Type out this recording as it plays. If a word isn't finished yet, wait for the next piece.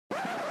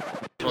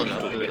on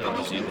football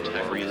comes in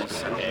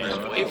tackles, and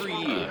every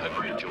year, I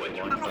hope you enjoy it.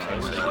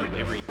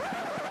 Every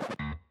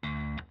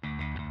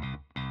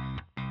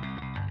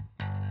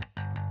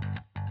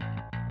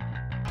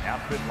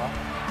Now Fiddler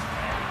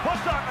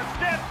puts on the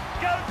step,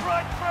 goes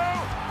right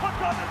through,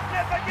 puts on the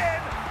step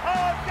again.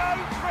 Oh,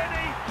 goes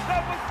Freddie.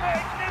 That was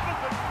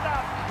magnificent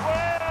stuff.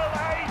 Well,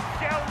 they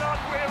shall not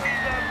weary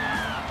them.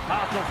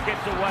 Parcel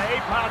skips away,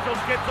 Parcel's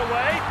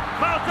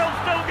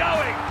still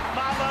going.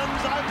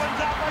 Mullins opens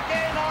up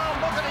again. Oh,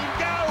 look at him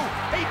go.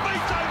 He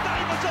beats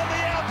O'Davis on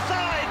the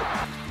outside.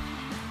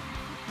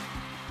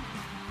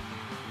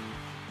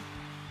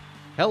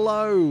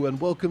 Hello and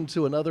welcome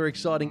to another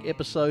exciting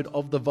episode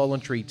of The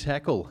Voluntary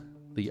Tackle,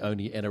 the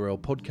only NRL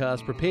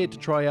podcast prepared to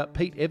try out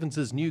Pete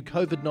Evans's new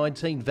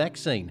COVID-19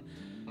 vaccine.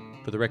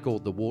 For the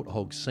record, the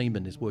warthog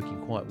semen is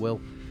working quite well,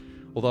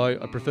 although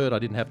I preferred I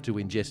didn't have to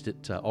ingest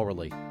it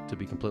orally, to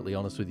be completely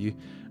honest with you.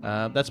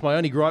 That's my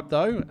only gripe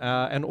though,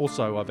 and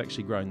also I've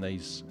actually grown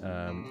this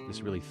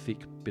really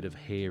thick bit of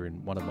hair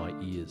in one of my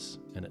ears,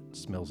 and it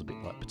smells a bit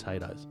like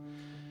potatoes.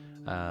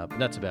 But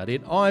that's about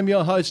it. I'm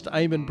your host,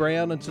 Eamon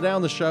Brown, and today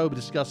on the show we're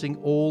discussing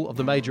all of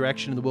the major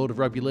action in the world of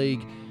rugby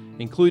league,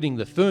 including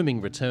the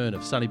firming return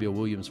of Sonny Bill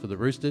Williams for the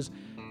Roosters,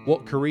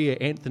 what career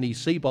Anthony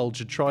Seibold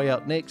should try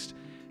out next,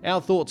 our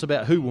thoughts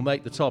about who will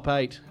make the top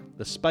 8,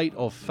 the spate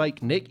of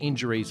fake neck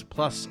injuries,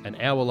 plus an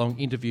hour-long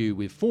interview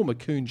with former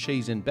Coon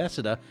Cheese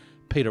ambassador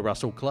Peter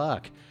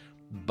Russell-Clark.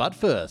 But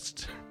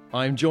first,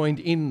 I'm joined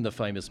in the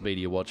famous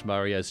Media Watch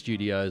Mario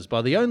studios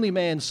by the only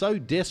man so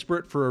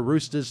desperate for a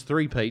Roosters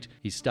three-peat,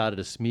 he started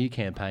a smear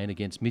campaign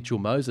against Mitchell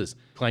Moses,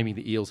 claiming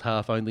the Eels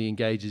half only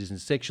engages in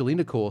sexual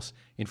intercourse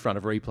in front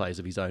of replays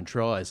of his own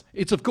tries.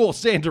 It's, of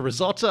course, Xander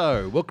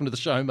Risotto. Welcome to the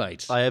show,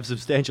 mate. I have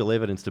substantial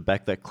evidence to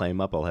back that claim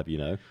up, I'll have you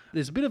know.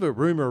 There's a bit of a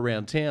rumour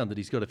around town that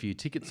he's got a few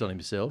tickets on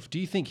himself. Do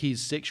you think his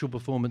sexual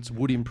performance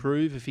would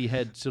improve if he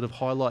had sort of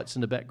highlights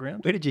in the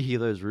background? Where did you hear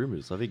those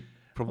rumours? I think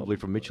probably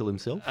from Mitchell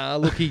himself.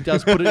 Look, he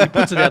does he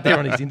puts it out there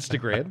on his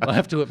Instagram. I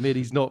have to admit,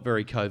 he's not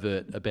very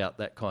covert about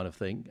that kind of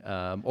thing.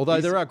 Although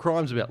there are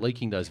crimes about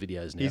leaking those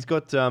videos now. He's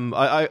got,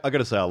 I got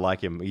to say, I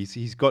like him.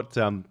 He's got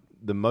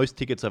the most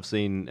tickets I've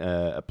seen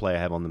a player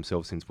have on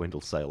themselves since Wendell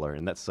Sailor,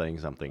 and that's saying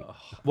something.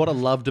 What I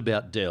loved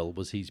about Dell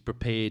was he's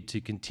prepared to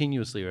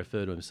continuously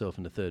refer to himself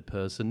in the third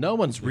person. No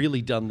one's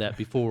really done that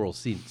before or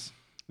since.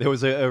 There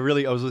was I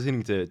was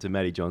listening to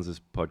Matty Johns'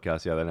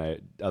 podcast the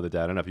other day.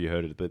 I don't know if you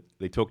heard it, but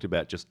they talked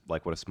about just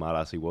like what a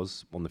smartass he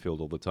was on the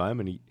field all the time.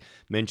 And he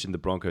mentioned the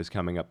Broncos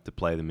coming up to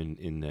play them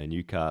in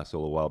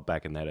Newcastle a while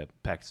back, and they had a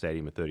packed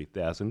stadium of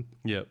 30,000.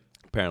 Yep.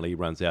 Apparently he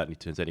runs out and he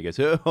turns out and he goes,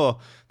 "Oh,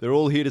 they're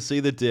all here to see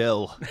the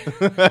Dell."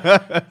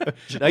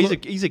 No,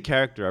 he's a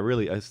character.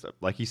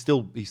 He's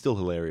still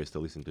hilarious to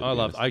listen to.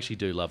 I actually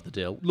do love the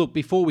Dell. Look,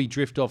 before we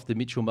drift off the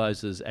Mitchell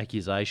Moses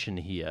accusation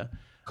here,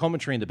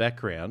 commentary in the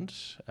background,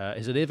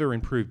 has it ever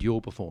improved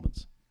your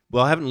performance?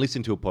 Well, I haven't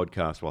listened to a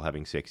podcast while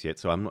having sex yet,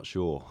 so I'm not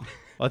sure.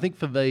 I think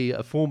for me,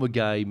 a former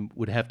game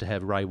would have to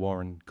have Ray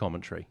Warren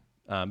commentary,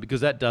 because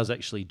that does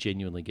actually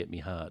genuinely get me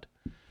hard,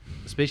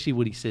 especially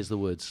when he says the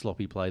word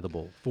sloppy play the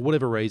ball. For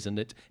whatever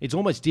reason, it's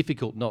almost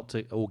difficult not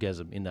to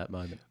orgasm in that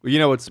moment. Well, you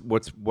know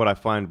what I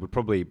find would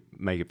probably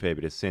make a fair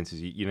bit of sense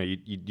is you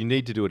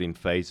need to do it in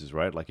phases,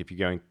 right? Like if you're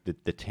going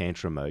the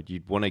tantrum mode,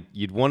 you'd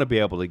want to be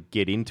able to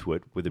get into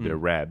it with a bit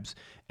of rabs,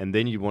 and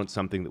then you'd want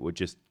something that would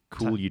just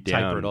cool you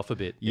down, taper it off a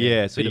bit.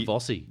 Yeah, so bit of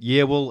Vossi.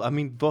 Yeah, well, I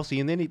mean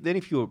Vossi, and then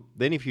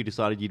if you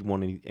decided you'd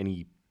want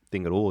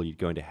anything at all, you'd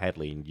go into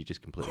Hadley and you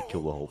just completely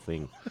kill the whole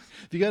thing.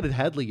 If you go to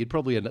Hadley, you'd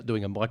probably end up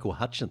doing a Michael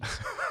Hutchins.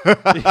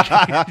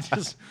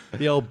 Just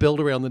the old belt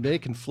around the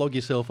neck and flog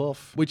yourself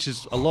off, which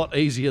is a lot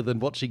easier than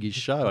watching his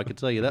show, I can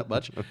tell you that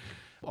much.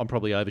 I'm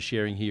probably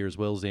oversharing here as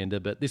well,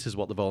 Xander, but this is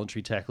what the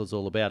Voluntary Tackle is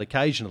all about.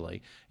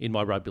 Occasionally, in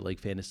my rugby league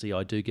fantasy,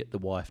 I do get the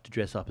wife to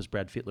dress up as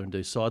Brad Fittler and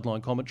do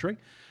sideline commentary.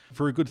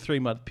 For a good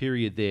 3-month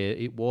period there,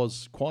 it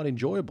was quite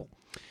enjoyable.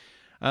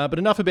 But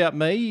enough about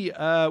me.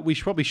 We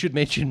probably should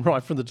mention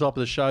right from the top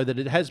of the show that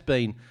it has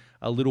been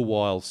a little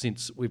while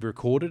since we've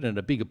recorded, and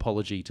a big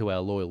apology to our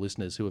loyal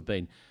listeners who have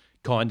been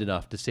kind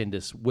enough to send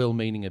us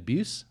well-meaning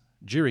abuse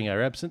during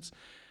our absence.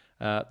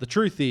 The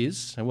truth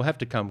is, and we'll have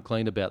to come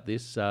clean about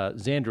this,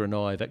 Xander and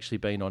I have actually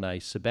been on a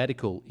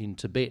sabbatical in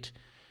Tibet,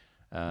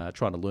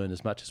 trying to learn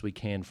as much as we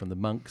can from the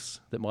monks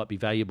that might be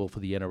valuable for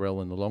the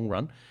NRL in the long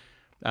run.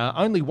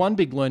 Only one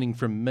big learning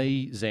from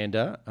me,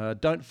 Xander,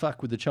 don't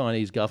fuck with the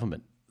Chinese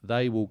government.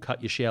 They will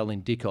cut your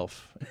Shaolin dick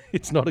off.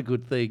 It's not a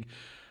good thing.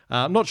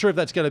 I'm not sure if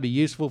that's going to be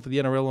useful for the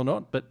NRL or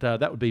not, but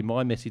that would be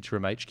my message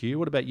from HQ.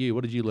 What about you?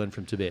 What did you learn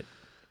from Tibet?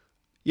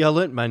 Yeah, I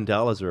learnt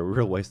mandalas are a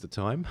real waste of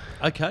time.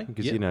 Okay.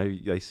 Because,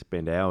 they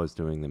spend hours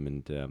doing them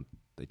and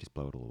they just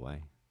blow it all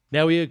away.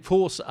 Now, we, of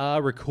course,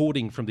 are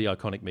recording from the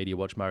iconic Media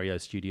Watch Mario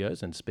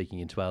studios and speaking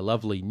into our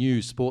lovely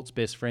new Sports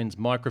Best Friends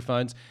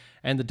microphones.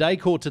 And the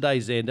decor today,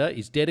 Xander,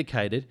 is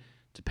dedicated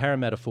to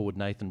Parramatta forward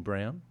Nathan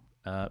Brown.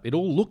 It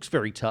all looks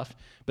very tough,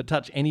 but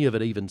touch any of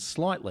it even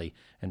slightly,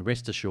 and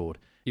rest assured,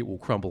 it will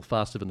crumble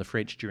faster than the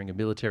French during a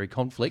military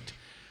conflict.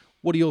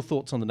 What are your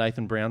thoughts on the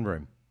Nathan Brown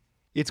room?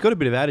 It's got a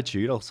bit of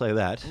attitude, I'll say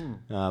that.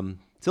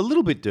 It's a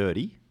little bit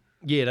dirty.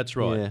 Yeah, that's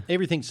right. Yeah.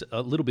 Everything's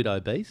a little bit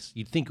obese.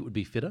 You'd think it would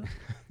be fitter,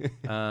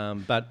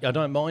 but I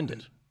don't mind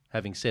it,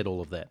 having said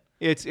all of that.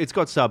 It's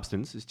got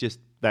substance. It's just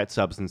that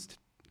substance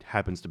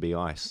happens to be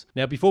ice.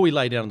 Now, before we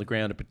lay down on the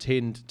ground and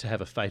pretend to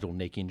have a fatal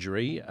neck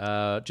injury,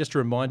 just a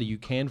reminder, you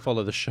can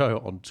follow the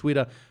show on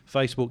Twitter,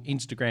 Facebook,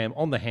 Instagram,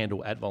 on the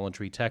handle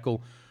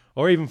 @VoluntaryTackle,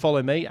 or even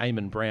follow me,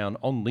 Eamon Brown,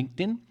 on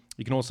LinkedIn.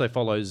 You can also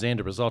follow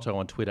Xander Risotto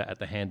on Twitter at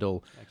the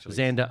handle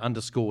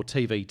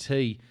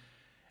Xander_TVT.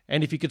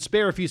 And if you could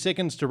spare a few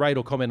seconds to rate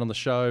or comment on the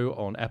show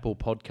on Apple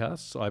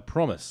Podcasts, I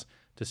promise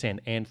to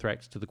send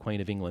anthrax to the Queen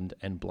of England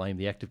and blame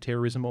the act of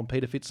terrorism on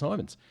Peter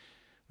Fitzsimons,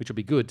 which will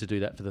be good to do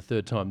that for the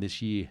third time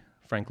this year.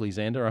 Frankly,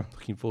 Xander, I'm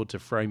looking forward to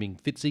framing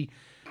Fitzy.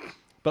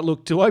 But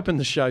look, to open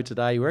the show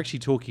today, we're actually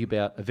talking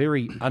about a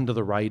very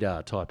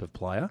under-the-radar type of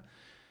player.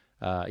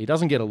 He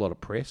doesn't get a lot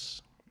of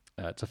press.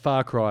 It's a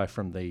far cry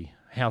from the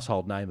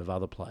household name of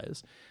other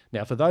players.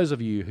 Now, for those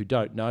of you who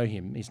don't know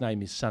him, his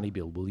name is Sonny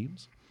Bill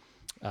Williams.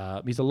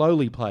 He's a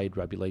lowly paid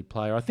rugby league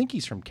player. I think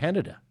he's from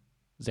Canada,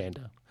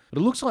 Xander. But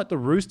it looks like the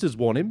Roosters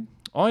want him.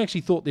 I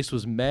actually thought this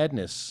was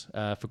madness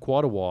for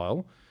quite a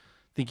while,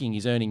 thinking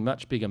he's earning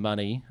much bigger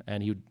money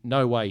and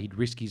no way he'd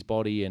risk his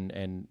body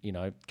and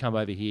come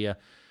over here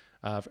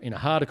in a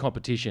harder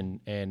competition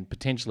and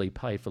potentially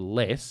pay for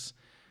less.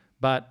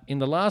 But in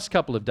the last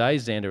couple of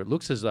days, Xander, it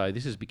looks as though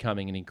this is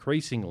becoming an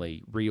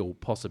increasingly real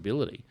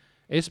possibility.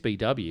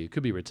 SBW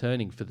could be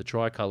returning for the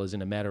Tricolours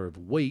in a matter of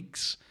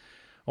weeks.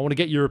 I want to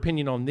get your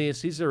opinion on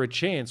this. Is there a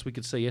chance we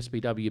could see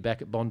SBW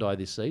back at Bondi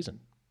this season?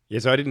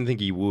 Yes, I didn't think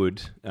he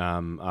would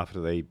after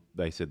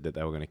they said that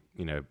they were going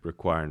to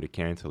require him to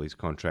cancel his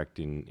contract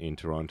in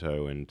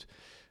Toronto and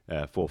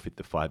forfeit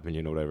the $5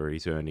 million or whatever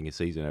he's earning a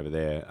season over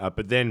there.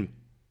 But then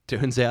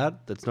turns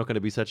out that's not going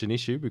to be such an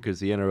issue because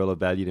the NRL have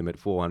valued him at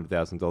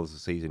 $400,000 a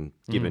season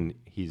given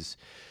his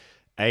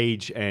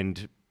age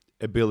and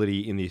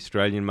ability in the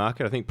Australian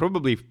market. I think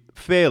probably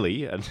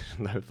fairly, I don't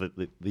know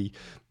if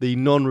the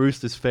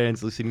non-Roosters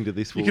fans listening to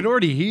this you can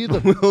already hear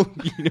them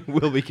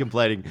will be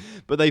complaining,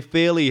 but they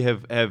fairly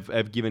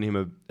have given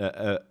him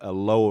a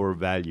lower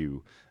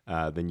value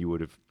than you would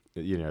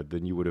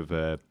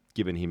have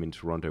given him in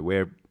Toronto,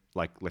 where,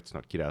 like, let's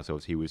not kid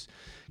ourselves, he was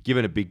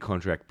given a big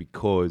contract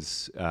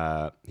because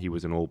he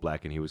was an All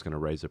Black and he was going to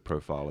raise the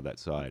profile of that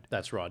side.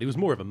 That's right. It was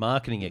more of a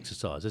marketing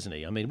exercise, isn't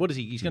he? I mean, what is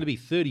he? He's going to be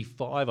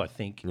 35, I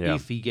think,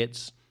 if he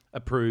gets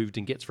approved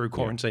and gets through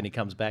quarantine and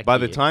comes back. By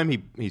the time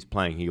he's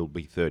playing, he'll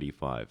be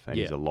 35 and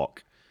he's a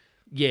lock.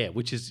 Yeah,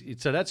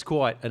 so that's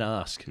quite an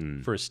ask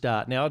for a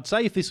start. Now, I'd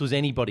say if this was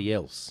anybody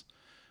else,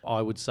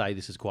 I would say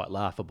this is quite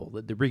laughable.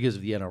 The rigours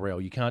of the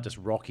NRL, you can't just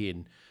rock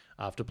in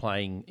after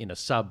playing in a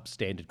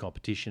substandard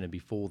competition and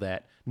before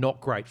that,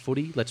 not great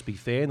footy, let's be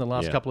fair, in the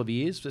last couple of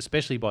years,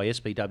 especially by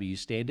SBW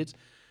standards.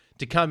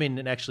 To come in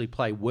and actually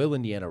play well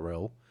in the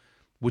NRL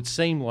would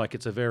seem like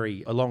it's a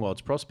long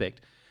odds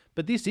prospect.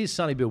 But this is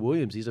Sonny Bill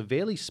Williams. He's a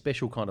fairly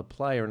special kind of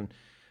player, and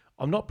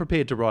I'm not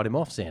prepared to write him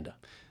off, Xander.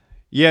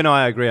 Yeah, no,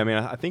 I agree. I mean,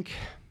 I think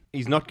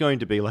he's not going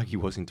to be like he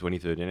was in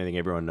 2013. I think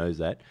everyone knows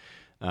that.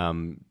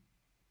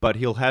 But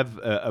he'll have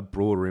a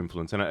broader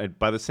influence. And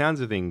by the sounds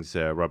of things,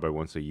 Robbo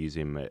wants to use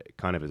him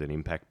kind of as an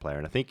impact player.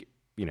 And I think,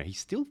 he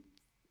still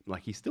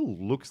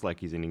looks like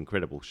he's in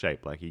incredible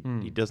shape. Like he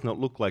does not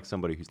look like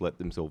somebody who's let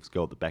themselves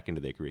go at the back end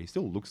of their career. He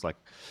still looks like,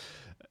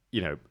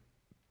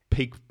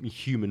 peak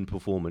human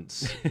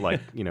performance. Like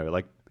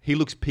he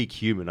looks peak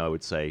human, I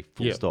would say,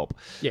 full stop.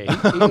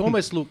 Yeah, he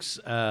almost looks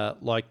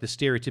like the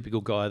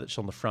stereotypical guy that's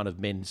on the front of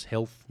Men's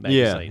Health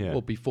magazine,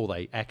 or before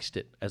they axed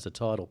it as a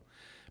title.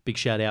 Big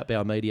shout out,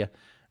 Bauer Media.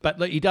 But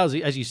he does,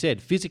 as you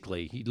said,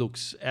 physically, he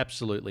looks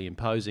absolutely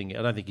imposing.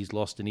 I don't think he's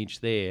lost an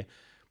inch there.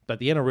 But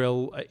the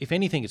NRL, if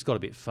anything, it's got a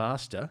bit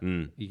faster,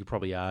 you could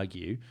probably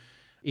argue.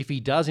 If he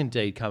does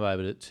indeed come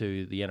over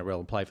to the NRL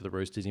and play for the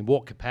Roosters, in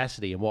what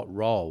capacity and what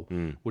role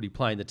would he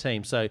play in the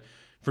team? So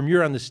from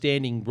your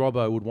understanding,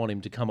 Robbo would want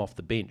him to come off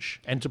the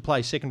bench and to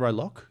play second row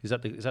lock? Is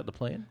that the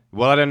plan?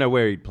 Well, I don't know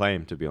where he'd play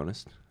him, to be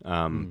honest.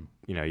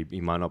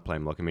 He might not play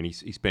him lock. I mean, he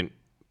spent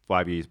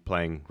 5 years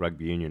playing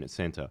rugby union at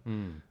centre,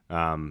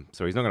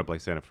 so he's not going to play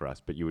centre for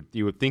us. But you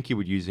would think he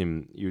would use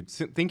him. You would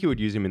think he would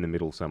use him in the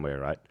middle somewhere,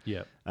 right?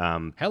 Yeah.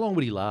 How long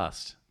would he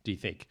last? Do you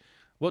think?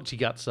 What's your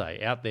gut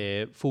say? Out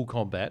there, full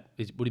combat,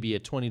 would he be a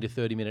 20 to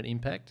 30 minute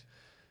impact?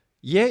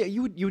 Yeah,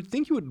 you would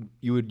think you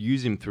would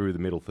use him through the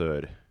middle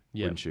third,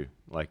 wouldn't you?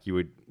 Like you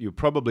would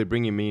probably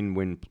bring him in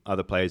when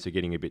other players are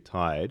getting a bit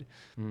tired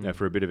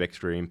for a bit of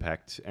extra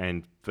impact,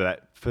 and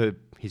for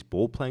his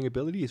ball playing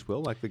ability as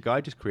well. Like the guy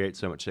just creates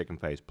so much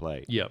second phase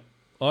play. Yeah.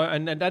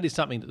 And that is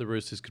something that the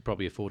Roosters could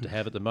probably afford to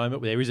have at the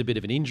moment. There is a bit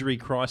of an injury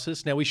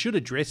crisis. Now, we should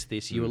address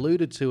this. You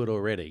alluded to it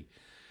already.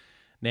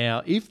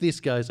 Now, if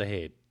this goes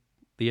ahead,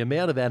 the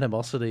amount of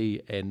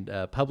animosity and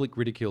public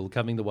ridicule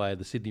coming the way of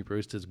the Sydney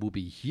Roosters will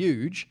be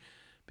huge,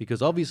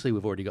 because obviously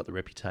we've already got the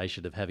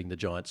reputation of having the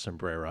giant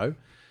sombrero.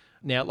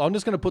 Now, I'm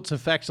just going to put some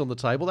facts on the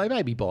table. They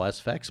may be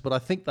biased facts, but I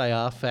think they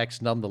are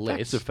facts nonetheless.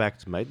 Facts are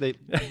facts, mate.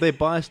 They're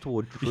biased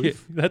toward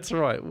truth. Yeah, that's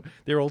right.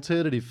 They're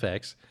alternative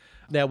facts.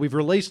 Now, we've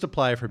released a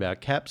player from our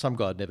cap, some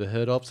guy I'd never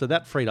heard of, so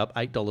that freed up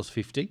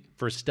 $8.50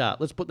 for a start.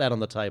 Let's put that on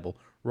the table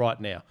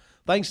right now.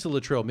 Thanks to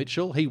Latrell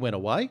Mitchell, he went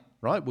away,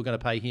 right? We're going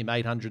to pay him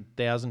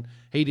 $800,000.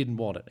 He didn't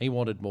want it. He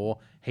wanted more.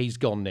 He's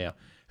gone now.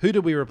 Who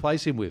did we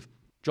replace him with?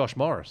 Josh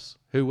Morris,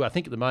 who I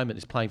think at the moment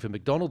is playing for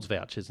McDonald's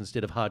vouchers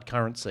instead of hard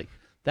currency.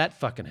 That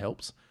fucking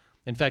helps.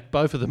 In fact,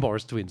 both of the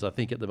Morris twins, I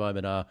think, at the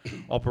moment are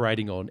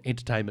operating on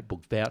entertainment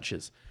book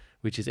vouchers,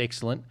 which is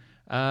excellent.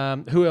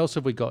 Who else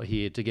have we got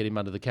here to get him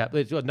under the cap?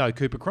 No,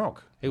 Cooper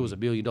Cronk. He was $1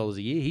 million a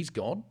year. He's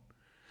gone.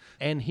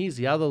 And here's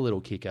the other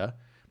little kicker.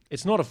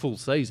 It's not a full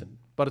season.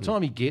 By the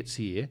time he gets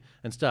here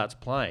and starts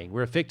playing,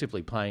 we're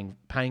effectively paying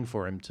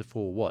for him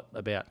for what?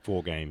 About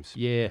 4 games.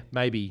 Yeah,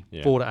 maybe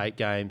 4 to 8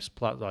 games,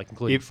 plus like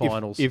including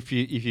finals. If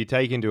you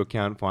take into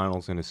account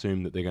finals and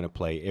assume that they're going to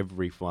play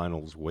every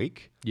finals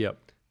week,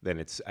 then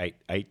it's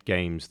eight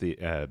games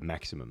the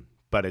maximum.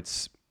 But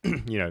it's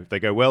if they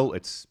go well,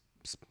 it's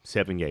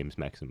 7 games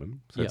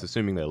maximum. So it's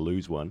assuming they'll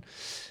lose one.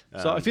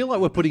 So I feel like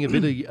we're putting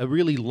a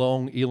really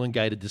long,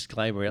 elongated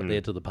disclaimer out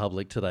there to the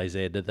public today,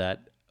 Zed,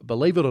 that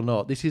believe it or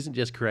not, this isn't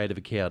just creative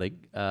accounting.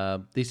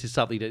 This is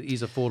something that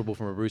is affordable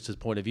from a Roosters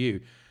point of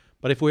view.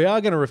 But if we are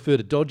going to refer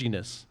to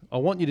dodginess, I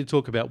want you to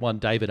talk about one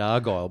David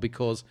Argyle,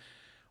 because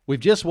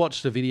we've just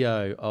watched a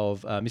video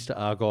of Mr.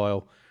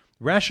 Argyle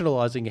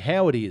rationalising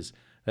how it is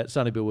that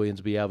Sonny Bill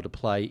Williams will be able to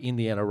play in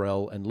the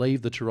NRL and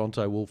leave the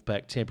Toronto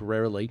Wolfpack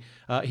temporarily.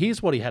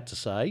 Here's what he had to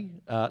say.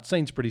 It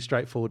seems pretty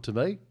straightforward to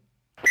me.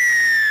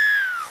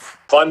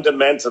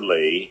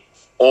 Fundamentally,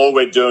 all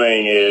we're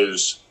doing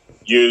is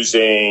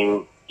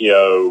using,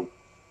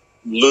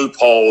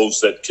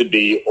 loopholes that could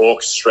be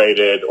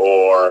orchestrated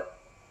or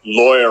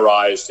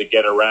lawyerized to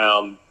get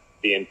around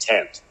the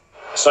intent.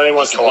 Sonny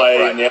wants to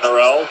play in the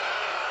NRL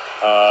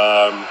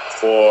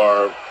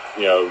for,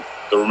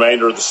 the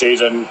remainder of the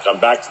season,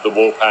 come back to the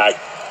Wolfpack.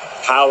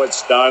 How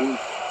it's done,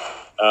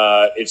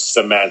 it's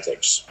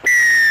semantics.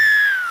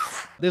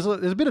 There's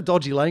a bit of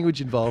dodgy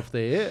language involved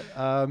there.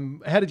 How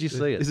did you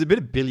see it? There's a bit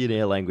of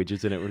billionaire language,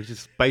 isn't it? Where it's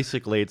just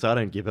basically it's I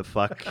don't give a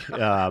fuck.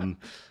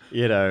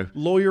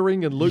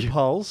 Lawyering and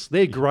loopholes,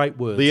 they're great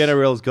words. The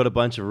NRL's got a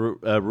bunch of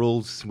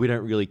rules we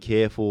don't really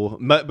care for.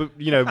 But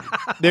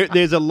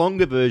there's a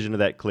longer version of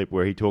that clip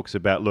where he talks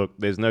about, look,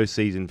 there's no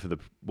season for the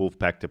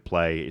Wolfpack to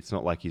play. It's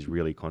not like he's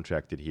really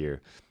contracted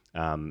here.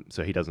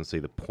 So he doesn't see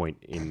the point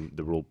in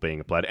the rule being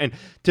applied. And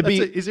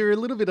is there a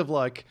little bit of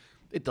like,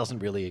 it doesn't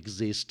really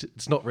exist,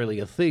 it's not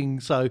really a thing,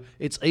 so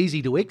it's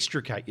easy to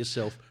extricate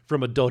yourself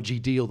from a dodgy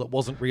deal that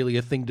wasn't really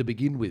a thing to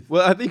begin with?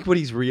 Well, I think what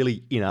he's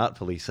really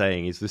inartfully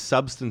saying is the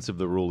substance of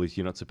the rule is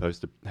you're not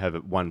supposed to have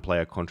one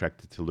player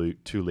contracted to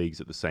 2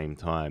 leagues at the same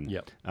time.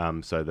 Yep.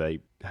 So they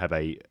have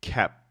a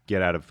cap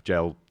get out of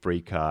jail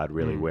free card,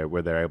 really,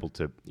 where they're able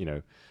to,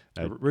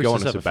 go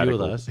on a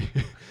sabbatical.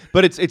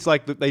 But it's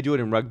like they do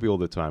it in rugby all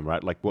the time,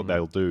 right? Like what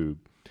they'll do,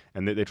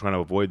 and they're trying to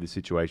avoid the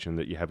situation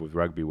that you have with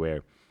rugby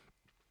where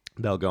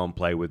they'll go and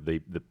play with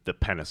the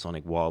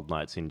Panasonic Wild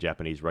Knights in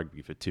Japanese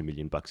rugby for $2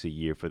 million a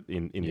year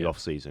in the off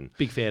season.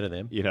 Big fan of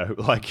them.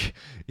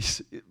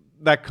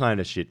 That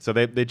kind of shit. So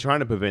they're trying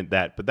to prevent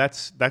that, but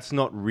that's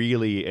not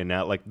really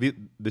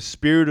the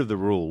spirit of the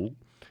rule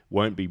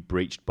won't be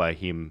breached by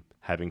him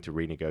having to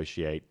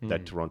renegotiate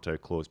that Toronto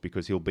clause,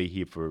 because he'll be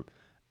here for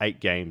 8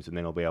 games and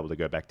then he'll be able to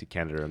go back to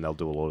Canada and they'll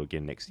do it all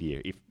again next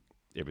year if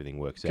everything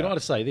works out. Can I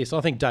just say this?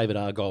 I think David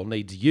Argyle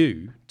needs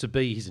you to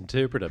be his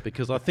interpreter,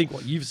 because I think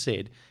what you've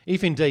said,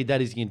 if indeed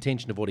that is the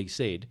intention of what he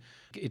said,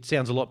 it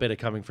sounds a lot better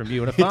coming from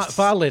you and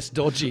far less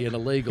dodgy and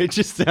illegal. It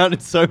just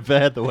sounded so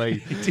bad the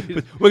way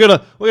we're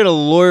gonna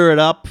lawyer it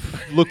up,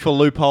 look for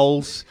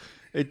loopholes.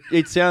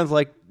 It sounds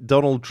like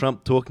Donald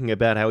Trump talking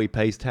about how he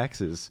pays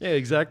taxes. Yeah,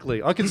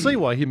 exactly. I can see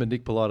why him and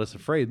Nick Politis are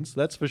friends,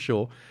 that's for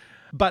sure.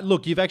 But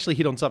look, you've actually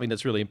hit on something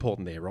that's really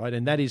important there, right?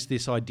 And that is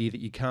this idea that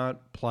you can't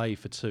play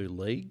for 2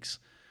 leagues.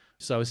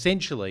 So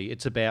essentially,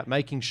 it's about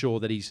making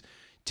sure that he's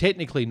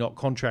technically not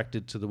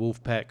contracted to the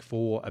Wolfpack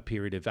for a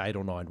period of 8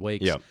 or 9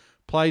 weeks,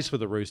 plays for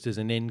the Roosters,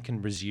 and then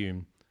can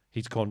resume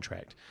his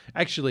contract.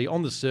 Actually,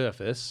 on the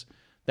surface,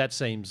 that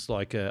seems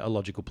like a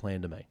logical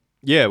plan to me.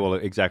 Yeah, well,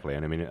 exactly.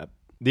 And I mean,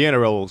 the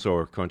NRL also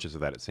are conscious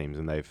of that, it seems,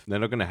 and they're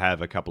not going to have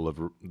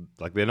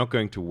they're not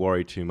going to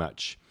worry too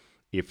much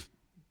if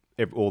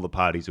all the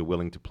parties are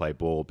willing to play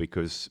ball,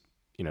 because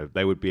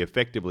they would be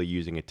effectively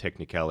using a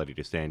technicality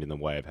to stand in the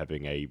way of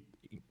having a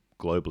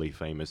globally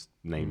famous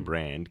name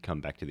brand come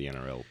back to the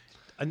NRL.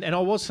 And I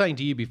was saying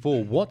to you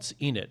before, what's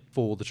in it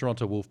for the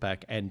Toronto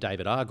Wolfpack and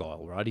David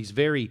Argyle, right?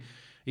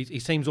 He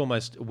seems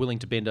almost willing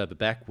to bend over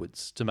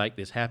backwards to make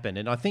this happen.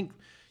 And I think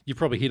you've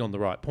probably hit on the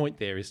right point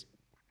there, is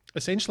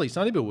essentially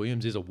Sonny Bill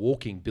Williams is a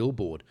walking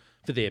billboard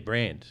for their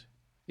brand,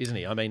 isn't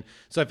he? I mean,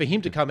 so for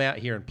him to come out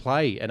here and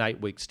play an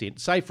 8-week stint,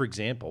 say, for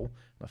example,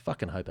 I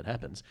fucking hope it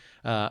happens,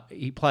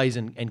 he plays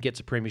and gets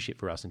a premiership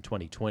for us in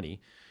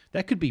 2020,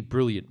 that could be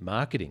brilliant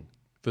marketing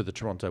for the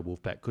Toronto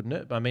Wolfpack, couldn't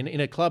it? I mean, in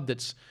a club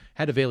that's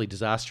had a fairly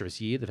disastrous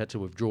year, they've had to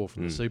withdraw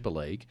from the Super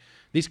League,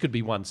 this could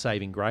be one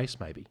saving grace,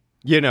 maybe.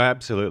 Yeah, no,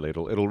 absolutely.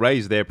 It'll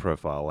raise their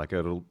profile. Like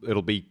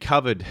it'll be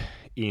covered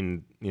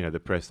in the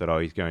press that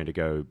he's going to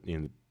go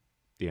in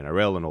the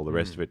NRL and all the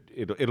rest of it.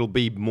 It'll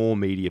be more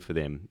media for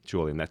them,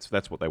 surely, and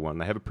that's what they want.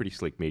 They have a pretty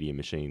slick media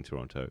machine in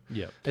Toronto.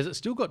 Yeah. Has it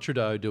still got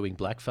Trudeau doing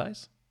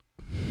blackface?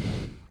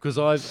 Because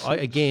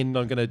I'm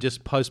going to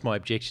just post my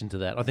objection to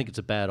that. I think it's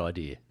a bad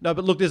idea. No,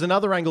 but look, there's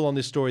another angle on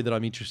this story that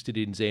I'm interested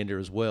in,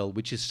 Xander, as well,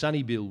 which is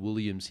Sonny Bill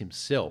Williams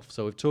himself.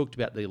 So we've talked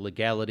about the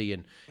legality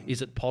and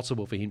is it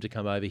possible for him to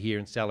come over here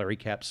and salary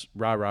caps,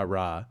 rah, rah,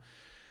 rah.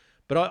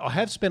 But I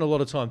have spent a lot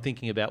of time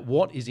thinking about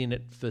what is in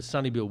it for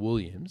Sonny Bill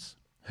Williams,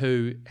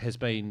 who has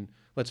been,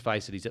 let's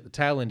face it, he's at the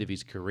tail end of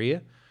his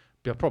career.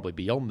 Probably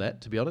beyond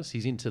that, to be honest.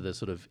 He's into the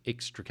sort of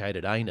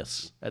extricated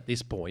anus at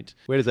this point.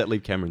 Where does that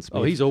leave Cameron Smith?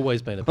 Oh, he's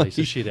always been a piece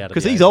of shit out of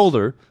because the he's anus.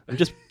 older. I'm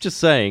just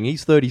saying,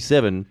 he's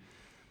 37.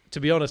 To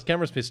be honest,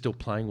 Cameron Smith's still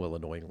playing well,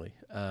 annoyingly.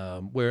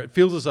 Where it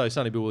feels as though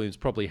Sonny Bill Williams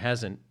probably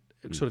hasn't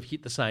sort of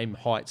hit the same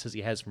heights as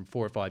he has from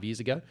 4 or 5 years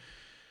ago.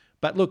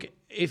 But look,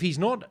 if he's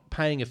not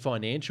paying a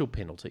financial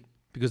penalty,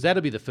 because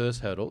that'll be the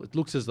first hurdle, it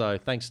looks as though,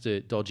 thanks to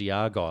dodgy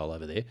Argyle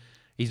over there,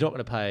 he's not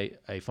going to pay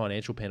a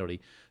financial penalty.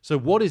 So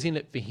what is in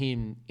it for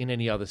him in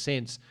any other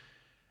sense?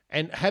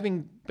 And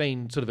having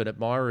been sort of an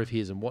admirer of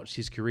his and watched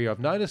his career, I've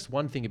noticed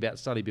one thing about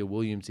Sonny Bill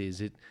Williams is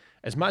that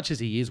as much as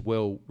he is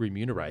well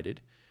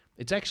remunerated,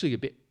 it's actually a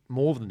bit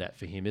more than that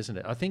for him, isn't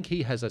it? I think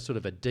he has a sort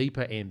of a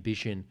deeper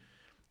ambition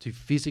to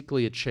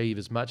physically achieve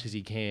as much as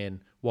he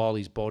can while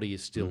his body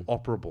is still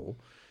operable.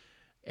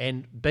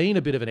 And being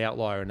a bit of an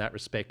outlier in that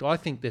respect, I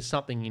think there's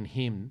something in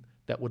him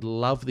that would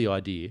love the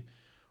idea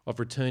of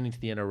returning to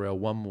the NRL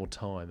one more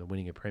time and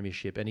winning a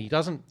premiership. And he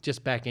doesn't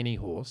just back any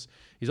horse.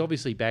 He's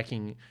obviously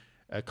backing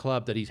a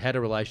club that he's had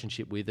a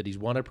relationship with, that he's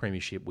won a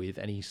premiership with,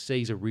 and he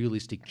sees a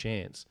realistic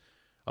chance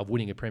of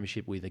winning a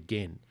premiership with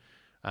again.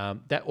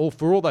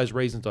 For all those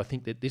reasons, I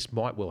think that this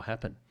might well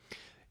happen.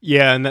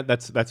 Yeah, and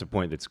that's a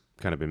point that's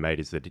kind of been made,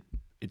 is that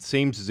it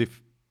seems as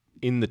if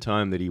in the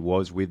time that he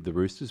was with the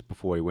Roosters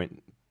before he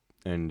went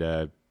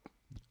and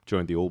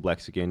joined the All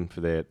Blacks again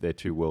for their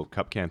 2 World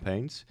Cup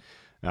campaigns,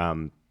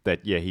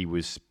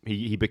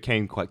 he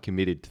became quite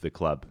committed to the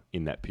club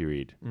in that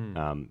period.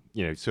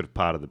 Sort of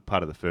part of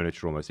the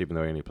furniture almost, even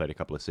though he only played a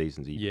couple of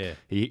seasons.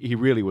 He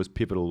really was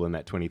pivotal in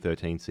that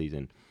 2013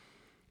 season.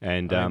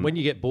 And when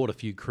you get bought a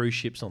few cruise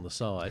ships on the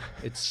side,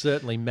 it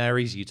certainly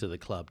marries you to the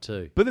club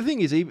too. But the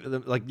thing is, even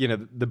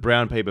the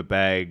brown paper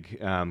bag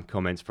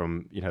comments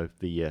from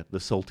the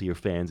saltier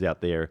fans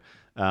out there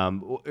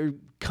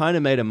kind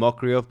of made a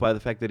mockery of by the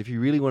fact that if you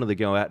really wanted to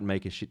go out and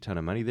make a shit ton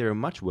of money, there are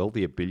much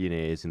wealthier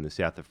billionaires in the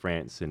south of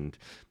France and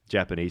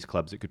Japanese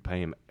clubs that could pay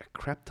him a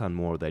crap ton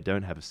more. They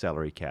don't have a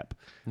salary cap.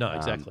 No,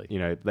 exactly.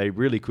 They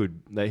really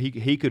could.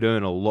 He could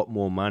earn a lot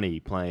more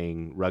money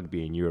playing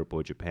rugby in Europe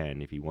or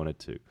Japan if he wanted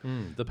to.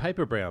 The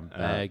paper brown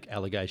bag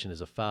allegation is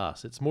a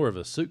farce. It's more of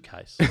a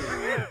suitcase.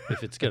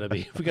 if we're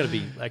going to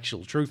be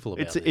actual truthful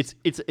about this.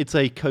 It's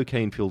a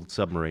cocaine-filled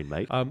submarine,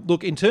 mate.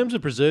 Look, in terms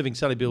of preserving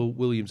Sonny Bill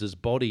Williams'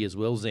 body as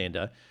well,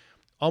 Xander,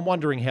 I'm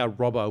wondering how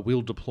Robbo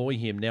will deploy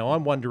him. Now,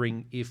 I'm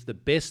wondering if the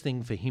best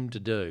thing for him to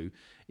do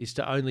is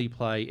to only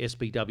play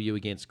SBW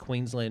against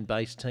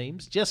Queensland-based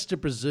teams, just to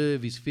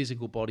preserve his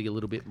physical body a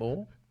little bit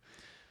more.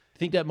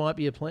 Think that might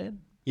be a plan?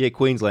 Yeah,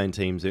 Queensland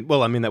teams. That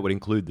would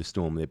include the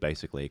Storm. They're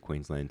basically a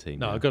Queensland team.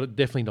 No, now. I've got to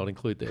definitely not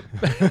include them.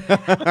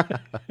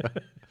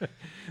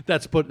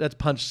 That's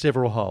punched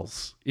several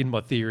holes in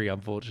my theory,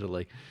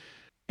 unfortunately.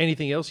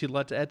 Anything else you'd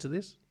like to add to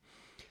this?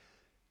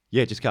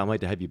 Yeah, just can't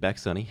wait to have you back,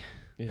 Sonny.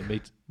 Yeah,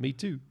 me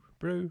too,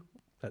 bro.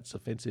 That's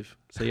offensive.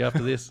 See you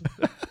after this.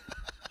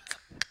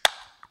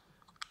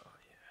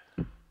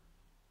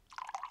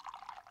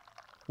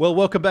 Well,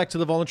 welcome back to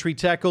the Voluntary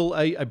Tackle,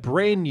 a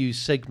brand new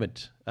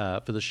segment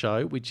for the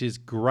show, which is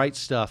great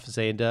stuff,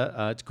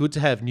 Xander. It's good to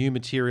have new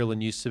material and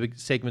new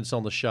segments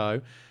on the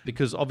show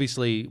because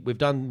obviously we've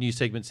done new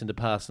segments in the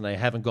past and they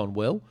haven't gone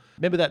well.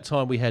 Remember that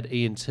time we had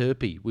Ian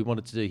Turpie? We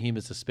wanted to do him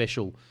as a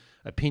special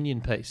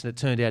opinion piece and it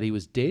turned out he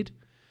was dead.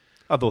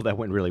 I thought that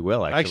went really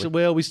well, actually.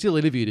 Well, we still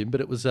interviewed him,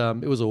 but it was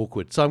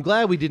awkward. So I'm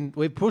glad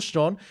we've pushed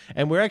on,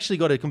 and we're actually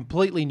got a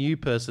completely new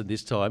person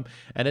this time,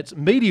 and it's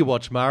Media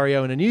Watch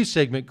Mario in a new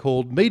segment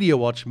called Media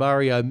Watch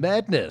Mario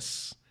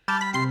Madness.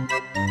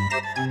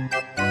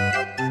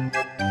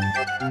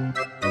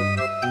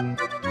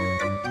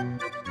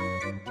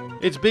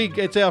 It's big.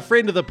 It's our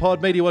friend of the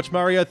pod, Media Watch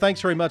Mario.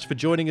 Thanks very much for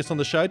joining us on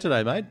the show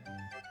today, mate.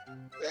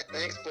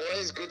 Thanks,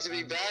 boys. Good to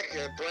be back.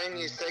 A brand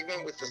new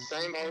segment with the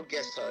same old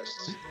guest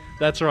host.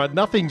 That's right.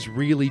 Nothing's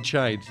really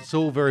changed. It's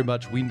all very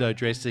much window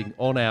dressing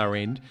on our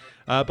end.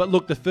 But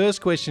look, the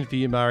first question for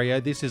you, Mario,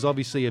 this is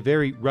obviously a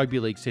very rugby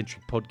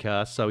league-centric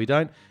podcast, so we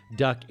don't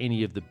duck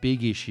any of the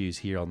big issues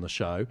here on the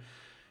show.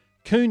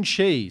 Coon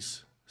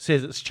Cheese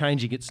says it's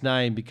changing its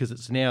name because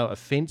it's now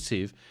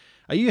offensive.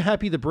 Are you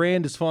happy the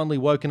brand has finally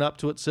woken up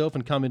to itself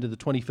and come into the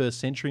 21st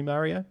century,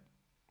 Mario?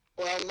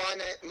 Well,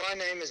 my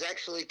name is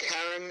actually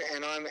Karen,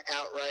 and I'm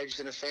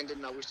outraged and offended,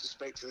 and I wish to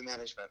speak to the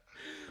management.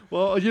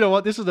 Well, you know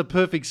what? This is the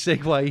perfect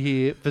segue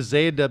here for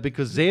Xander,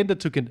 because Xander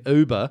took an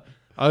Uber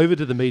over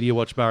to the Media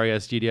Watch Mario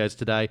studios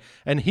today,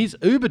 and his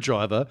Uber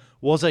driver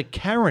was a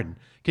Karen.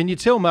 Can you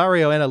tell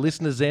Mario and our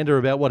listeners, Xander,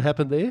 about what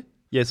happened there?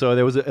 Yeah, so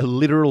there was a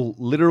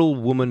literal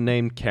woman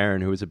named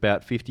Karen who was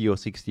about 50 or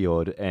 60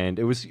 odd, and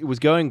it was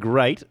going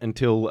great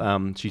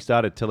until she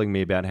started telling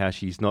me about how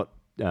she's not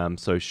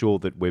so sure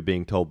that we're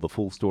being told the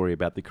full story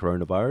about the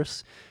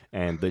coronavirus,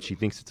 and that she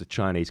thinks it's a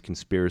Chinese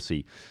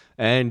conspiracy.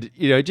 And,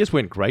 it just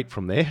went great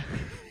from there.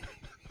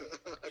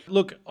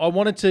 Look, I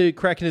wanted to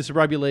crack into some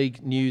rugby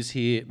league news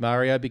here,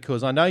 Mario,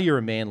 because I know you're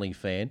a Manly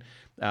fan.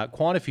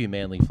 Quite a few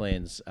Manly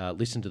fans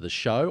listen to the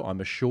show, I'm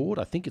assured.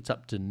 I think it's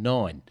up to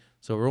 9.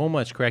 So we're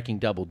almost cracking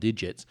double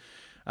digits.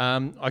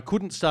 I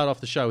couldn't start off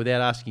the show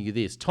without asking you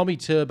this. Tommy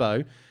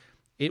Turbo,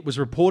 it was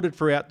reported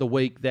throughout the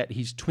week that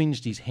he's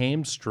twinged his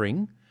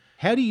hamstring.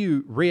 How do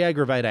you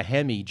re-aggravate a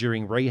hammy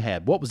during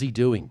rehab? What was he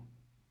doing?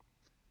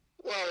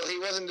 Well, he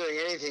wasn't doing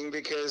anything,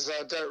 because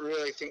I don't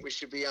really think we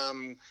should be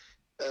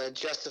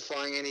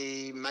justifying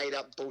any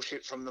made-up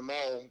bullshit from the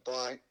mole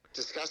by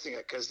discussing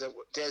it, because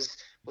Des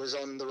was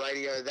on the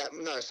radio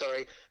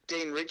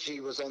Dean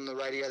Ritchie was on the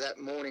radio that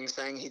morning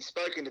saying he'd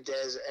spoken to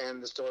Des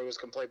and the story was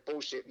complete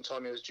bullshit, and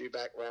Tommy was due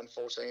back round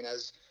 14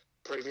 as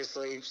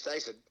previously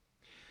stated.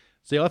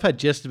 See, I've had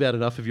just about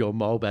enough of your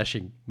mole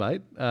bashing,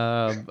 mate.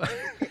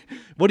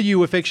 What do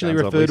you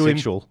affectionately refer to him?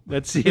 Sexual.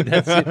 That's it.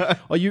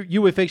 Oh,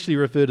 you affectionately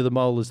refer to the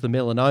mole as the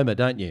melanoma,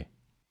 don't you?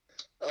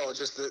 Oh,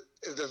 just the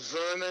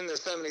vermin.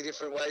 There's so many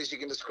different ways you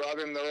can describe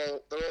him. They're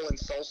all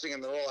insulting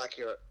and they're all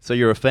accurate. So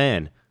you're a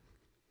fan?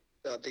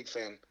 Big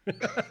fan.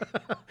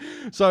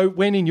 So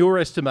when, in your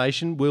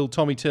estimation, will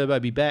Tommy Turbo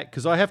be back?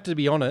 Because I have to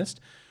be honest,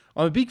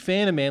 I'm a big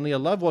fan of Manly. I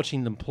love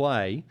watching them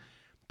play,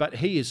 but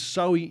he is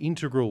so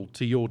integral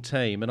to your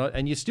team.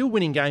 And you're still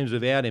winning games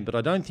without him, but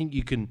I don't think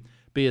you can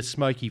be a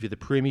smoky for the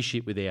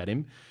premiership without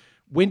him.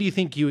 When do you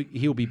think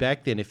he'll be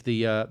back then, if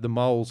the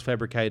Moles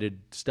fabricated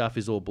stuff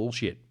is all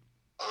bullshit?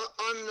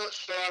 I'm not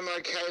sure I'm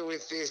okay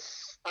with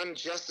this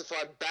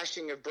unjustified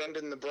bashing of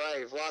Brendan the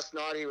Brave. Last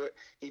night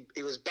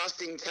he was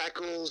busting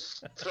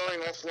tackles,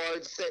 throwing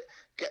offloads,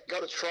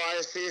 got a try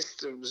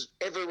assist, and was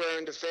everywhere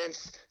in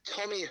defence.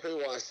 Tommy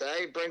who, I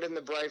say, Brendan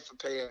the Brave for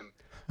PM.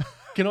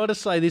 Can I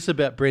just say this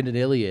about Brendan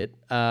Elliott?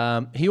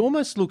 He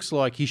almost looks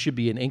like he should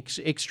be an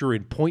extra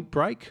in Point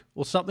Break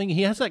or something.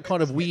 He has that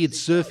kind of weird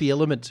surfy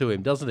element to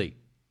him, doesn't he?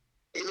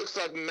 He looks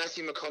like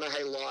Matthew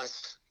McConaughey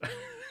light.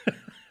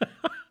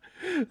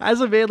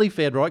 As a Manly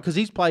fan, right, because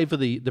he's played for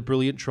the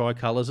brilliant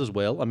Tricolours as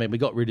well. I mean, we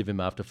got rid of him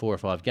after 4 or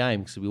 5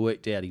 games, so we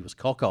worked out he was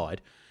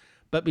cockeyed.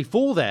 But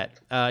before that,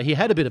 he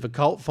had a bit of a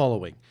cult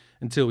following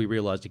until we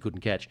realised he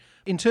couldn't catch.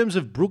 In terms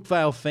of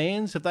Brookvale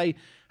fans, have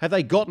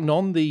they gotten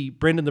on the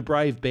Brendan the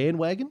Brave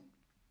bandwagon?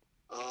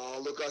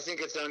 Oh, look, I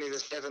think it's only the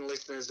 7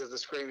 listeners of the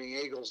Screaming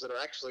Eagles that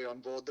are actually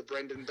on board the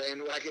Brendan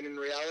bandwagon in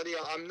reality.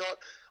 I'm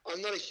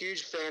not a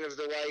huge fan of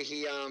the way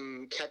he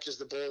catches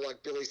the ball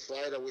like Billy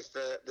Slater with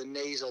the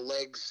knees or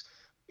legs,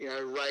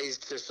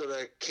 raised to sort of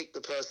kick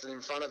the person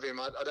in front of him.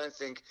 I don't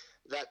think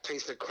that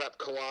piece of crap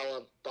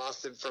koala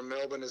bastard from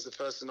Melbourne is the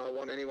person I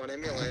want anyone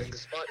emulating,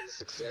 despite his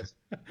success.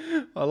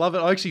 I love it.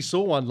 I actually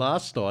saw one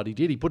last night. He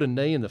did. He put a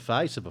knee in the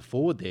face of a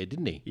forward there,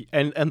 didn't he?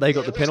 And they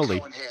got the penalty.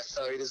 Cohen Hess,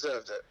 so he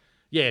deserved it.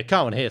 Yeah,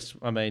 Cohen Hess.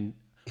 I mean,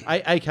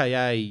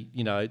 AKA,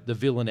 the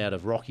villain out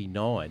of Rocky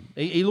 9.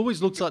 He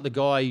always looks like the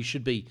guy who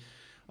should be,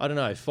 I don't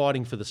know,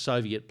 fighting for the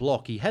Soviet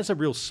bloc. He has a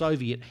real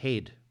Soviet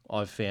head,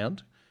 I've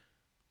found.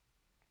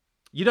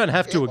 You don't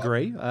have to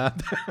agree.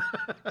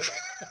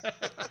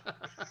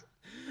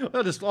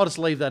 I'll just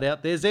leave that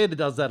out there. Xander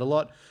does that a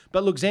lot.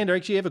 But look, Xander,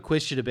 actually you have a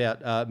question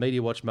about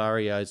Media Watch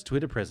Mario's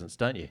Twitter presence,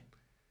 don't you?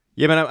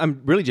 Yeah, man,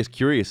 I'm really just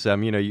curious.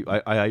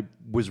 I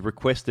was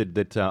requested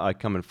that I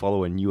come and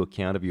follow a new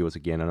account of yours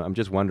again, and I'm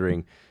just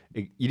wondering,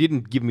 you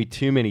didn't give me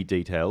too many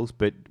details,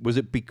 but was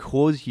it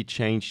because you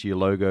changed your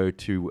logo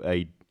to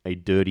a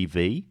dirty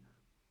V?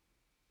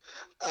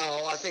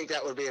 Oh, I think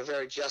that would be a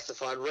very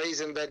justified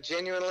reason, but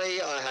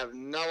genuinely, I have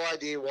no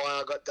idea why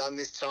I got done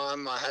this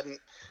time. I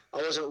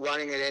wasn't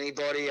running at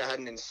anybody. I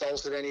hadn't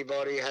insulted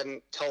anybody. I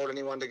hadn't told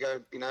anyone to go,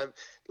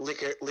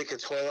 lick a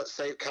toilet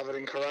seat covered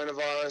in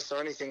coronavirus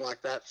or anything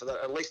like that for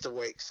at least a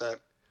week. So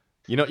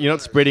you're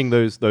not spreading the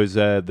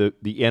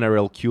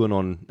NRL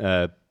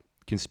QAnon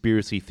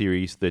conspiracy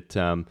theories that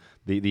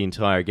the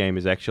entire game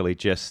is actually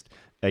just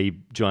a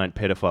giant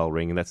pedophile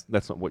ring, and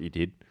that's not what you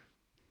did.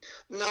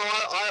 No,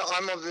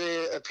 I'm of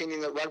the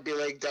opinion that rugby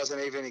league doesn't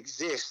even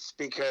exist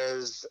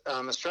because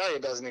Australia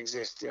doesn't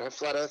exist.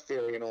 Flat Earth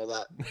theory and all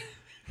that.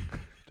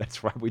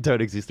 That's right. We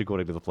don't exist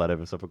according to the Flat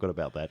Earth, so I forgot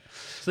about that.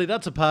 See,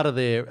 that's a part of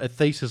their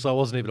thesis I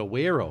wasn't even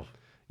aware of.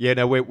 Yeah,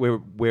 no,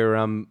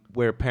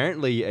 we're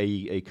apparently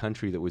a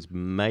country that was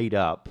made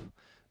up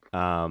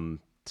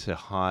to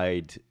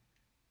hide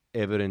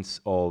evidence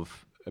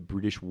of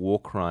British war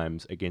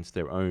crimes against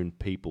their own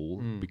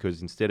people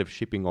because instead of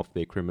shipping off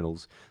their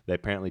criminals, they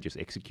apparently just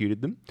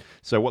executed them.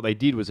 So what they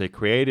did was they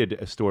created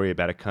a story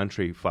about a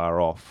country far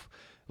off,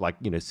 like,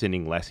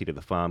 sending Lassie to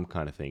the farm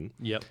kind of thing.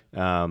 Yep.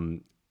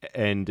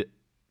 And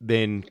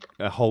then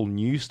a whole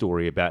new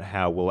story about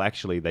how, well,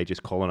 actually, they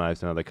just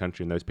colonized another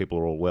country and those people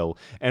are all well.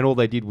 And all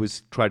they did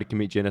was try to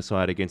commit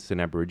genocide against an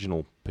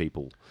Aboriginal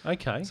people.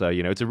 Okay. So,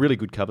 it's a really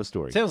good cover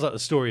story. Sounds like the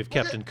story of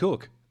Captain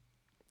Cook.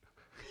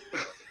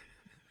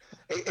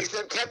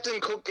 Except Captain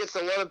Cook gets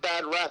a lot of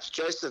bad raps.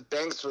 Joseph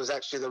Banks was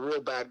actually the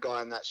real bad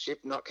guy in that ship,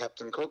 not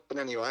Captain Cook. But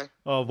anyway.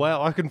 Oh,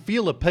 wow. I can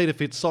feel a Peter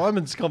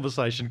Fitzsimons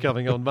conversation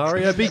coming on,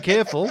 Mario. Be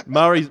careful.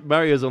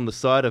 Mario's on the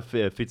side of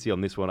Fitzy on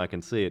this one. I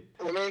can see it.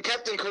 I mean,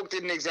 Captain Cook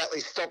didn't exactly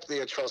stop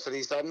the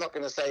atrocity, so I'm not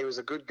going to say he was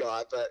a good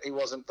guy, but he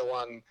wasn't the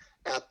one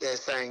out there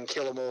saying,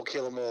 kill them all,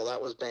 kill them all. That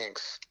was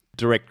Banks.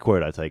 Direct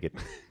quote, I take it.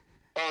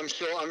 I'm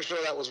sure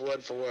that was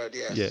word for word,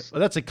 yes. Yeah,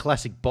 well, that's a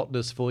classic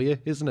botanist for you,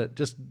 isn't it?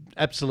 Just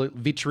absolute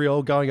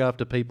vitriol going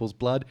after people's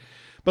blood.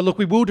 But look,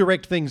 we will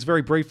direct things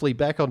very briefly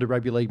back onto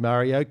rugby league,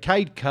 Mario.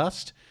 Cade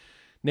Cust.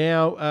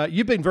 Now,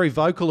 you've been very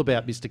vocal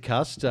about Mr.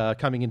 Cust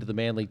coming into the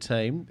Manly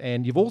team,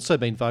 and you've also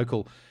been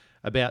vocal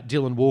about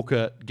Dylan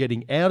Walker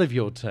getting out of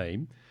your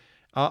team.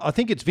 I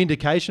think it's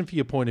vindication for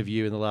your point of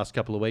view in the last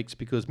couple of weeks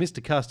because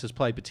Mr. Cust has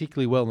played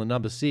particularly well in the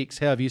number 6.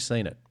 How have you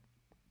seen it?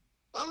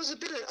 I was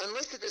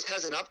unless it just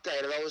hasn't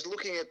updated, I was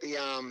looking at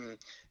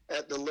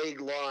the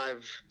League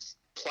Live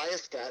player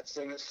stats,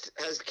 and it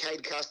has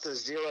Cade Custer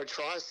 0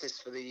 try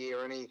assists for the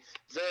year, and he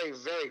very,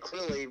 very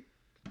clearly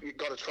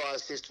got a try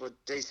assist with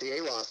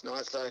DCE last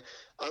night. So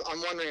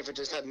I'm wondering if it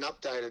just hadn't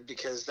updated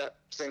because that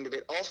seemed a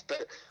bit off.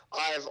 But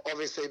I've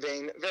obviously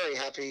been very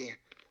happy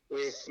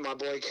with my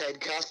boy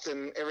Cade Cust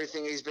and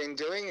everything he's been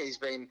doing. He's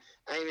been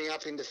aiming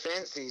up in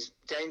defence. He's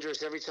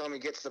dangerous every time he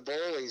gets the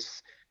ball.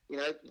 He's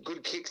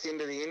good kicks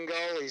into the in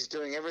goal. He's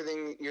doing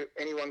everything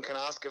anyone can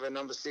ask of a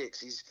number 6.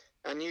 He's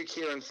a new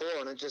Kieran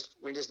Foran, and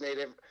we just need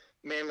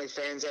Manly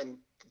fans and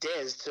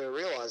Des to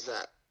realise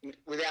that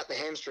without the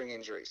hamstring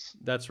injuries.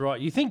 That's right.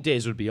 You think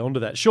Des would be onto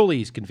that. Surely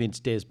he's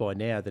convinced Des by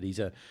now that he's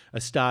a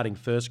starting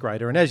first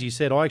grader. And as you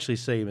said, I actually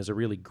see him as a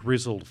really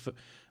grizzled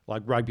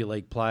rugby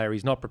league player.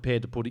 He's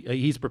prepared to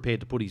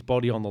put his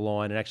body on the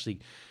line and actually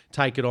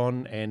take it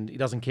on, and he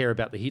doesn't care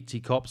about the hits he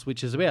cops,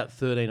 which is about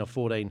 13 or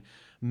 14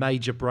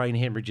 major brain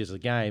hemorrhages a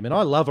game. And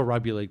I love a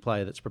rugby league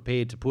player that's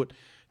prepared to put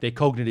their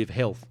cognitive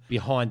health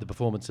behind the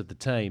performance of the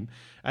team.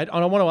 And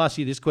I want to ask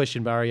you this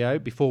question, Mario,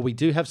 before we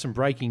do have some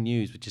breaking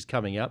news, which is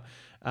coming up.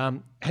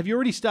 Have you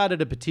already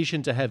started a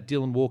petition to have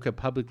Dylan Walker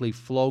publicly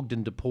flogged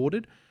and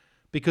deported?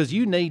 Because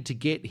you need to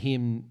get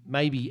him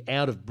maybe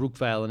out of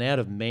Brookvale and out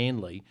of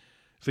Manly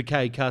for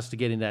Cade Cust to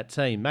get in that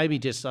team. Maybe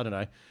just, I don't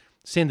know,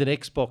 send an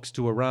Xbox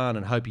to Iran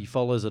and hope he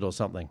follows it or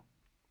something.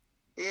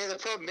 Yeah, the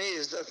problem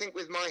is, I think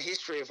with my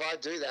history, if I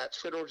do that,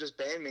 Twitter will just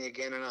ban me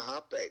again in a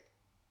heartbeat.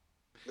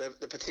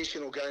 The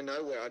petition will go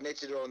nowhere. I need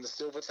to do it on the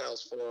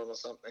Silvertails forum or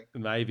something.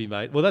 Maybe,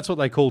 mate. Well, that's what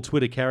they call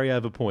Twitter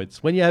carryover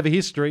points. When you have a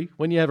history,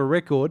 when you have a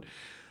record.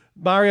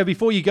 Mario,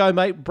 before you go,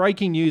 mate,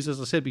 breaking news,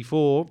 as I said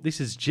before, this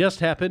has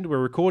just happened. We're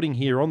recording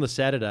here on the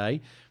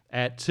Saturday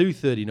at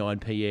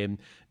 2:39 p.m.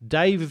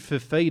 David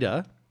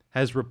Fifita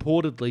has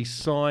reportedly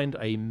signed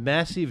a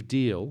massive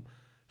deal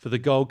for the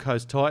Gold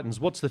Coast Titans.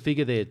 What's the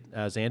figure there,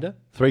 Xander?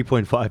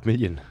 $3.5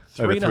 million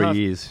over 3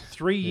 years.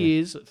 3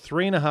 years,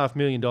 $3.5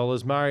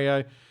 million.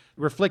 Mario,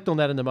 reflect on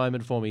that in the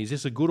moment for me. Is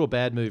this a good or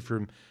bad move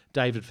from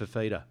David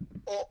Fifita?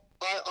 Well,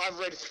 I've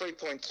read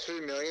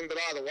 3.2 million, but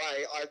either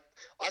way,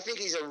 I think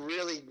he's a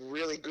really,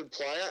 really good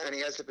player, and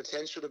he has the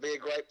potential to be a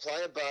great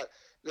player, but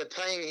they're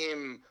paying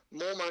him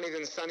more money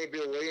than Sonny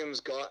Bill Williams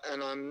got,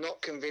 and I'm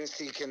not convinced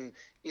he can,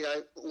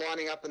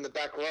 lining up in the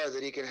back row,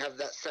 that he can have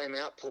that same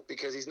output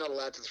because he's not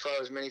allowed to throw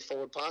as many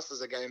forward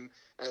passes a game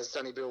as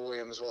Sonny Bill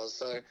Williams was.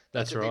 So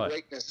that's a big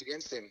weakness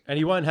against him. And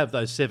he won't have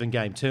those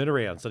 7-game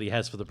turnarounds that he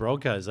has for the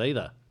Broncos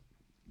either.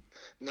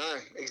 No,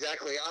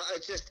 exactly.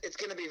 It's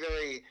going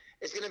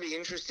to be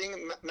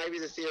interesting. Maybe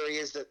the theory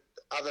is that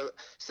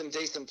some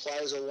decent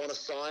players will want to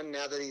sign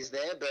now that he's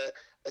there, but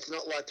it's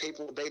not like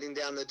people beating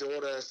down the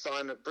door to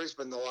sign at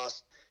Brisbane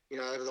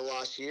over the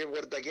last year.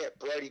 What did they get?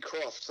 Brodie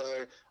Croft.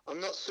 So I'm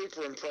not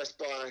super impressed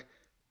by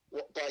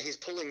his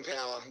pulling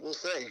power. We'll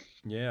see.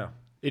 Yeah.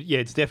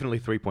 It's definitely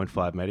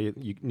 3.5, mate.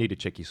 You need to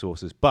check your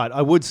sources. But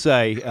I would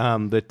say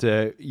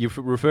that you're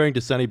referring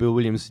to Sonny Bill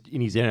Williams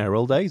in his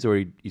NRL days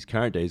or his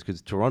current days,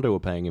 because Toronto were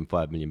paying him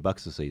 $5 million a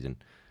season.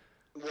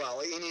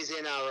 Well, in his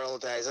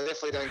NRL days, I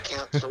definitely don't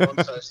count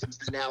Toronto since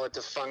they're now a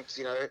defunct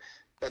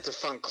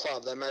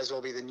club. They may as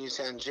well be the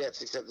Newtown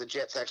Jets, except the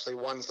Jets actually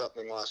won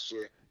something last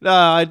year. No,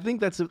 I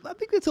think that's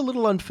a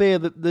little unfair.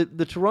 That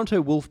the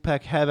Toronto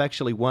Wolfpack have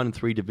actually won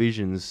 3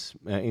 divisions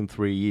in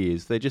 3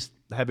 years. They're just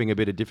having a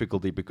bit of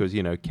difficulty because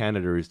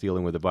Canada is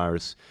dealing with the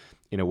virus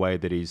in a way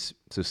that is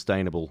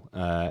sustainable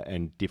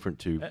and different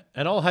to.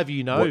 And I'll have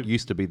you know, what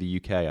used to be the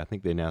UK. I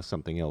think they're now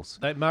something else.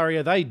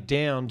 Mario, they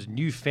downed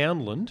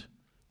Newfoundland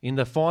in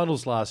the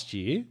finals last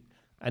year,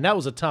 and that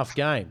was a tough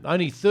game.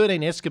 Only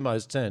 13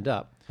 Eskimos turned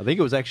up. I think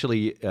it was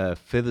actually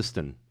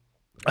Featherstone.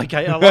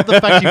 Okay, I love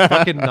the fact you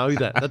fucking know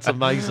that. That's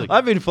amazing.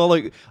 I've been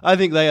following. I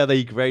think they are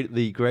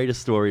the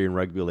greatest story in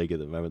rugby league at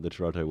the moment, the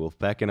Toronto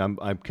Wolfpack, and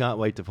I can't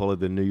wait to follow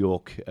the New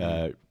York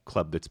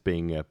club that's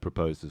being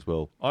proposed as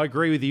well. I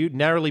agree with you.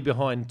 Narrowly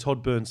behind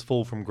Todd Burns'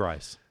 fall from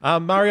grace.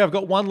 Murray, I've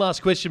got one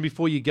last question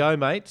before you go,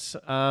 mates,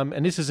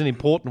 and this is an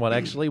important one,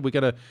 actually. We're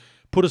going to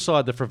put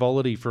aside the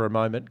frivolity for a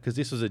moment because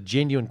this was a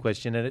genuine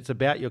question, and it's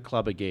about your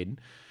club again.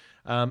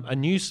 A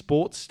new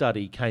sports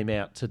study came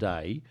out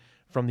today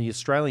from the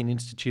Australian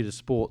Institute of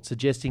Sport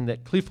suggesting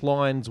that Cliff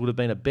Lyons would have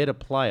been a better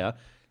player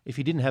if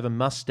he didn't have a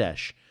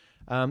mustache.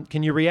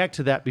 Can you react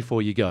to that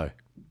before you go?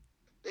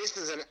 This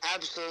is an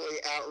absolutely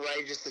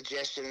outrageous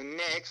suggestion, and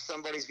next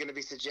somebody's going to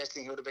be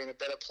suggesting he would have been a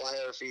better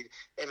player if he'd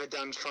ever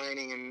done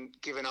training and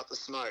given up the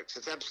smokes.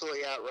 It's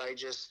absolutely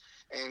outrageous,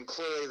 and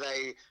clearly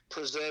they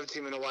preserved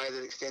him in a way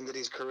that extended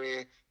his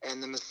career,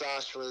 and the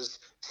moustache was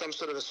some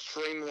sort of a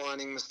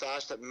streamlining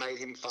moustache that made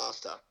him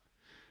faster.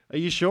 Are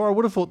you sure? I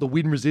would have thought the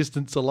wind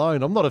resistance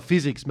alone. I'm not a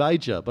physics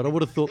major, but I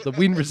would have thought the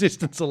wind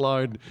resistance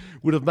alone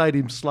would have made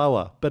him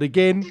slower. But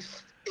again,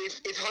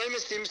 if Homer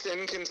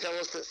Simpson can tell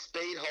us that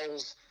speed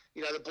holes,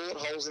 the bolt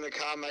holes in a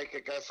car make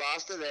it go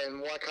faster, then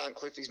why can't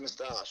Cliffy's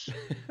moustache?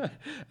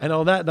 And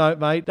on that note,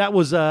 mate, that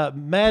was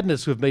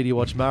Madness with Media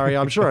Watch Murray.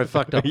 I'm sure I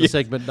fucked up the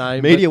segment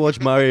name. Media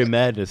Watch Murray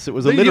Madness. It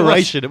was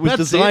alliteration. It was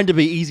designed to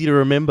be easy to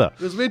remember.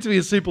 It was meant to be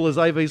as simple as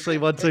ABC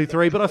 1, 2,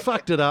 3, but I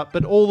fucked it up.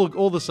 But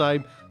all the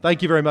same,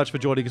 thank you very much for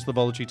joining us on the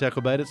Voluntary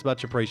Tackle, mate. It's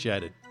much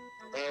appreciated.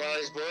 No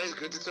worries, boys.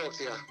 Good to talk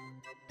to you.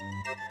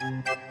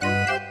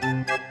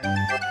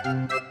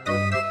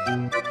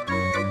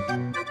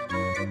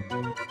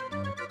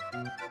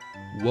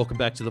 Welcome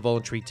back to the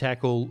Voluntary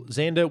Tackle.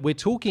 Xander, we're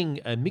talking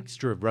a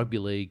mixture of rugby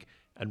league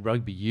and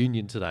rugby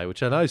union today,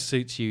 which I know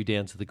suits you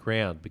down to the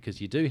ground because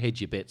you do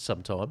hedge your bets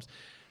sometimes.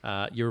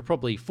 You're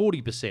probably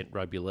 40%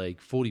 rugby league,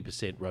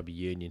 40% rugby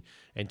union,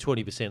 and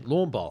 20%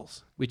 lawn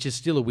bowls, which is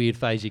still a weird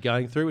phase you're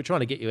going through. We're trying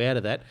to get you out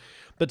of that.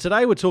 But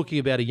today we're talking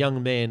about a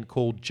young man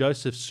called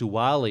Joseph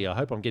Suwali. I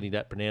hope I'm getting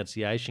that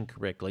pronunciation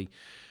correctly.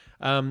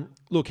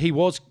 Look, he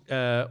was,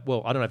 I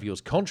don't know if he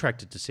was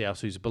contracted to South,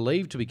 who's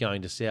believed to be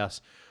going to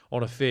South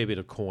on a fair bit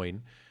of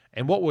coin.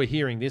 And what we're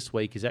hearing this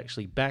week is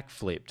actually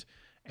backflipped,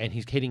 and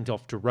he's heading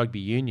off to rugby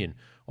union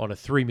on a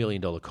 $3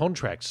 million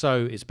contract.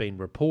 So it's been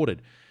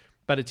reported.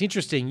 But it's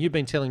interesting, you've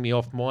been telling me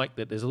off mic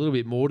that there's a little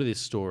bit more to this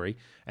story,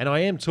 and I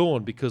am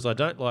torn because I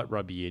don't like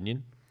rugby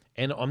union,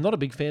 and I'm not a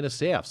big fan of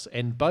Souths,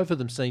 and both of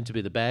them seem to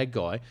be the bad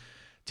guy.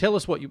 Tell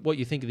us what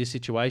you think of this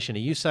situation. Are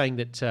you saying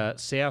that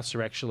Souths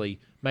are actually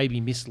maybe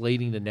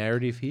misleading the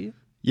narrative here?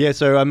 Yeah,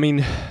 so I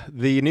mean,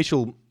 the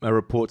initial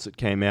reports that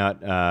came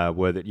out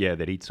were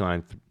that he'd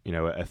signed a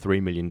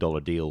 $3 million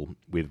deal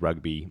with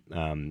rugby,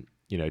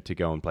 to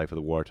go and play for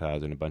the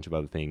Waratahs and a bunch of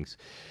other things.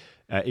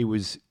 It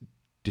was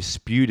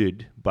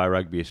disputed by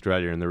Rugby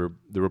Australia, and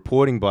the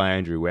reporting by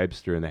Andrew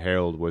Webster in the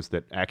Herald was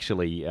that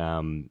actually,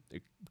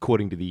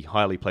 according to the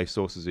highly placed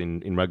sources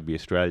in Rugby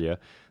Australia,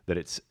 that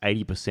it's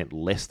 80%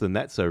 less than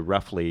that, so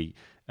roughly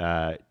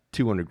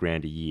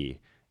 $200,000 a year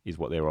is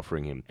what they're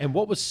offering him. And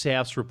what was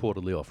Souths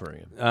reportedly offering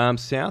him?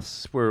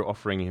 Souths were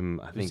offering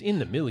him, I think, it was in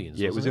the millions.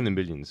 Yeah, it was in the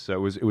millions. So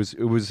it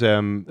was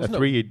a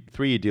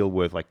three-year deal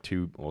worth like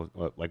 $1.7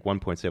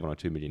 or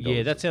 $2 million.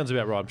 Yeah, that sounds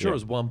about right. I'm sure it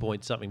was 1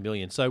 point something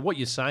million. So what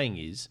you're saying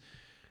is,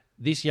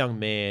 this young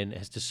man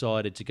has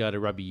decided to go to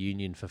rugby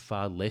union for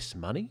far less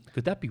money.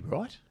 Could that be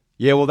right?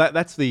 Yeah, well,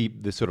 that's the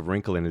sort of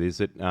wrinkle in it is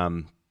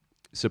that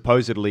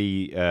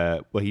supposedly,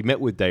 he met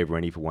with Dave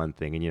Rennie for one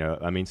thing,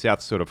 and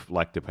South sort of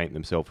like to paint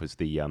themselves as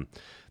the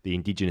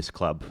Indigenous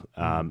club.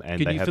 And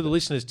can you, for the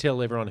listeners,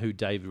 tell everyone who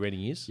Dave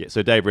Rennie is? Yeah,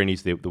 so Dave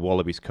Rennie's the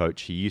Wallabies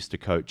coach. He used to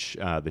coach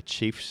the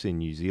Chiefs in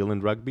New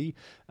Zealand rugby.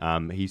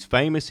 He's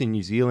famous in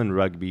New Zealand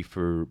rugby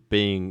for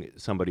being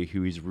somebody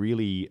who is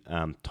really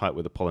tight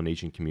with the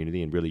Polynesian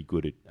community and really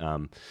good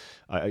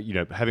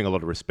at, having a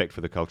lot of respect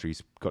for the culture.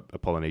 He's got a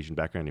Polynesian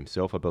background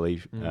himself, I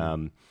believe.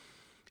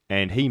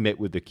 And he met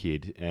with the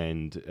kid,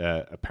 and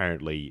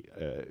apparently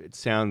it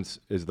sounds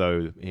as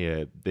though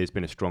there's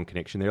been a strong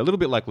connection there. A little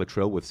bit like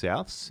Latrell with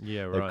Souths.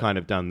 Yeah, right. They've kind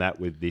of done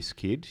that with this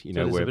kid. So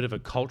there's a bit of a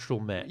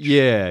cultural match.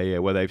 Yeah,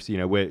 where they've,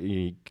 where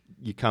you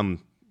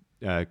come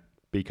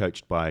be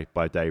coached by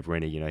Dave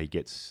Rennie. He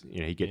gets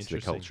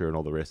the culture and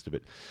all the rest of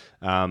it.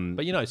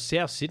 But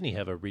South Sydney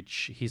have a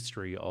rich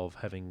history of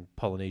having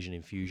Polynesian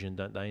infusion,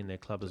 don't they, in their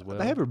club as well?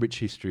 They have a rich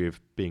history of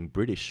being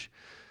British.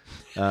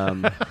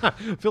 I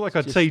feel like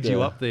I teed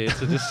you up there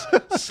to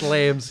just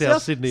slam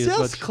South Sydney as much.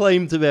 South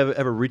claim to have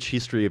a rich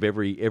history of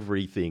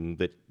everything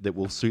that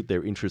will suit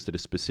their interest at a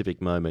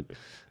specific moment.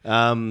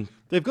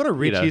 They've got a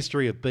rich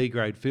history of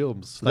B-grade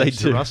films. Thanks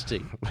to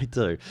Rusty. They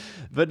do.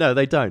 But no,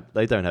 they don't.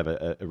 They don't have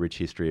a rich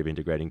history of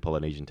integrating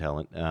Polynesian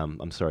talent.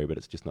 I'm sorry, but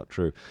it's just not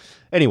true.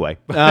 Anyway.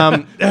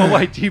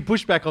 Wait, do you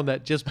push back on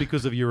that just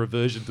because of your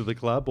aversion to the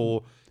club,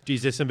 or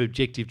Geez, there's some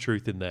objective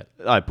truth in that.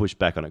 I push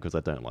back on it because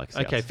I don't like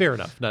Souths. Okay, fair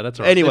enough. No, that's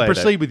all right. Anyway, Then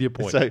proceed with your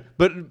point. So,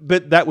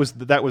 but that was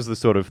the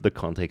sort of the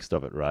context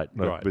of it, right?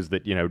 Right. Was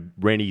that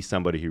Rennie's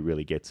somebody who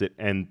really gets it,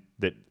 and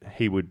that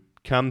he would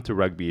come to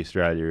Rugby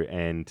Australia,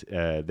 and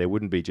there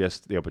wouldn't be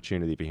just the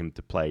opportunity for him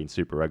to play in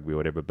Super Rugby or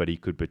whatever, but he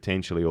could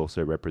potentially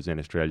also represent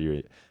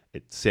Australia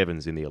at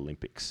sevens in the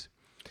Olympics.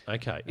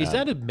 Okay, is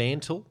that a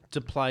mantle to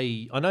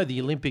play? I know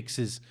the Olympics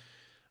is.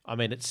 I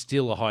mean, it's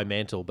still a high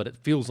mantle, but it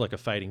feels like a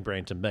fading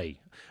brand to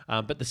me.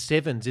 But the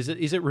sevens, is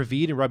it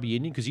revered in rugby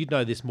union? Because you'd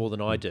know this more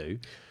than I do.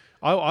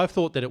 I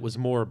thought that it was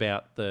more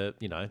about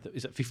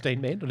is it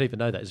 15 men? I don't even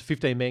know that. Is it a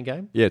 15-man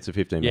game? Yeah, it's a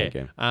 15-man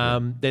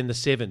game. Then the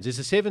sevens. Is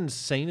the sevens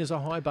seen as a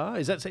high bar?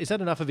 Is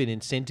that enough of an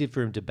incentive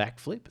for him to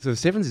backflip? So the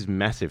sevens is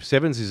massive.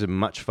 Sevens is a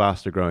much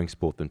faster growing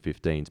sport than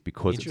 15s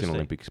because it's an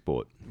Olympic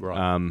sport.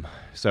 Right.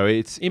 So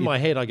it's... In my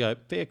head, I go,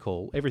 fair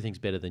call. Everything's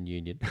better than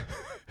union.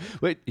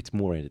 Well, it's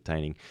more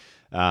entertaining.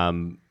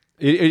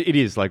 It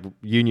is like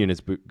union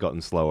has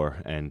gotten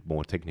slower and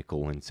more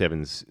technical, and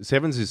sevens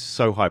is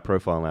so high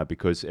profile now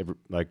because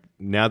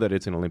now that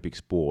it's an Olympic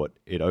sport,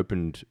 it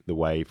opened the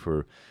way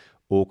for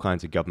all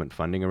kinds of government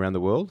funding around the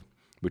world,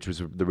 which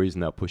was the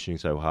reason they're pushing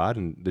so hard.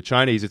 And the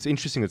Chinese, it's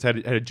interesting, it's had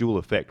a dual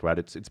effect, right?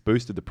 It's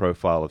boosted the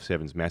profile of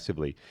sevens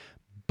massively,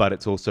 but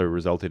it's also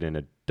resulted in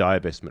a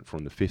divestment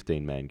from the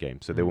 15-man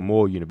game. So there were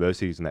more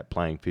universities in that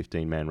playing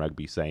 15-man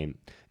rugby, say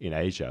in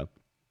Asia,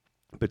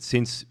 but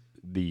since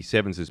the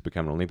sevens has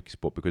become an Olympic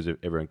sport because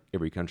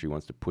every country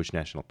wants to push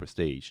national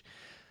prestige,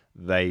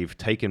 they've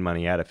taken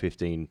money out of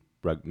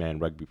 15-man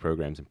rugby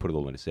programs and put it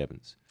all into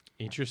sevens.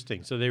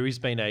 Interesting. So there has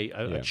been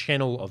a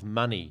channel of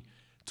money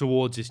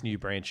towards this new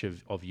branch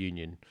of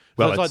union.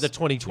 Well, it's like the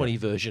 2020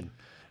 version.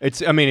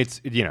 It's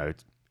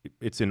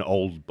an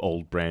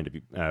old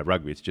brand of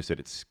rugby. It's just that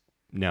it's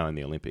now in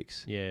the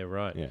Olympics. Yeah,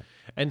 right. Yeah.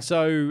 And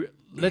so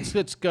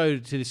let's go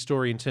to this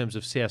story in terms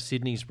of South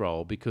Sydney's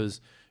role,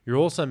 because you're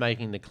also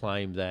making the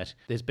claim that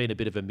there's been a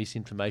bit of a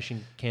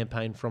misinformation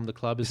campaign from the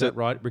club. Is that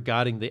right,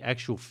 regarding the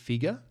actual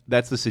figure?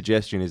 That's the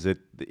suggestion, is that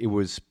it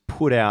was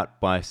put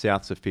out by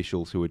South's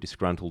officials who were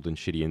disgruntled and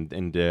shitty.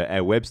 And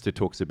our Webster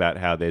talks about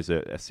how there's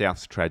a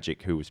South's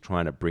tragic who was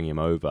trying to bring him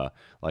over,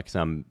 like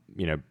some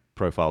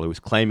profile who was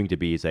claiming to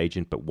be his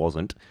agent but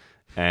wasn't,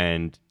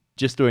 and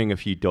just doing a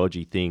few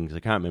dodgy things.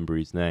 I can't remember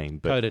his name.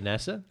 But Coda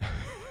Nasser?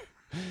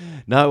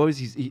 No, what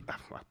was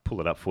I'll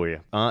pull it up for you.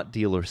 Art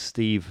dealer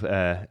Steve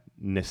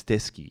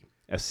Nesteski,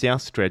 a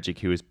South strategic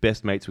who was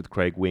best mates with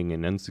Craig Wing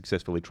and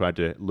unsuccessfully tried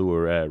to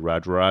lure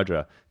Raj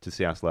Raja to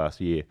South last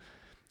year.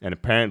 And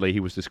apparently he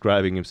was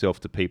describing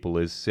himself to people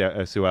as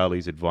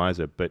Suali's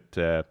advisor, but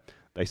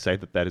they say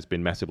that has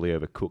been massively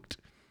overcooked.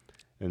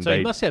 And so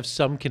he must have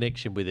some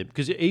connection with him,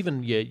 because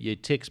even your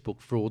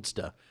textbook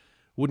fraudster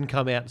wouldn't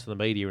come out to the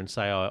media and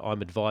say,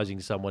 I'm advising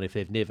someone if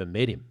they've never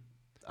met him.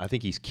 I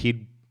think his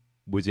kid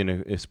was in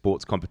a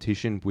sports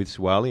competition with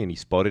Suali and he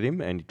spotted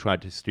him and he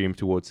tried to steer him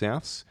towards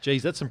Souths.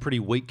 Geez, that's some pretty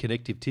weak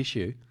connective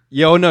tissue.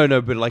 Yeah,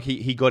 no, but like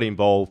he got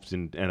involved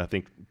and I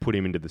think put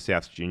him into the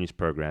Souths Juniors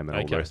program and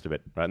all the rest of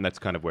it, right? And that's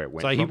kind of where it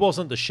went. So he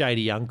wasn't the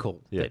shady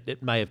uncle Yeah.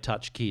 that may have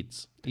touched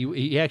kids.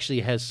 He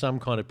actually has some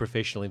kind of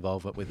professional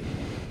involvement with him.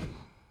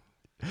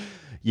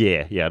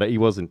 Yeah, he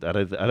wasn't. I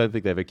don't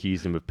think they've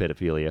accused him of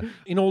pedophilia.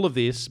 In all of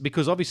this,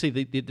 because obviously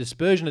the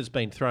dispersion that's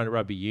been thrown at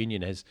rugby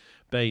union has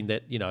been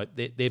that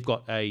they've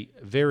got a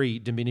very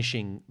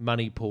diminishing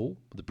money pool,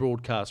 the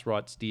broadcast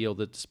rights deal,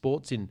 that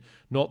sport's in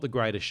not the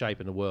greatest shape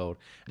in the world.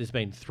 There's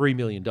been $3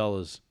 million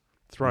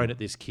thrown at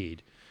this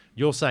kid.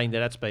 You're saying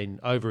that's been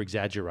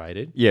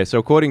over-exaggerated. Yeah, so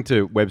according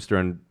to Webster,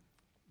 and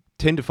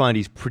tend to find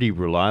he's pretty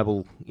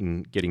reliable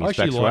in getting his facts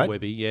right. I actually like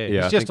Webby,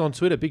 yeah. He's just on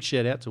Twitter. Big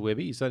shout out to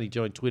Webby. He's only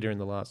joined Twitter in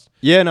the last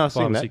 5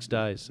 or 6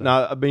 days. So.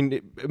 No, I mean,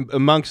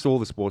 amongst all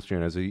the sports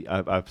journalists,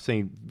 I've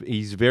seen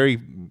he's very,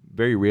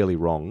 very rarely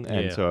wrong,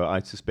 and so I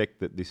suspect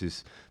that this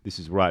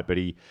is right. But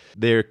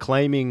they're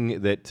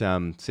claiming that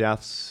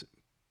South's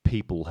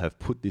people have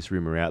put this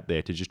rumour out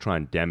there to just try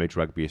and damage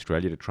Rugby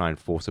Australia, to try and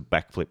force a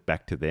backflip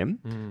back to them.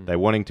 They're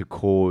wanting to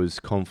cause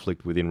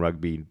conflict within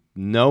rugby,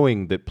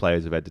 knowing that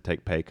players have had to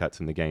take pay cuts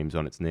and the game's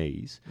on its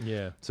knees.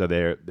 Yeah. So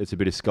it's a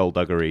bit of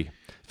skullduggery.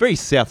 Very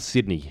South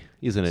Sydney,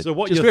 isn't it? So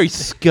what just very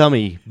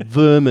scummy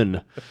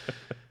vermin.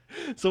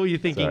 So what you're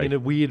thinking in a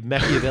weird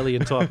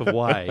Machiavellian type of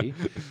way,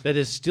 that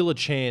there's still a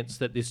chance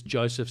that this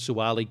Joseph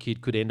Suali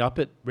kid could end up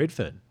at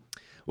Redfern?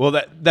 Well,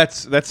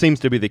 that seems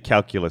to be the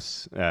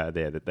calculus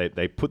there, that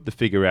they put the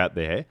figure out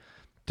there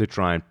to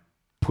try and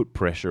put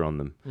pressure on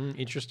them.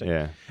 Interesting.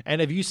 Yeah. And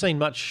have you seen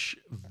much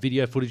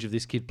video footage of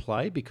this kid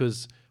play?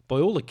 Because by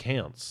all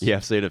accounts... Yeah,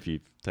 I've seen a few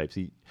tapes.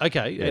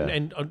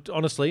 And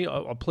honestly,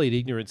 I plead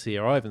ignorance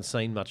here. I haven't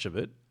seen much of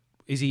it.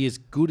 Is he as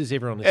good as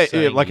everyone is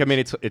saying? I mean,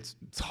 it's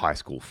high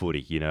school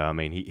footy, I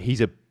mean,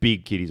 he's a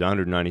big kid. He's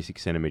 196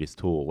 centimetres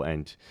tall.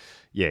 And,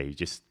 yeah,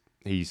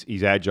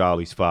 he's agile,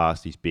 he's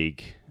fast, he's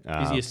big.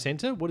 Is he a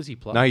centre? What does he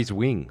play? No, he's a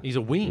wing. He's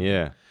a wing?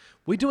 Yeah.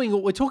 We're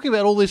talking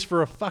about all this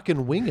for a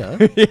fucking winger?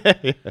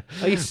 Yeah.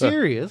 Are you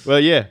serious? Well,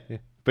 yeah.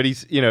 But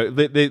he's,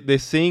 they're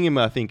seeing him,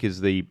 I think,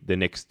 as the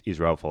next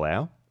Israel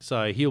Folau.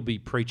 So he'll be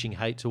preaching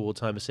hate towards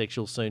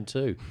homosexuals soon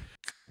too.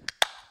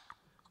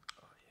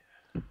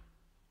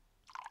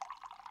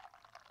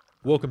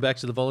 Welcome back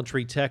to the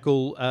Voluntary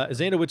Tackle.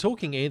 Xander, we're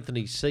talking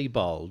Anthony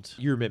Seibold.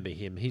 You remember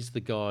him. He's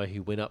the guy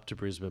who went up to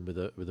Brisbane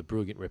with a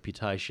brilliant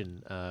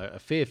reputation, a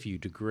fair few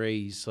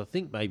degrees, I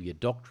think maybe a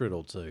doctorate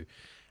or two.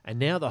 And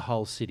now the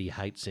whole city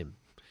hates him.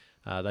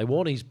 They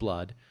want his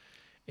blood.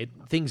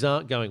 Things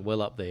aren't going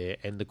well up there.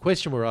 And the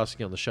question we're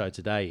asking on the show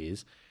today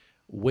is,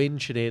 when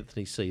should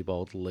Anthony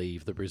Seibold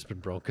leave the Brisbane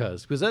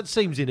Broncos? Because that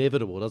seems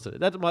inevitable, doesn't it?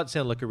 That might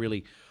sound like a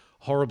really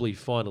horribly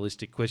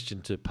finalistic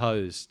question to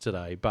pose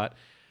today, but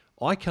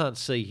I can't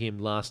see him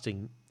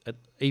lasting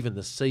even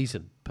the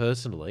season,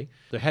 personally.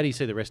 So how do you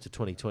see the rest of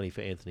 2020 for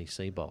Anthony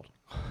Seibold?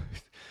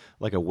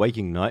 Like a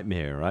waking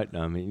nightmare, right?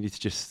 I mean, it's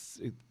just...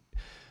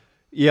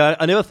 Yeah,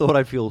 I never thought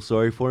I'd feel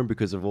sorry for him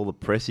because of all the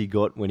press he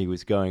got when he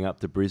was going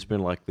up to Brisbane,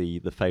 like the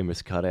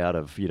famous cutout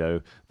of,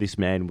 this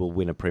man will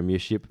win a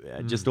premiership,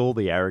 just all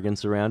the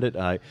arrogance around it.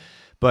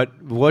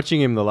 But watching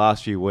him the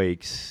last few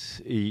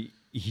weeks, he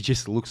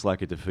just looks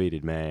like a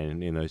defeated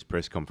man in those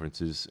press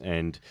conferences.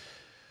 And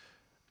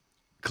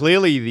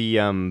clearly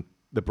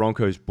the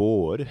Broncos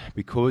board,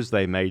 because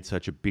they made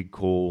such a big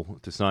call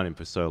to sign him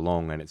for so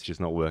long and it's just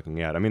not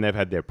working out. I mean, they've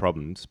had their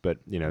problems, but,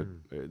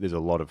 there's a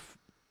lot of...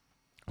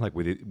 like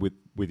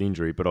with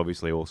injury, but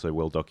obviously also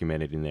well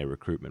documented in their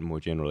recruitment more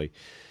generally.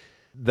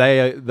 They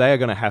are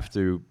going to have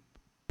to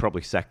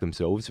probably sack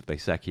themselves if they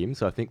sack him.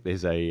 So I think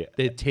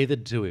they're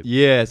tethered to him.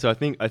 Yeah, so I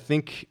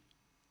think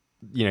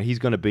he's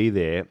going to be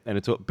there, and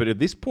but at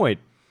this point,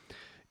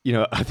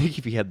 I think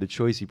if he had the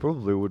choice, he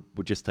probably would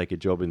just take a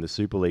job in the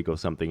Super League or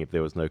something if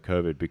there was no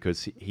COVID,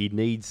 because he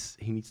needs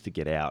to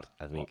get out,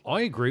 I think.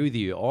 I agree with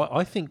you.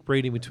 I think,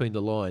 reading between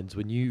the lines,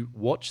 when you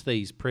watch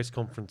these press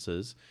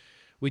conferences,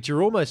 which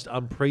are almost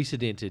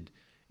unprecedented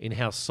in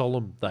how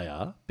solemn they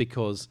are,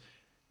 because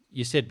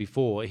you said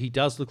before, he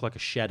does look like a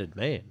shattered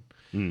man.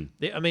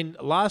 I mean,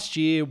 last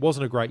year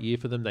wasn't a great year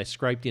for them. They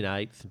scraped in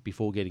 8th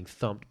before getting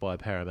thumped by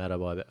Parramatta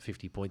by about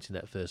 50 points in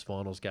that first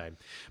finals game.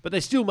 But they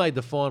still made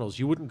the finals.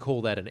 You wouldn't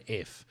call that an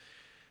F.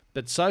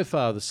 But so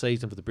far, the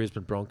season for the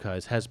Brisbane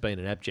Broncos has been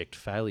an abject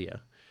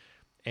failure.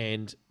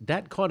 And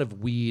that kind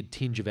of weird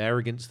tinge of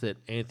arrogance that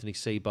Anthony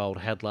Seibold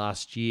had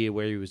last year,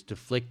 where he was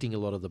deflecting a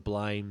lot of the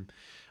blame,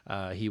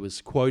 he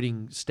was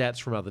quoting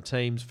stats from other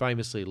teams,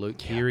 famously Luke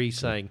Keary,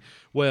 saying,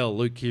 well,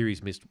 Luke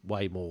Keary's missed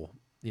way more,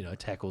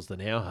 tackles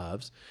than our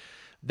halves.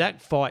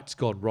 That fight's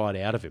gone right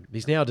out of him.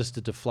 He's now just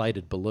a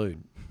deflated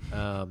balloon.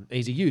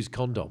 He's a used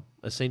condom,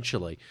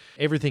 essentially.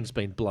 Everything's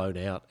been blown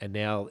out, and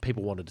now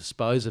people want to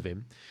dispose of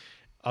him.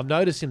 I've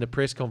noticed in the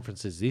press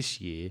conferences this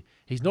year,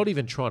 he's not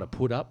even trying to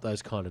put up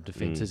those kind of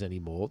defences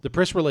anymore. The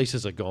press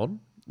releases are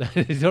gone.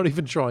 He's not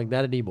even trying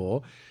that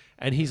anymore.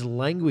 And his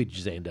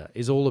language, Xander,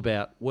 is all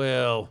about,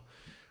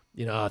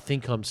 I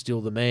think I'm still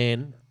the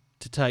man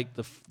to take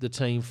the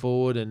team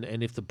forward,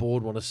 and if the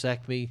board want to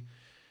sack me,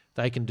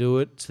 they can do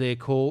it. It's their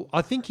call.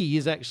 I think he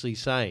is actually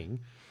saying,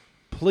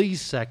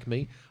 please sack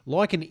me,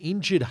 like an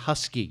injured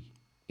husky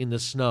in the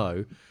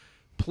snow.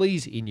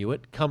 Please,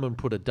 Inuit, come and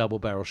put a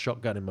double-barrel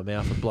shotgun in my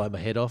mouth and blow my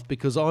head off,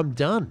 because I'm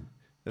done.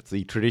 That's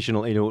the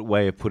traditional Inuit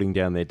way of putting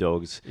down their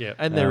dogs. Yeah,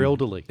 and they're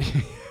elderly.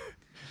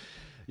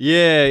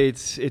 Yeah,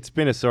 it's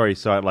been a sorry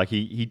sight. Like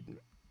the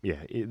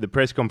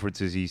press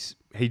conferences, he's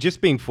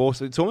just being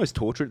forced. It's almost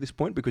torture at this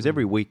point, because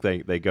every week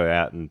they go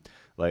out and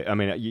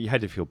you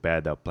had to feel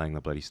bad they were playing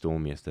the bloody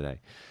Storm yesterday.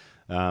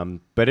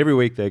 But every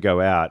week they go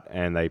out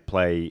and they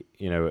play,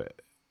 a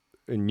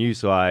new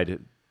side.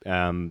 They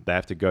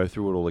have to go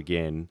through it all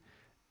again.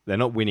 They're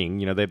not winning.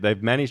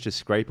 They've managed to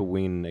scrape a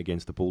win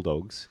against the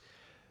Bulldogs,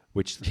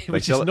 which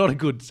is not a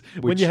good...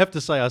 when you have to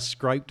say I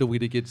scraped a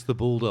win against the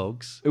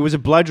Bulldogs. It was a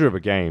bludger of a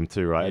game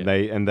too, right?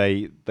 Yeah. And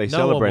they no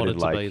celebrated one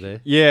wanted to be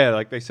there. Yeah,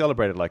 like they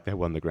celebrated like they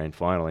won the grand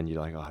final, and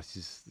you're like, oh,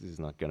 this is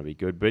not going to be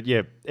good. But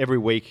yeah, every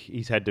week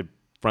he's had to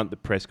front the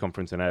press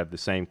conference and have the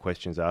same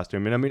questions asked to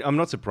him. And I mean, I'm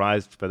not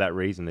surprised for that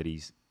reason that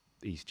he's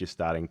just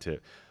starting to,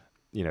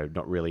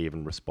 not really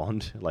even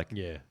respond.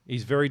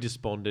 He's very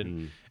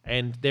despondent,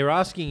 and they're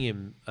asking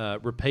him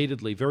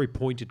repeatedly very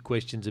pointed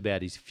questions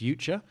about his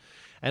future.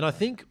 And I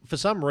think for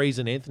some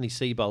reason, Anthony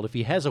Seibold, if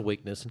he has a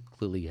weakness, and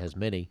clearly he has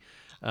many,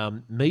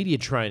 media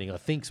training, I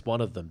think, is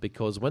one of them,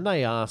 because when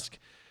they ask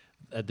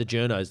the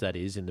journos, that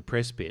is, in the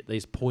press bit,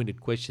 these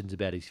pointed questions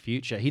about his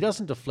future, he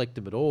doesn't deflect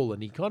them at all,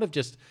 and he kind of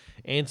just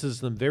answers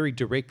them very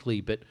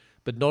directly, but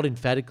not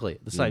emphatically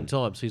at the same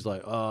time. So he's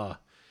like, I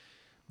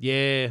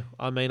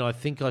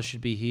think I should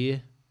be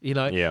here.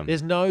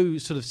 There's no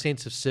sort of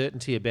sense of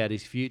certainty about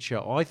his future.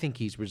 I think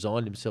he's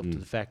resigned himself to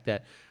the fact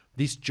that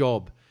this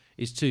job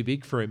is too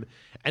big for him.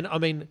 And I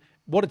mean,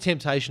 what a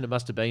temptation it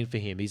must have been for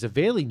him. He's a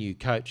fairly new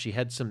coach. He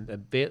had some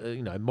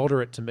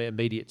moderate to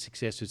immediate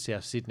success with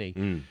South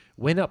Sydney.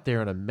 Went up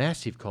there on a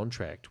massive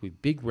contract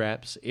with big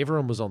raps.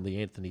 Everyone was on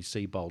the Anthony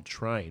Seibold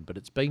train, but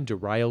it's been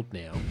derailed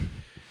now.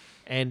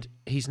 And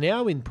he's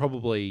now in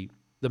probably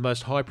the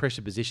most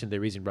high-pressure position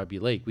there is in rugby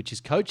league, which is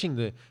coaching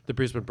the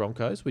Brisbane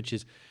Broncos, which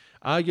is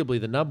arguably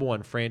the number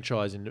one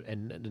franchise and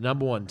the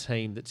number one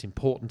team that's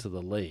important to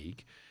the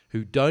league,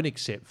 who don't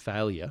accept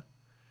failure,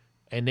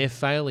 and they're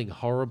failing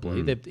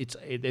horribly.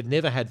 They've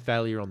never had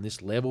failure on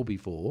this level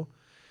before.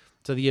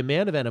 So the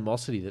amount of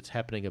animosity that's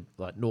happening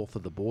like north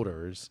of the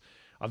border is,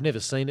 I've never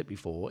seen it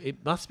before.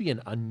 It must be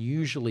an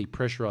unusually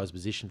pressurised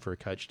position for a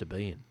coach to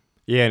be in.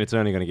 Yeah, and it's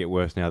only going to get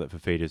worse now that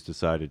Fafita's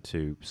decided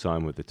to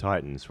sign with the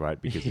Titans,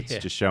 right? Because it's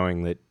just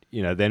showing that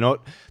they're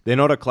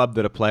not a club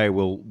that a player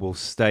will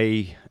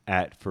stay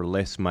at for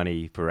less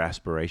money for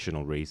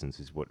aspirational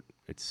reasons, is what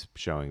it's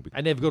showing.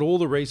 And they've got all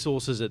the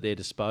resources at their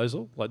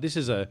disposal. Like, this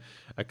is a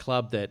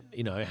club that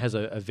has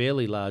a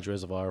fairly large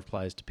reservoir of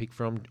players to pick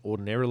from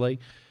ordinarily,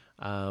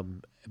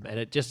 and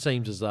it just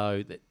seems as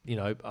though that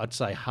I'd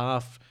say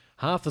half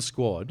the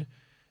squad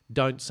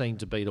don't seem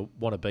to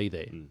want to be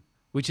there.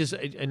 Which is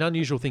an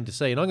unusual thing to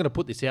see. And I'm going to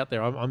put this out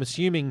there. I'm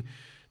assuming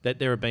that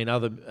there have been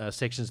other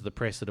sections of the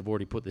press that have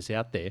already put this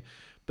out there.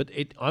 But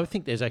I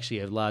think there's actually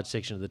a large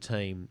section of the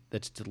team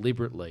that's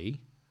deliberately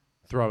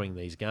throwing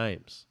these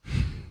games.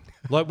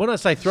 Like, when I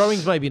say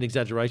throwing's maybe an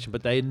exaggeration,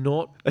 but they're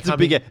not... That's a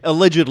big...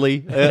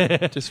 Allegedly,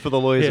 just for the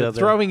lawyers out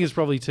there. Throwing is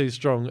probably too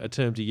strong a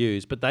term to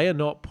use, but they are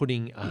not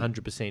putting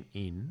 100%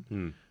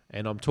 in.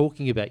 And I'm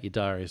talking about your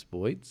Darius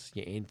Boyds,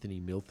 your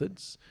Anthony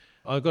Milfords.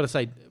 I've got to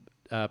say...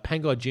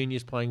 Pangai Jr.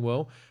 is playing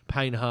well.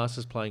 Payne Haas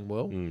is playing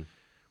well.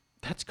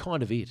 That's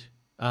kind of it.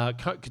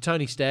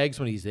 Tony Staggs,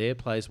 when he's there,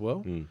 plays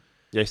well.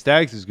 Yeah,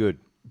 Staggs is good.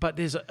 But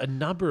there's a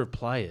number of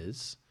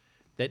players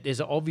that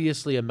there's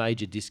obviously a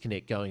major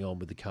disconnect going on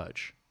with the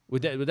coach.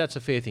 That's a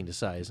fair thing to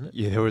say, isn't it?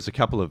 Yeah, there was a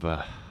couple of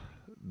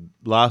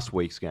last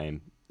week's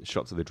game,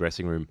 shots of the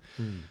dressing room,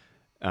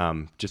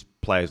 just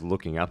players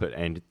looking up at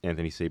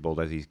Anthony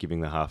Seibold as he's giving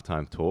the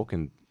halftime talk.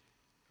 And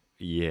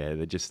yeah,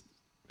 they're just...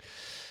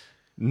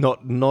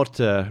 Not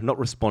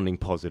responding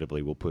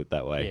positively, we'll put it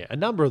that way. Yeah, a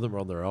number of them were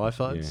on their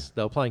iPhones. Yeah.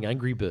 They were playing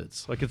Angry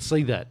Birds. I could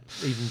see that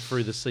even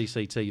through the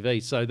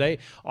CCTV. So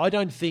I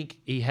don't think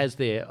he has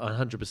their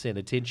 100%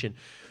 attention,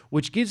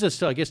 which gives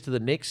us, I guess, to the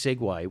next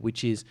segue,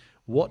 which is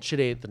what should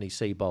Anthony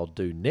Seibold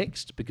do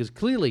next? Because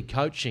clearly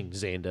coaching,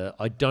 Xander,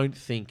 I don't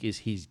think is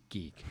his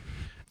gig.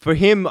 For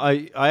him,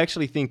 I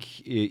actually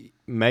think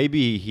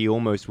maybe he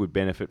almost would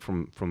benefit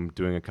from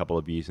doing a couple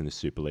of years in the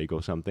Super League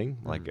or something,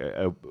 like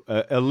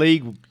a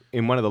league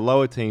in one of the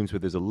lower teams where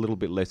there's a little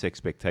bit less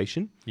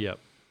expectation. Yep.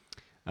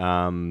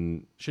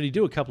 Should he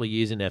do a couple of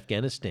years in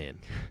Afghanistan?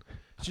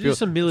 Should he do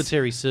some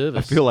military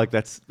service? I feel like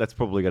that's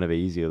probably going to be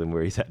easier than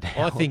where he's at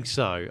now. I think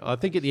so. I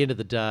think at the end of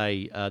the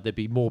day, there'd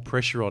be more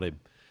pressure on him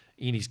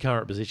in his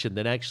current position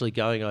than actually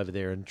going over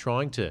there and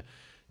trying to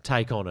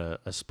take on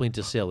a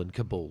splinter cell in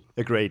Kabul.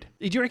 Agreed.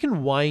 Do you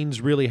reckon Wayne's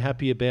really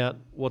happy about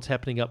what's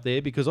happening up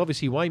there? Because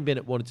obviously Wayne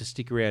Bennett wanted to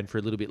stick around for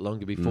a little bit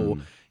longer before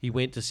he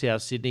went to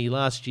South Sydney.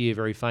 Last year,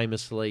 very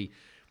famously,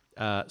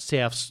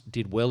 Souths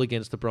did well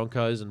against the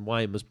Broncos, and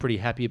Wayne was pretty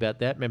happy about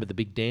that. Remember the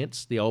big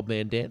dance, the old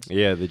man dance?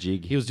 Yeah, the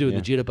jig. He was doing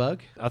the jitterbug.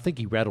 I think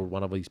he rattled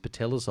one of his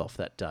patellas off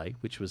that day,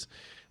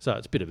 so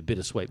it's a bit of a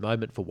bittersweet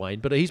moment for Wayne.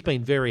 But he's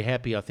been very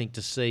happy, I think,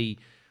 to see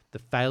the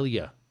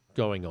failure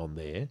going on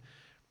there.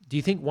 Do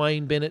you think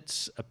Wayne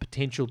Bennett's a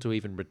potential to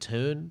even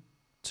return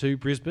to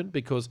Brisbane?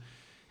 Because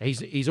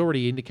he's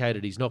already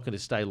indicated he's not going to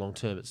stay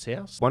long-term at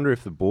South. Wonder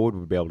if the board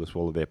would be able to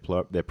swallow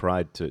their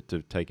pride to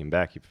take him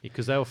back.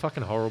 Because they were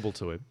fucking horrible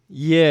to him.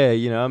 Yeah,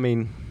 I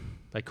mean...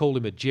 They called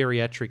him a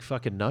geriatric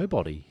fucking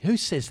nobody. Who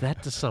says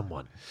that to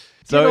someone?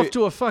 Get off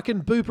to a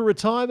fucking booper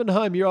retirement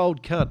home, you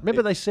old cunt.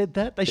 Remember they said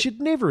that? They should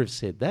never have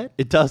said that.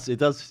 It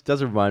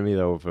does remind me,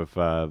 though,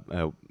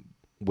 of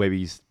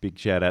Webby's. Big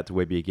shout out to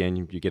Webby again.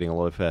 You're getting a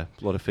lot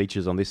of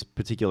features on this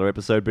particular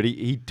episode. But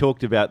he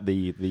talked about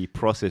the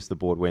process the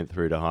board went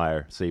through to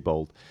hire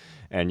Seibold,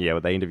 and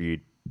they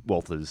interviewed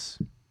Walters,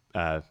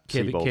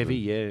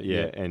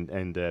 Kevy,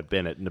 and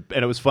Bennett, and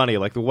it was funny,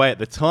 like the way at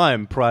the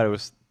time prior to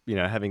us,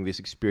 having this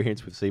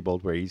experience with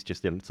Seibold where he's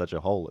just in such a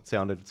hole. It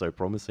sounded so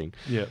promising.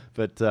 Yeah,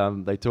 but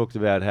they talked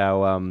about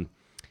how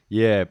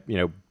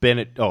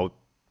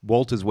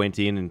Walters went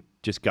in and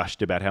just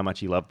gushed about how much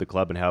he loved the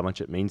club and how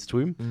much it means to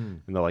him.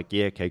 And they're like,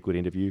 yeah, okay, good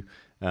interview.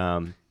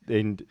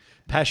 And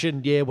passion,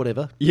 yeah,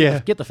 whatever. Yeah.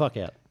 Get the fuck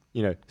out.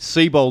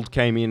 Seibold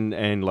came in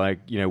and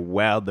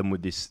wowed them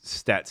with this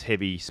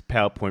stats-heavy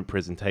PowerPoint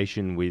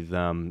presentation with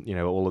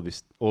all of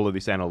this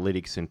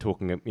analytics and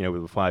talking with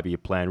a 5-year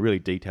plan, really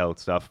detailed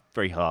stuff,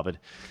 very Harvard.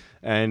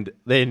 And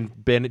then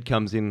Bennett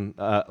comes in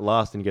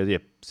last and he goes, yeah,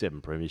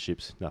 7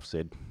 premierships, enough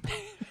said.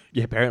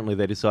 Yeah, apparently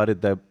they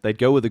decided they'd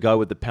go with the guy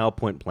with the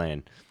PowerPoint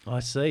plan. I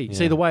see. Yeah.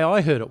 See, the way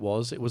I heard it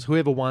was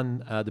whoever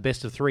won the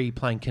best of 3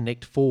 playing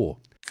Connect 4.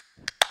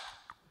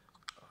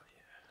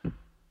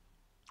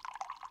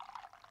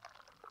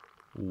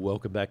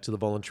 Welcome back to the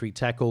Voluntary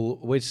Tackle.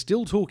 We're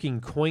still talking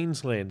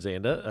Queensland,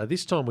 Xander.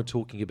 This time we're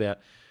talking about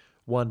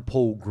one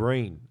Paul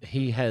Green.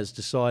 He has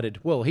decided,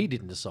 well, he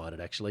didn't decide it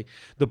actually.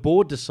 The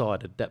board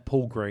decided that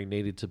Paul Green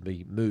needed to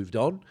be moved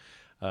on.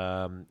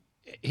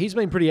 He's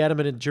been pretty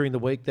adamant during the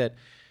week that,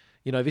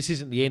 this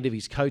isn't the end of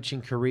his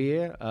coaching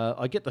career.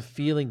 I get the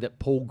feeling that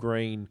Paul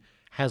Green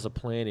has a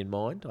plan in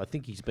mind. I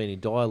think he's been in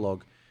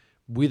dialogue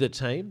with a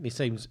team. He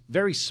seems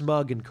very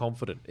smug and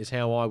confident is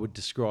how I would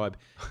describe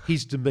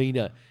his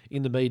demeanour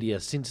in the media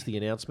since the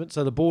announcement.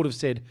 So the board have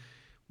said,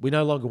 we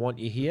no longer want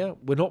you here.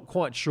 We're not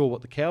quite sure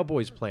what the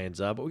Cowboys'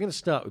 plans are, but we're going to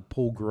start with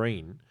Paul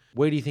Green.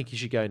 Where do you think he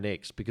should go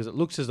next? Because it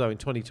looks as though in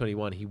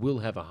 2021 he will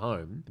have a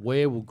home.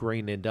 Where will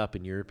Green end up,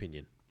 in your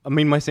opinion? I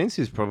mean, my sense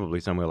is probably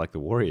somewhere like the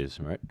Warriors,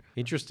 right?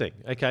 Interesting.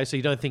 Okay, so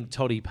you don't think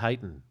Toddy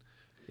Payton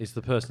is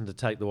the person to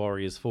take the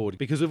Warriors forward?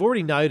 Because we've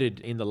already noted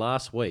in the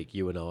last week,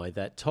 you and I,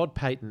 that Todd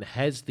Payton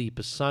has the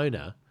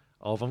persona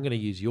of, I'm going to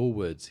use your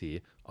words here,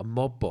 a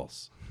mob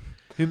boss,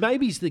 who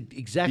maybe is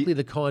exactly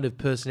the kind of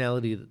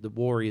personality that the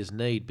Warriors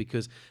need,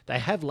 because they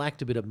have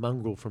lacked a bit of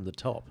mongrel from the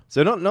top.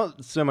 So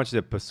not so much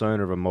the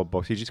persona of a mob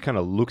boss. He just kind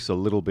of looks a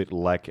little bit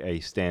like a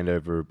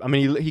standover. I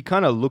mean, he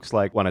kind of looks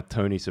like one of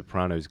Tony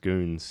Soprano's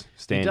goons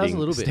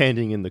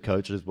standing in the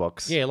coach's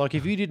box. Yeah, like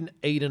if you didn't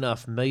eat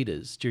enough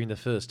meters during the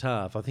first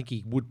half, I think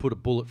he would put a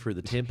bullet through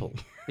the temple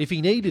if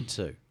he needed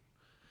to.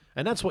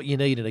 And that's what you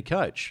need in a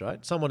coach,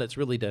 right? Someone that's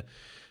really to,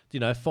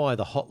 fire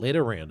the hot lead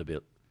around a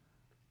bit.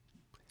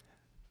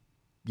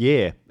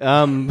 Yeah,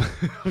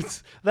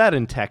 that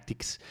and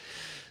tactics.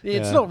 Yeah,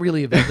 it's not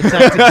really about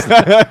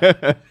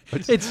the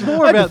tactics. It's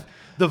more about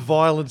the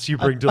violence you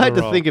bring to the role. I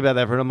had to think about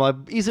that for a minute.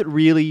 I'm like, is it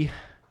really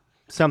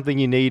something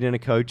you need in a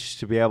coach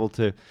to be able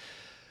to...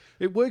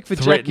 It worked for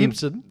Jack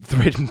Gibson.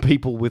 Threaten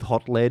people with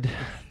hot lead.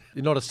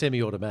 Not a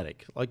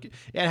semi-automatic. Like,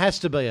 it has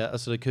to be a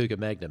sort of Cougar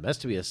Magnum. It has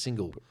to be a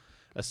single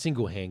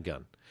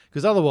handgun.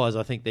 Because otherwise,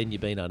 I think then you're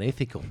being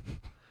unethical.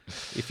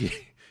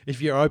 If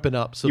you open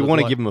up you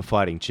want to give them a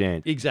fighting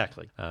chance.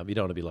 Exactly. You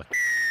don't want to be like,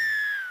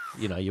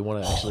 you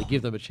want to actually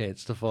give them a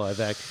chance to fire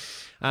back.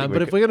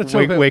 But if we're going to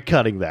talk about... We're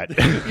cutting that.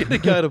 We're going to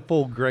go to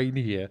Paul Green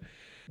here.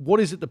 What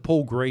is it that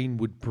Paul Green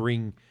would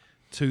bring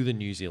to the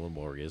New Zealand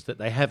Warriors that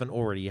they haven't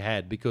already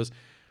had? Because,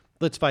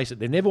 let's face it,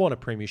 they've never won a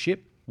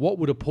premiership. What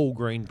would a Paul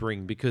Green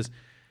bring? Because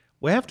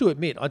we have to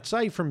admit, I'd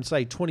say from,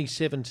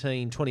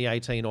 2017,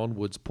 2018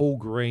 onwards, Paul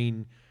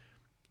Green...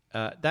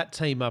 that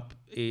team up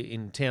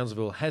in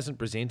Townsville hasn't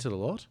presented a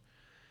lot.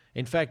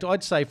 In fact,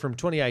 I'd say from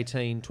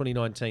 2018,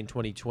 2019,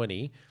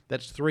 2020,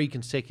 that's 3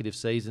 consecutive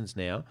seasons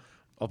now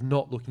of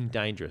not looking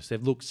dangerous.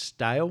 They've looked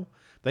stale.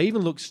 They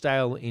even looked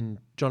stale in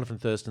Jonathan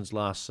Thurston's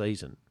last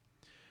season.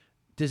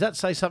 Does that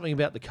say something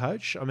about the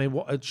coach? I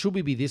mean, should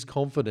we be this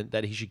confident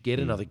that he should get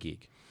another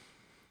gig?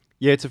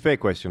 Yeah, it's a fair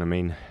question. I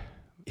mean,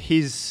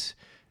 his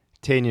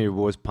tenure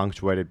was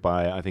punctuated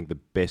by, I think, the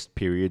best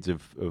periods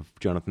of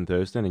Jonathan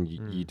Thurston, and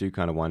you do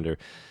kind of wonder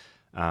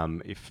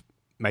if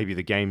maybe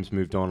the game's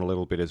moved on a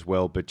little bit as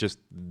well, but just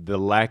the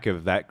lack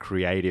of that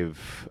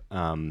creative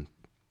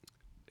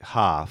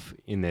half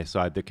in their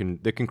side that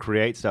can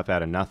create stuff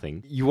out of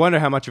nothing. You wonder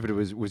how much of it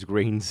was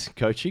Green's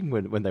coaching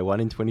when they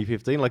won in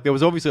 2015. Like, there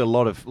was obviously a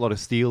lot of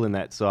steel in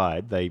that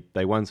side.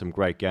 They won some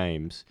great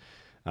games.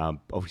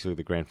 Obviously,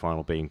 the grand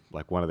final being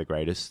like one of the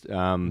greatest.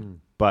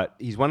 But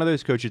he's one of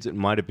those coaches that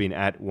might have been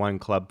at one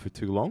club for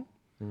too long.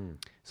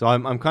 So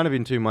I'm kind of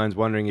in two minds,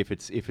 wondering if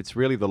it's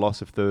really the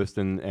loss of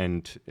Thurston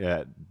and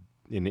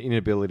an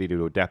inability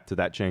to adapt to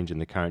that change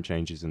and the current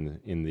changes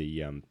in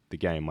the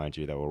game. Mind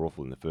you, they were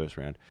awful in the first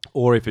round,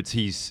 or if it's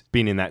he's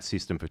been in that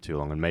system for too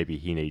long and maybe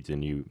he needs a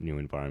new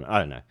environment. I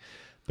don't know,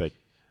 but.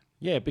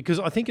 Yeah, because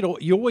I think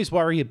you always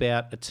worry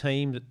about a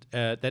team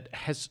that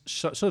has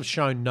sort of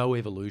shown no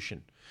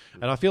evolution.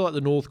 And I feel like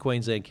the North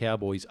Queensland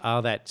Cowboys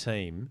are that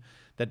team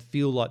that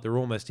feel like they're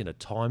almost in a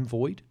time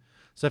void.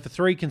 So for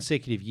 3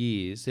 consecutive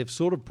years, they've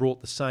sort of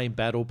brought the same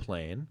battle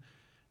plan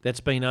that's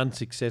been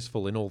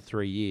unsuccessful in all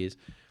 3 years.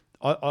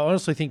 I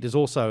honestly think there's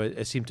also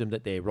a symptom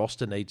that their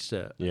roster needs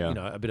to,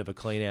 a bit of a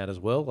clean out as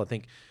well. I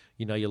think,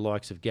 your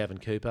likes of Gavin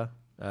Cooper,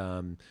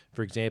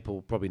 for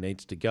example, probably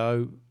needs to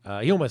go.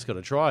 He almost got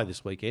a try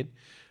this weekend,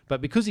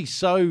 but because he's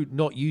so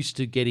not used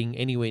to getting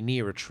anywhere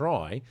near a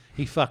try,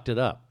 he fucked it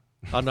up.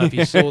 I don't know if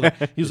you saw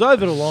that. He was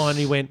over the line.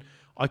 He went,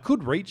 I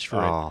could reach for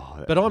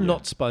it, but I'm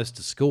not supposed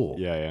to score.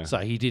 Yeah. So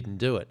he didn't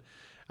do it.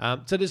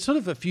 So there's sort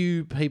of a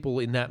few people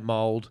in that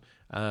mould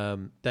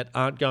that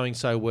aren't going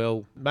so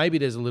well. Maybe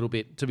there's a little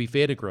bit, to be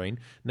fair to Green,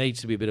 needs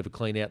to be a bit of a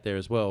clean out there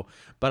as well.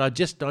 But I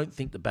just don't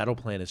think the battle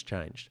plan has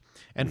changed.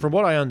 And from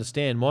what I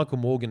understand, Michael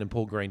Morgan and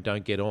Paul Green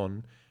don't get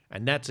on,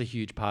 and that's a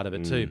huge part of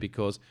it too,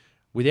 because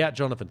without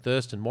Jonathan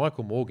Thurston,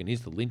 Michael Morgan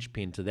is the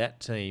linchpin to that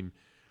team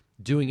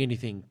doing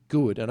anything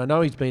good. And I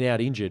know he's been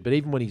out injured, but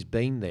even when he's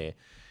been there,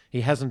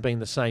 he hasn't been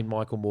the same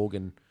Michael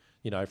Morgan,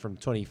 from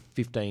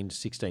 2015,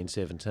 16,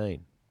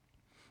 17.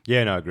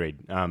 Yeah, no, agreed.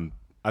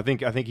 I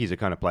think he's a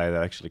kind of player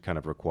that actually kind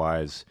of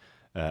requires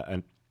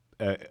a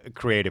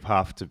creative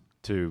half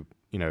to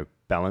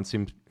balance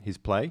his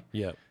play.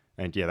 Yeah.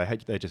 And yeah,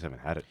 they just haven't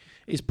had it.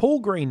 Is Paul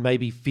Green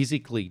maybe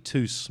physically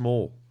too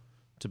small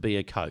to be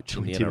a coach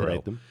in the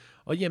NRL? Them?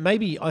 Oh yeah,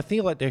 maybe I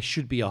feel like there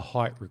should be a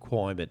height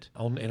requirement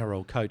on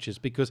NRL coaches,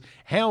 because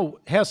how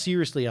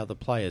seriously are the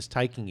players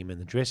taking him in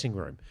the dressing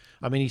room?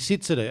 I mean, he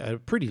sits at a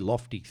pretty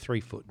lofty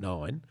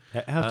 3'9".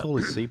 How tall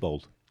is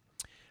Seibold?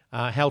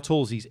 How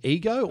tall is his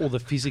ego or the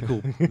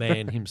physical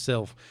man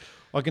himself?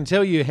 I can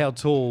tell you how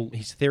tall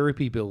his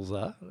therapy bills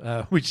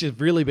are, which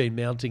have really been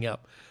mounting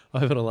up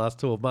over the last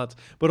 12 months.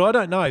 But I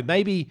don't know.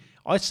 Maybe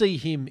I see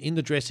him in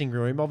the dressing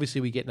room. Obviously,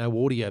 we get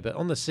no audio, but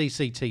on the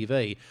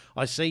CCTV,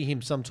 I see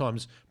him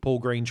sometimes, Paul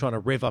Green, trying to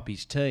rev up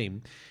his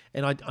team.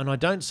 And I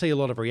don't see a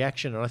lot of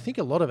reaction. And I think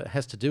a lot of it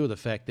has to do with the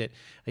fact that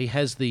he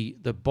has the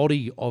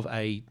body of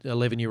a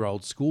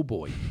 11-year-old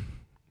schoolboy.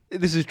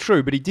 This is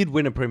true, but he did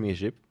win a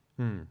premiership.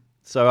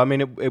 So, I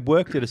mean, it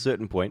worked at a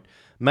certain point.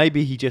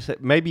 Maybe he just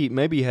maybe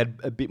he had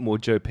a bit more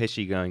Joe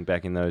Pesci going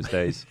back in those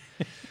days,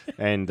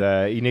 and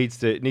he needs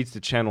to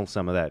channel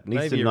some of that.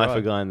 Needs to knife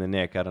a guy in the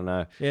neck. I don't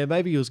know. Yeah,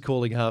 maybe he was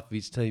calling half of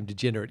his team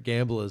degenerate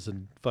gamblers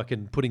and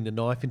fucking putting the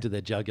knife into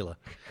their jugular.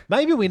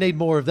 Maybe we need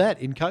more of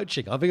that in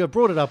coaching. I think I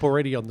brought it up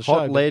already on the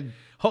show.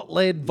 Hot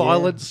lead,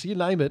 violence, you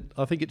name it.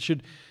 I think it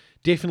should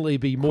definitely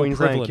be more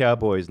Queensland prevalent.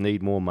 Cowboys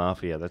need more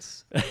mafia.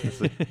 That's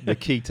the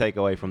key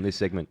takeaway from this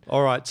segment.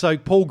 All right, so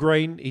Paul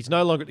Green, he's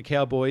no longer at the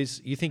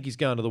Cowboys. You think he's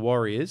going to the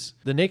Warriors.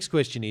 The next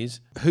question is,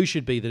 who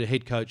should be the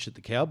head coach at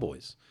the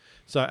Cowboys?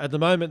 So at the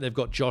moment, they've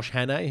got Josh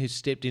Hannay, who's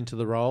stepped into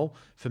the role.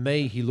 For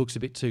me, he looks a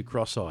bit too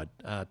cross-eyed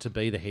to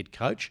be the head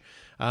coach.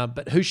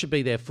 But who should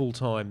be their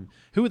full-time...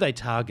 Who are they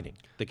targeting,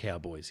 the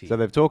Cowboys here? So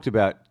they've talked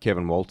about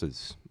Kevin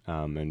Walters,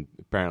 and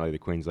apparently the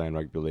Queensland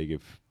Rugby League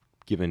have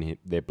given him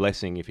their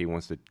blessing if he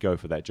wants to go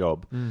for that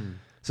job.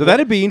 So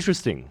that'd be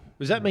interesting.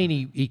 Does that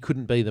mean he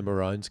couldn't be the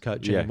Maroons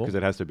coach Yeah, anymore? because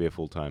it has to be a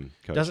full-time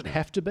coach. Does it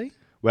have to be?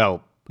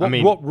 Well,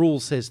 What rule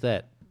says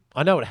that?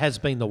 I know it has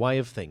been the way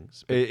of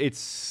things.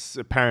 It's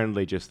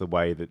apparently just the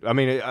way that... I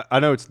mean, I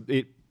know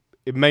it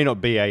may not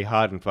be a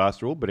hard and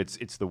fast rule, but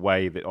it's the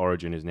way that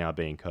Origin is now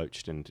being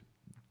coached, and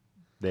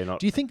they're not...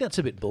 Do you think that's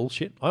a bit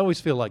bullshit? I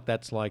always feel like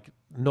that's like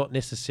not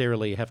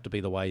necessarily have to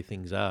be the way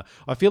things are.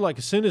 I feel like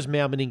as soon as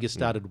Mal Meninga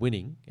started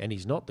winning, and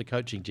he's not the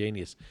coaching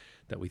genius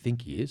that we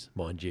think he is,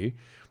 mind you,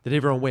 that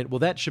everyone went, well,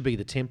 that should be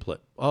the template.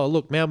 Oh,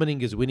 look, Mal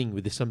Meninga's winning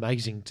with this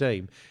amazing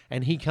team,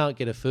 and he can't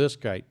get a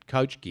first-grade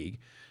coach gig.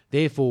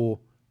 Therefore,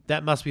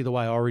 that must be the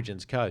way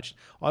Origin's coached.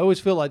 I always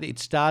feel like it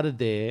started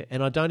there,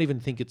 and I don't even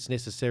think it's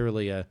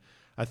necessarily a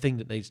thing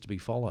that needs to be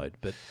followed.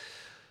 But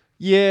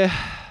yeah...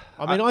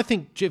 I mean, I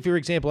think, for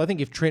example, I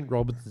think if Trent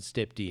Robinson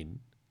stepped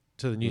in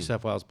to the New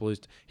South Wales Blues,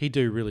 he'd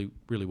do really,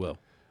 really well.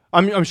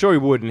 I'm sure he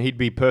would, and he'd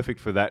be perfect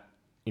for that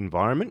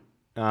environment.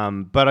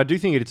 But I do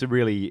think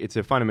it's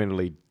a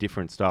fundamentally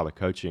different style of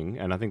coaching,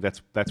 and I think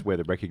that's where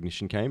the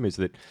recognition came. Is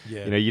that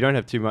you don't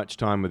have too much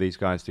time with these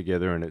guys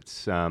together, and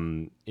it's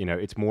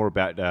it's more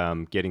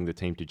about getting the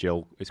team to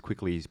gel as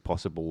quickly as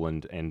possible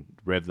and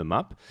rev them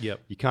up. Yep.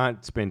 You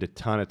can't spend a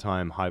ton of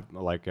time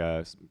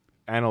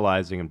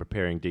analyzing and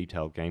preparing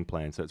detailed game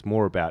plans. So it's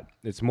more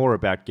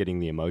about getting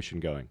the emotion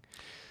going.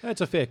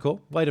 That's a fair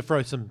call. Way to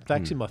throw some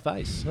facts in my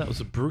face. That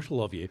was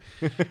brutal of you.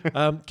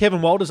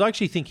 Kevin Walters, I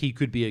actually think he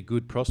could be a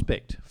good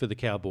prospect for the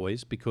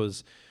Cowboys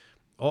because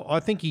I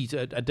think he's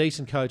a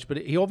decent coach, but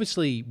he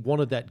obviously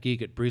wanted that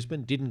gig at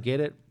Brisbane, didn't get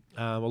it.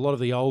 A lot of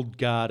the old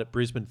guard at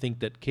Brisbane think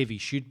that Kevy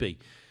should be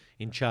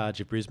in charge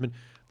of Brisbane.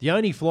 The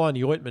only fly in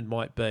the ointment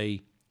might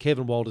be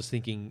Kevin Walters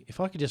thinking, if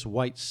I could just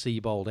wait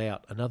Seibold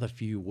out another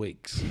few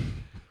weeks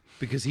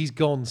because he's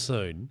gone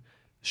soon,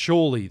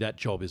 surely that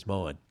job is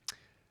mine.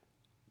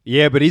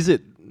 Yeah, but is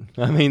it?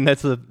 I mean,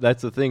 that's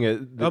the thing.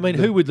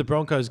 Who would the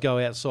Broncos go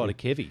outside of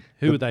Kevy?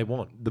 Who would they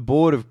want? The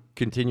board have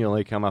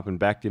continually come up and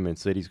backed him and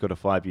said he's got a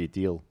 5-year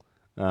deal.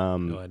 I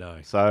know.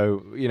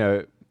 So,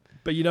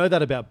 But you know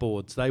that about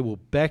boards. They will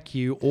back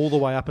you all the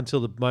way up until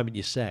the moment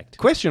you're sacked.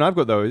 Question I've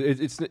got, though,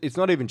 it's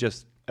not even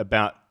just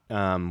about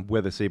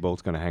whether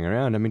Seibold's going to hang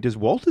around. I mean, does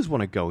Walters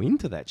want to go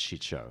into that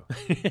shit show?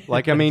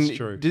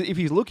 True. If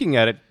he's looking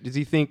at it, does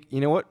he think,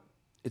 you know what?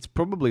 It's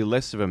probably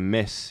less of a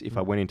mess if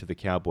I went into the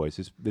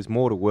Cowboys. There's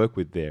more to work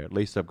with there. At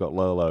least I've got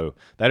Lolo.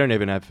 They don't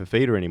even have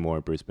Fafita anymore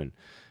in Brisbane.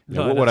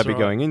 What would I be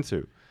going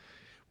into?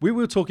 We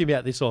were talking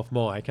about this off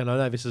mic, and I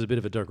know this is a bit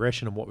of a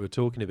digression on what we were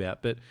talking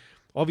about, but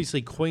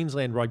obviously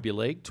Queensland Rugby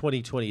League,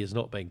 2020 has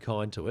not been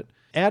kind to it.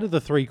 Out of the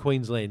 3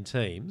 Queensland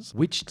teams,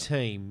 which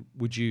team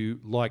would you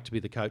like to be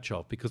the coach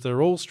of? Because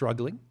they're all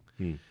struggling.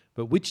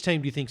 But which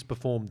team do you think's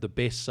performed the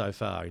best so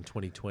far in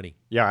 2020?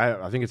 Yeah,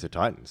 I think it's the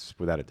Titans,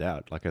 without a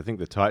doubt. I think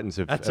the Titans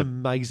have... That's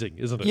amazing,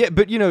 isn't it? Yeah,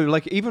 but,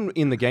 even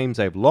in the games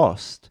they've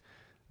lost,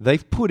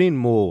 they've put in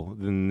more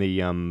than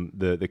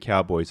the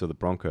Cowboys or the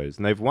Broncos.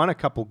 And they've won a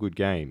couple good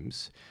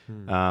games.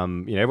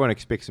 Everyone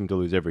expects them to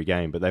lose every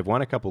game, but they've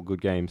won a couple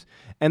good games.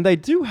 And they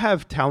do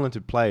have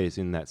talented players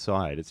in that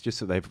side. It's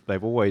just that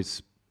they've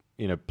always...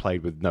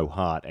 played with no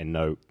heart and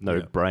no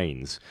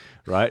brains,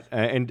 right?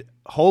 And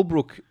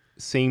Holbrook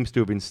seems to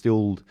have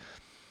instilled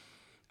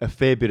a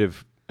fair bit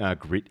of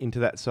grit into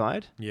that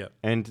side. Yeah.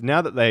 And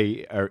now that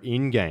they are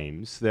in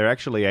games, they're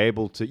actually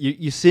able to...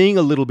 You're seeing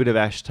a little bit of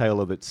Ash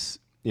Taylor that's,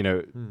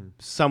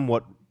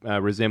 somewhat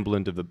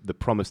resemblant of the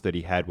promise that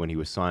he had when he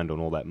was signed on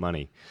all that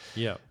money.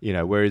 Yeah.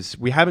 Whereas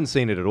we haven't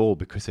seen it at all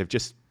because they've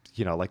just,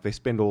 they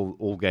spend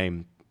all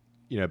game,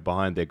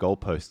 behind their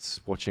goalposts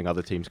watching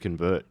other teams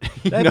convert.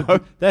 They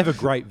have a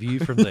great view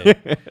from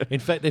there. In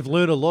fact, they've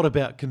learned a lot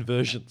about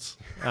conversions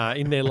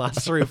in their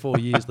last 3 or 4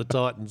 years, the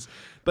Titans.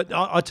 But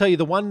I tell you,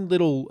 the one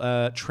little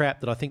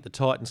trap that I think the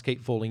Titans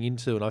keep falling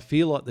into, and I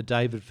feel like the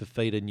David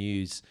Fifita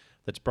news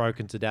that's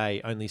broken today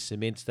only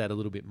cements that a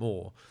little bit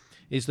more,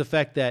 is the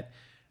fact that,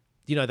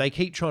 they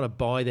keep trying to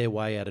buy their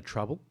way out of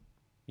trouble,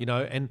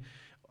 and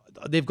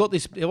they've got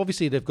this,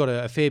 obviously they've got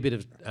a fair bit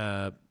of,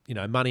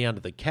 money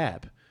under the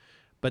cap,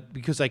 but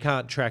because they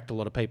can't attract a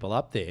lot of people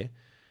up there.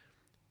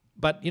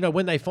 But,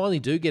 when they finally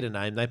do get a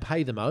name, they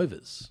pay them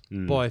overs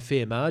by a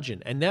fair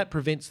margin, and that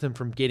prevents them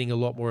from getting a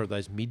lot more of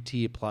those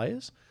mid-tier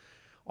players.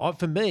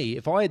 For me,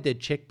 if I had their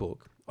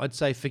checkbook, I'd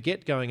say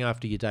forget going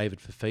after your David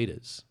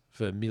Fifitas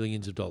for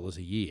millions of dollars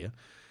a year.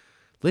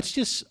 Let's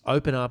just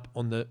open up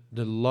on the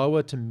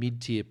lower to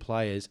mid-tier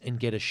players and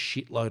get a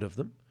shitload of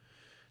them.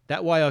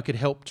 That way I could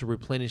help to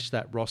replenish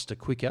that roster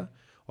quicker.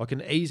 I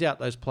can ease out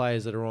those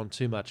players that are on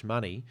too much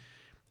money.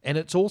 And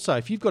it's also,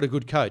 if you've got a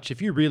good coach,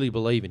 if you really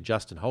believe in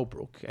Justin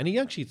Holbrook, and he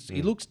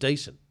looks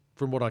decent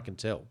from what I can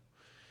tell,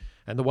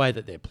 and the way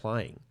that they're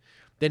playing,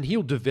 then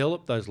he'll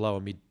develop those lower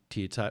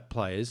mid-tier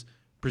players,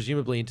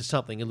 presumably into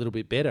something a little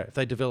bit better if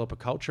they develop a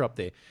culture up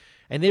there.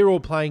 And they're all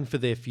playing for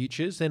their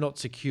futures. They're not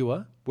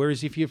secure.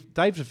 Whereas if you're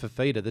David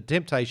Fifita, the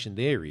temptation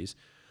there is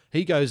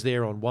he goes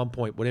there on 1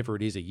 point, whatever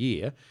it is a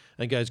year,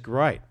 and goes,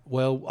 great,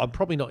 well, I'm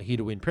probably not here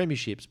to win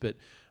premierships, but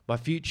my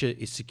future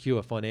is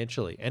secure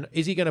financially. And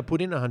is he going to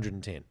put in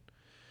 110?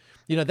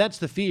 That's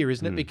the fear,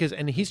 isn't it? Because,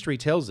 and history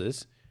tells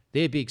us,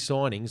 their big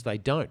signings, they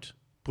don't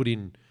put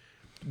in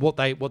what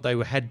they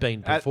had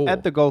been before.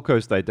 At the Gold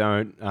Coast, they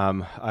don't.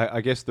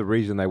 I guess the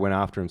reason they went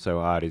after him so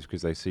hard is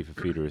because they see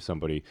Fifita as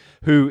somebody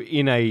who,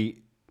 in a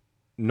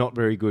not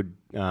very good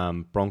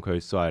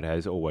Broncos side,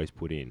 has always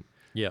put in.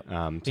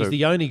 Yeah, he's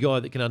the only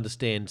guy that can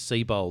understand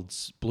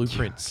Seibold's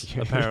blueprints,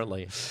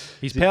 apparently.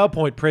 His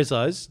PowerPoint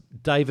prezos,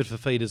 David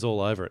Fifita's all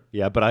over it.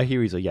 Yeah, but I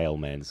hear he's a Yale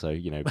man, so,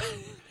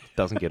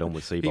 doesn't get on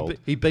with Seibold.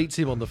 He beats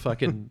him on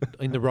the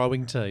in the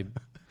rowing team.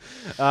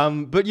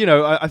 But,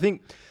 I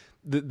think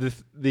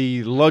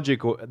the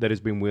logic that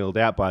has been wheeled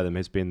out by them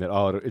has been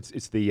that,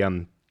 it's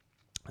the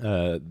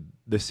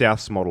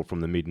Souths model from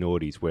the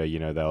mid-noughties where,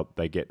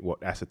 they get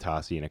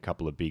Asatasi and a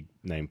couple of big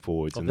name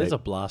forwards. And there's a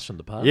blast from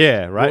the past.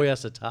 Yeah, right. Roy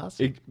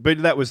Asatasi.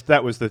 But that was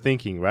the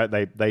thinking, right?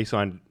 They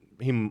signed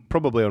him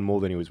probably on more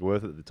than he was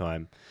worth at the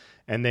time.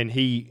 And then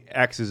he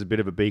acts as a bit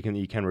of a beacon that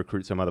you can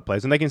recruit some other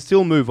players. And they can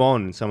still move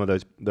on, some of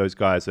those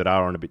guys that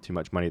are on a bit too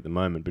much money at the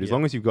moment. But as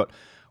long as you've got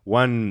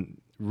one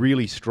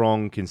really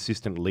strong,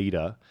 consistent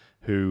leader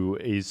who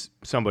is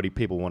somebody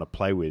people want to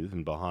play with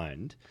and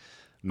behind...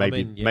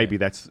 Maybe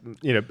that's,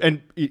 and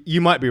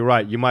you might be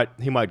right. He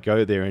might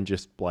go there and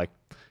just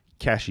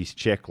cash his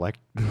check like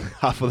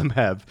half of them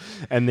have,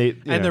 and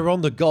they're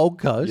on the Gold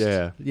Coast.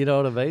 Yeah, you know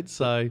what I mean.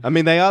 So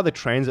they are the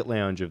transit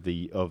lounge of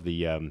the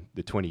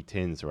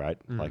 2010s, right?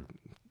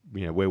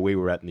 Where we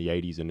were at in the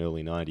 80s and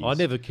early 90s. I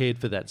never cared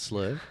for that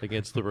slur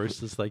against the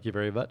Roosters. Thank you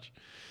very much.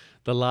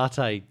 The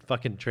latte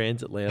fucking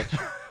transit lounge.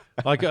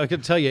 I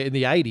can tell you, in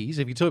the 80s,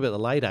 if you talk about the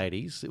late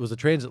 80s, it was a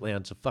transit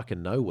lounge to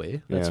fucking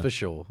nowhere, that's for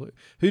sure.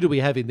 Who do we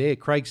have in there?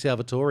 Craig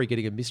Salvatore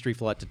getting a mystery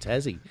flight to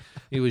Tassie.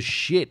 It was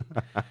shit.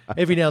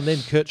 Every now and then,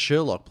 Kurt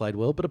Sherlock played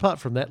well, but apart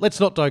from that,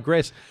 let's not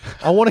digress.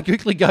 I want to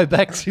quickly go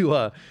back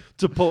to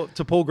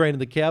Paul Green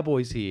and the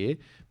Cowboys here,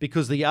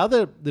 because the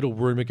other little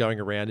rumour going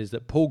around is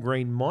that Paul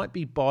Green might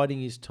be biding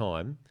his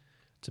time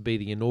to be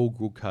the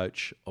inaugural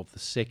coach of the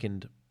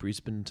second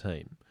Brisbane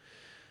team.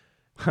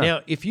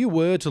 Now, if you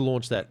were to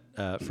launch that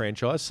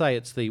franchise, say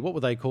it's what were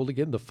they called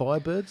again? The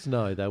Firebirds?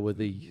 No, they were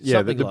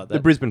something like that. The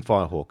Brisbane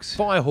Firehawks.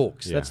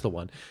 Firehawks, that's the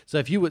one. So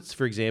if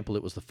for example,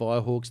 it was the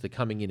Firehawks, they're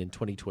coming in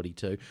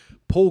 2022.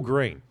 Paul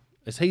Green,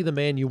 is he the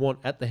man you want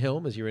at the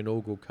helm as your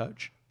inaugural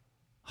coach?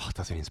 Oh, it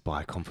doesn't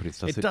inspire confidence,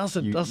 does it? It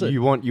doesn't, does it?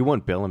 You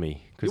want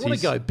Bellamy. You want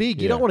to go big.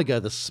 Yeah. You don't want to go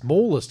the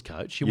smallest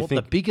coach. You want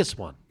the biggest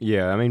one.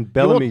 Yeah,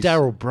 Bellamy's... You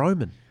want Daryl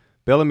Broman.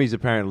 Bellamy's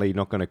apparently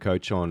not going to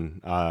coach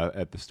on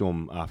at the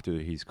Storm after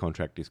his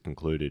contract is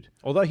concluded.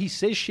 Although he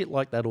says shit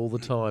like that all the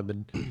time,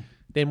 and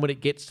then when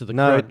it gets to the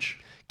crunch...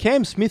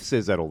 Cam Smith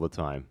says that all the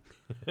time.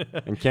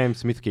 And Cam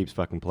Smith keeps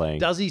fucking playing.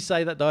 Does he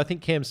say that, though? I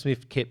think Cam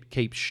Smith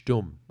keeps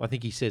stum. I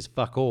think he says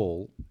fuck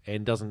all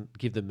and doesn't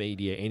give the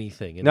media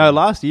anything. And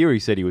last year he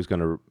said he was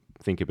going to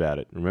think about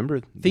it. Remember?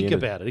 Think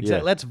about it. Exactly.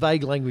 Yeah. That's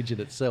vague language in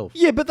itself.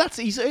 Yeah, but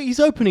he's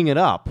opening it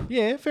up.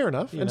 Yeah, fair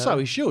enough. So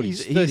he should.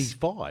 He's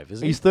 35,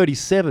 isn't he? He's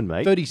 37,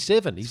 mate.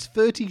 37. He's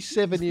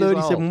 37 years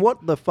 37. old.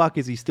 What the fuck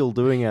is he still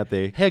doing out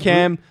there?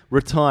 Cam,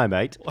 retire,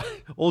 mate.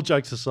 All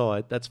jokes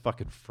aside, that's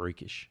fucking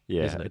freakish.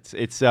 Yeah, isn't it?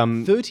 It's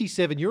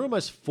 37. You're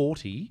almost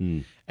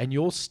 40, and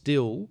you're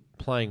still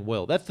playing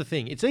well. That's the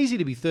thing. It's easy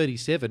to be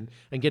 37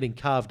 and getting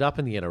carved up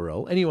in the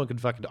NRL. Anyone can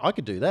fucking... I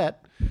could do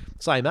that.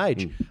 Same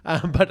age.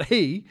 But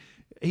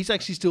he's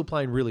actually still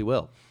playing really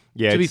well.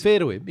 Yeah, to be fair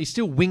to him, he's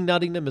still wing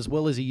nutting them as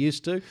well as he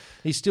used to.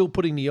 He's still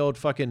putting the old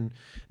fucking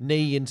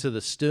knee into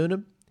the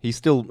sternum. He's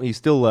still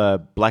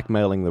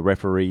blackmailing the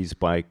referees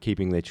by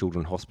keeping their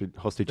children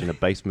hostage in a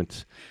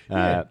basement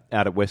out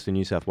at Western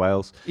New South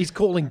Wales. He's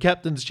calling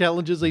captain's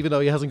challenges even though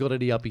he hasn't got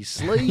any up his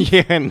sleeve.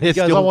 Yeah, and he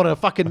goes, I want a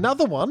fucking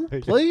another one,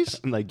 please.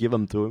 And they give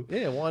them to him.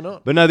 Yeah, why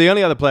not? But no, the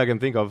only other player I can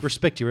think of...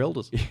 Respect your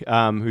elders.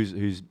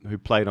 Who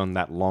played on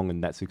that long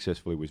and that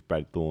successfully was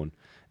Brad Thorne.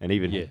 And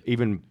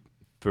even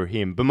for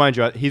him, but mind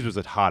you, his was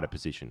a harder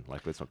position.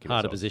 Like, let's not kid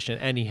Harder ourselves. position,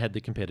 and he had the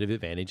competitive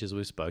advantage, as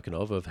we've spoken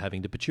of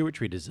having the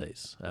pituitary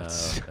disease,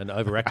 an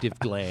overactive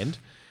gland,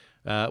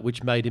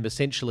 which made him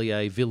essentially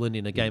a villain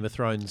in a Game of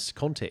Thrones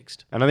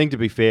context. And I think, to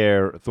be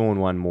fair, Thorne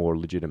won more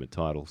legitimate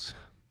titles.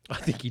 I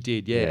think he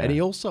did, yeah. And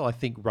he also, I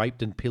think,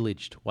 raped and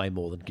pillaged way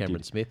more than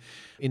Cameron Smith.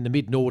 In the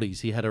mid-noughties,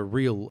 he had a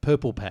real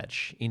purple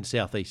patch in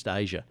Southeast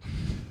Asia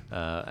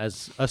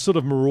as a sort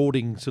of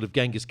marauding sort of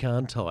Genghis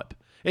Khan type.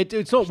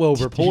 It's not well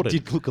reported. He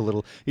did look a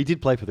little... He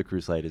did play for the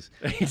Crusaders.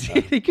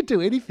 He could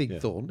do anything,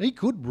 Thorne. He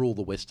could rule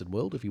the Western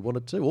world if he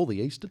wanted to, or the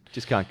Eastern.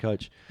 Just can't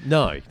coach.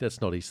 No, that's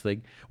not his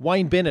thing.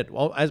 Wayne Bennett,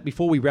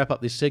 before we wrap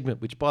up this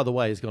segment, which, by the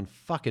way, has gone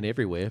fucking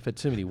everywhere for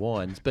too many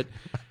wines, but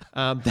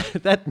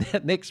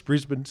that next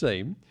Brisbane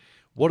team,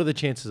 what are the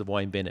chances of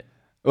Wayne Bennett?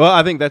 Well,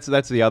 I think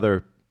that's the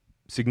other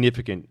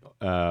significant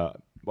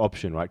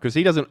option, right? Because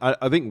he doesn't...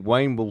 I think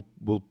Wayne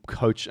will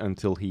coach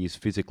until he is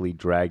physically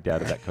dragged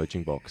out of that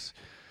coaching box.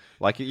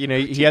 Like, you know,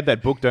 he had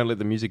that book, Don't Let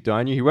the Music Die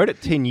on You. He wrote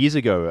it 10 years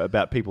ago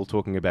about people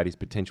talking about his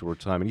potential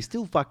retirement. He's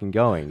still fucking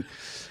going.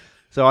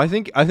 So I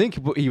think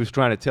what he was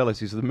trying to tell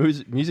us is the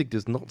music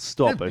does not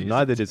stop, and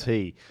neither does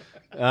he.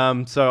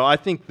 So I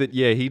think that,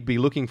 he'd be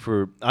looking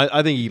for...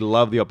 I think he'd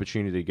love the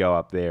opportunity to go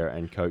up there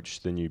and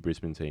coach the new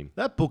Brisbane team.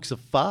 That book's a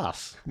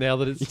farce now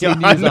that it's 10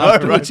 years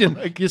afterwards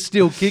and you're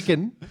still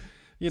kicking.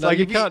 You know,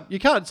 you can't.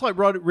 It's like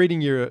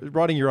writing your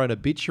own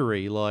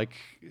obituary, like,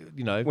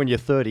 you know, when you're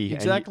 30.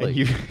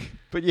 Exactly.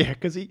 But yeah,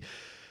 because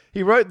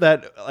he wrote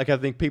that. Like, I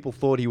think people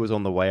thought he was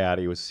on the way out.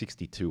 He was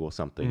 62 or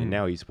something, and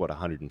now he's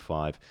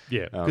 105.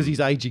 Yeah, because he's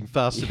aging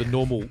faster than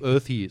normal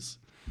Earth years.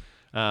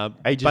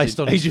 Based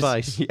on his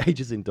face, he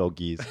ages in dog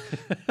years.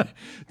 Do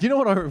you know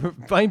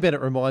what? Wayne Bennett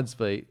reminds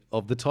me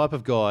of the type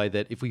of guy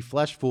that if we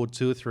flash forward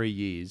 2 or 3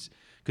 years,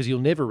 because he'll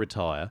never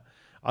retire.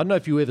 I don't know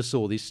if you ever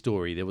saw this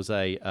story. There was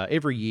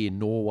every year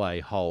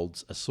Norway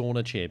holds a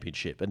sauna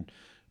championship, and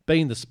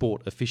being the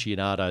sport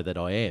aficionado that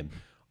I am,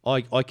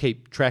 I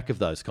keep track of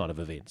those kind of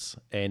events.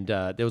 And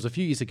there was a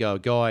few years ago, a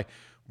guy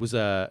was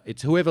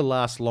it's whoever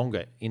lasts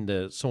longer in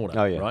the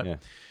sauna, right? Yeah.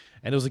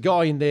 And there was a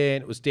guy in there,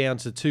 and it was down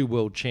to 2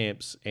 world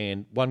champs,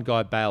 and one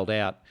guy bailed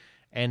out.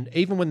 And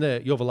even when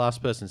you're the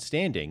last person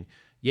standing,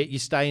 yet you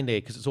stay in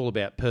there because it's all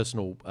about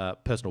personal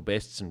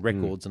bests and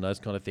records and those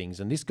kind of things.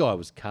 And this guy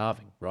was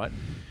carving, right?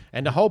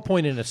 And the whole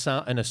point in a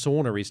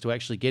sauna is to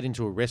actually get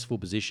into a restful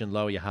position,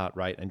 lower your heart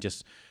rate, and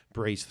just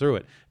breeze through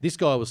it. This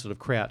guy was sort of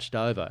crouched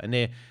over, and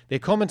they're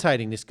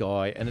commentating this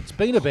guy, and it's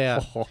been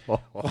about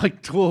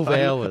like 12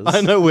 hours.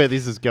 I know where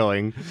this is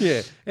going.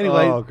 Yeah.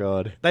 Anyway, oh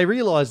God, they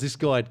realised this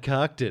guy had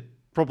carked it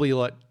probably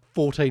like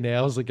 14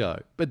 hours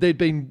ago, but they'd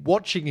been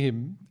watching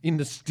him in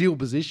the still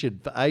position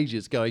for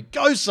ages going,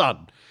 "Go,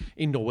 son!"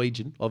 in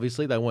Norwegian.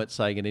 Obviously, they weren't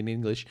saying it in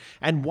English.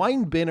 And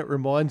Wayne Bennett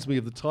reminds me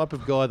of the type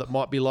of guy that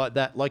might be like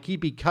that. Like, he'd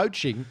be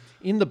coaching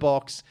in the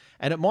box,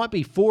 and it might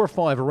be 4 or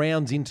 5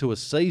 rounds into a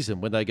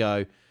season when they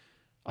go,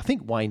 I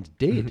think Wayne's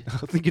dead.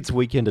 I think it's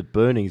weekend at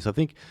Burnings. I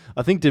think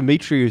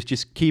Dimitri is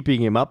just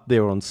keeping him up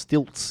there on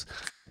stilts.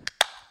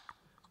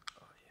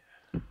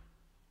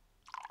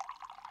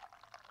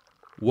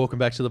 Welcome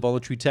back to the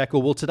Voluntary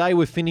Tackle. Well, today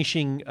we're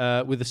finishing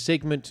with a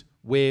segment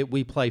where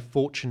we play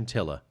fortune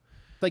teller.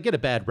 They get a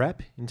bad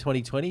rap in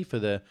 2020 for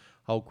the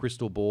whole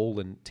crystal ball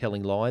and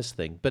telling lies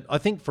thing. But I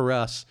think for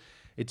us,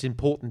 it's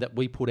important that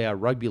we put our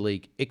rugby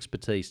league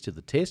expertise to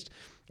the test,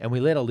 and we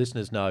let our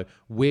listeners know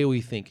where we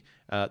think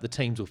the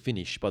teams will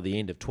finish by the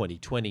end of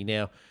 2020.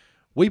 Now,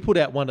 we put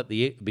out one at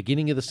the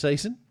beginning of the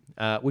season,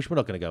 which we're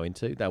not going to go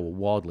into. They were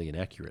wildly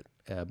inaccurate.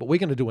 But we're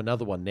going to do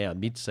another one now,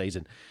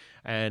 mid-season,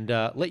 and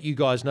let you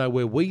guys know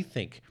where we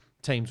think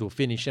teams will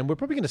finish. And we're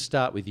probably going to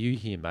start with you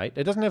here, mate.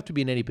 It doesn't have to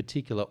be in any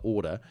particular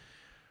order.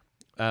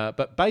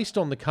 But based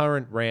on the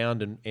current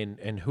round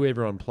and who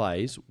everyone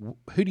plays,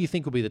 who do you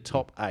think will be the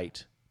top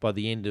 8 by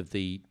the end of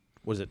the,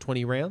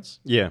 20 rounds?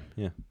 Yeah.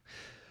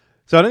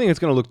 So I don't think it's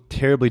going to look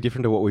terribly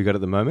different to what we've got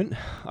at the moment.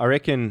 I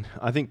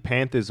think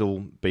Panthers will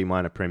be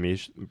minor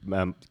premiership,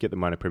 get the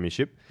minor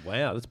premiership.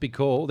 Wow, that's a big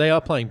call. They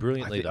are playing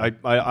brilliantly, though.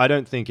 I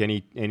don't think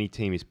any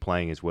team is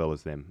playing as well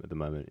as them at the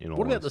moment.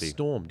 What about the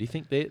Storm? Do you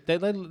think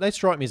they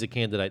strike me as a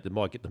candidate that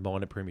might get the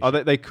minor premiership?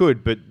 Oh, they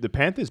could, but the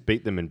Panthers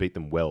beat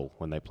them well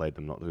when they played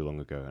them not too long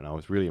ago, and I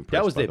was really impressed.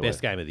 That was their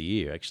best game of the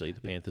year, actually. The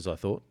Panthers, I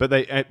thought. But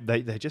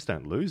they just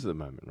don't lose at the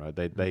moment, right?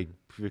 They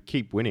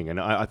keep winning, and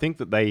I think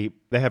that they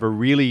have a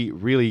really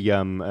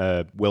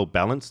well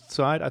balanced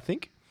side. I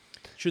think.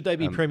 Should they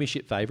be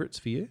premiership favourites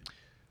for you?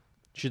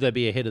 Should they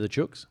be ahead of the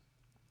Chooks?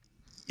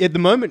 At the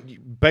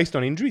moment, based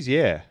on injuries,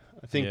 yeah.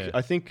 I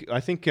think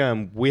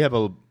we have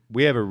a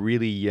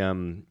really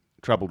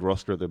troubled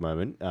roster at the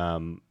moment.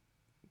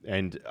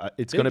 And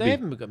it's going to be. They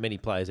haven't got many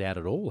players out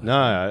at all.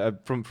 No,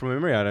 from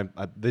memory,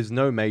 there's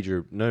no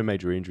major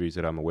injuries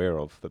that I'm aware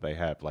of that they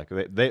have. Like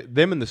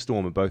them and the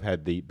Storm have both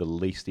had the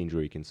least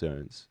injury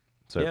concerns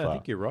so far. I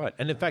think you're right.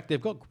 And in fact,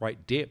 they've got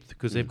great depth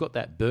because they've got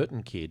that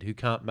Burton kid who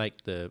can't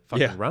make the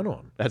fucking run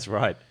on. That's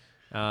right.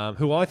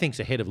 Who I think's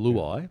ahead of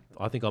Luai.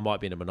 I think I might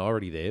be in a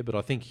minority there, but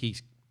I think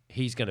he's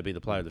going to be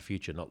the player of the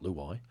future, not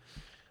Luai.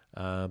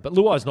 But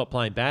Luai's not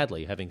playing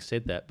badly, having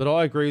said that. But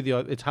I agree with you.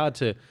 It's hard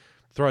to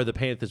throw the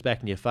Panthers back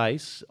in your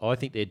face. I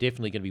think they're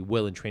definitely going to be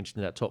well entrenched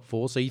in that top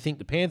 4. So you think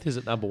the Panthers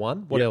at number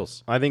 1? What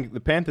else? I think the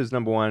Panthers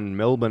number 1,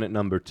 Melbourne at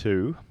number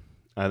 2.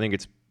 I think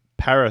it's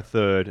Para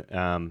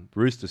 3rd,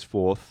 Roosters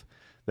 4th.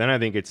 Then I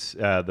think it's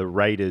the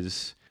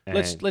Raiders.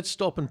 Let's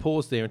stop and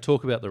pause there and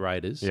talk about the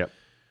Raiders. Yep.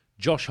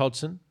 Josh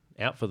Hodgson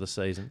out for the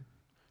season.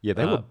 Yeah,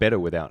 they were better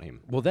without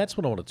him. Well, that's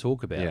what I want to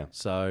talk about. Yeah.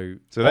 So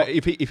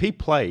if he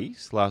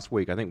plays last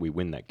week, I think we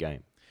win that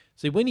game.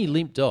 See, when he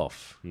limped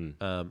off,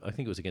 I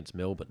think it was against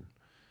Melbourne,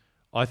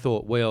 I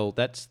thought, well,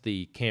 that's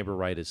the Canberra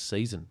Raiders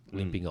season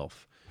limping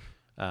off,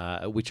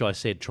 which I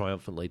said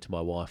triumphantly to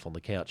my wife on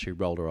the couch, who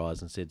rolled her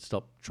eyes and said,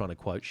 stop trying to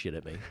quote shit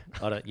at me.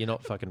 You're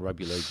not fucking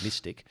rugby league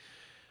mystic.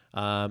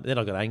 Then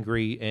I got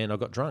angry and I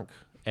got drunk.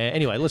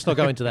 Anyway, let's not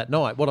go into that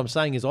night. What I'm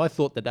saying is I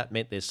thought that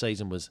meant their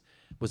season was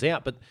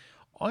out, but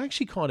I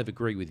actually kind of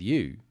agree with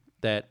you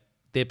that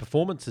their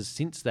performances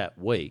since that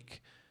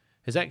week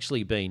has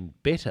actually been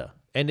better.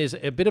 And there's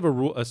a bit of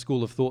a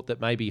school of thought that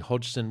maybe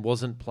Hodgson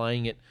wasn't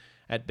playing it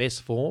at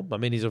best form. I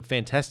mean, he's a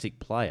fantastic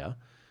player,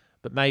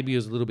 but maybe he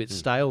was a little bit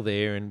stale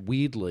there, and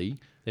weirdly,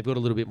 they've got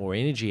a little bit more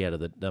energy out of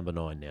the number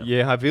 9 now.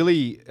 Yeah,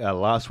 Havili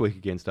last week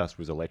against us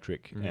was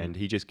electric, and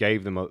he just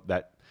gave them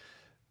that.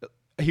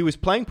 He was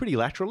playing pretty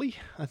laterally,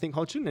 I think,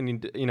 Hodgson,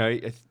 and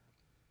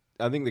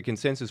I think the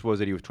consensus was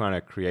that he was trying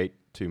to create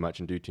too much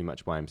and do too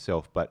much by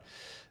himself, but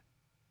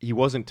he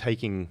wasn't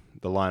taking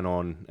the line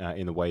on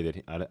in the way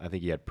that I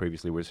think he had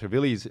previously. Whereas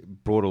Havili's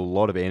brought a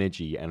lot of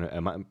energy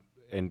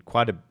and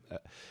quite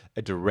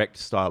a direct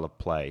style of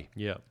play.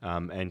 Yeah.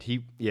 And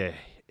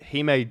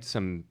he made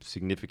some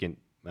significant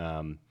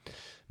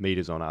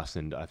meters on us,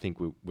 and I think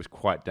was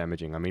quite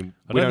damaging. I mean,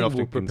 we don't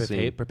often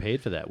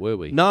prepared for that, were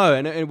we? No,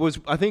 and it was.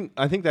 I think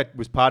that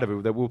was part of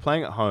it. That we were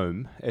playing at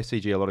home.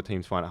 SCG, a lot of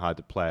teams find it hard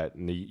to play it,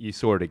 and you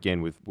saw it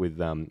again with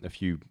a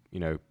few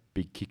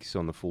big kicks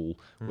on the full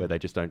where they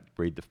just don't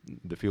read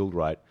the field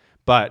right.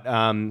 But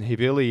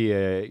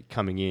Havili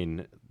coming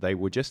in, they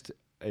were just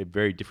a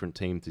very different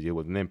team to deal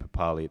with, and then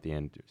Papali at the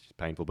end, which is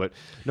painful. But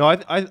no,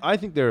 I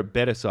think they're a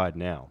better side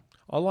now.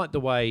 I like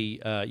the way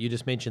you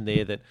just mentioned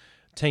there that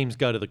teams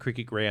go to the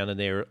cricket ground and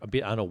they're a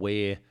bit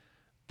unaware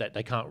that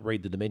they can't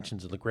read the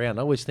dimensions of the ground.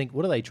 I always think,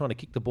 what are they trying to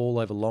kick the ball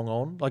over long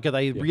on? Like, are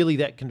they really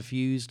that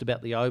confused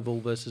about the oval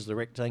versus the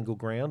rectangle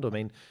ground? I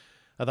mean,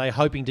 are they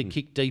hoping to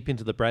kick deep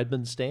into the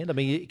Bradman stand? I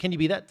mean, can you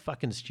be that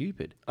fucking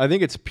stupid? I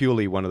think it's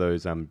purely one of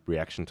those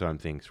reaction time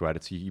things, right?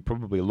 It's you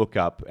probably look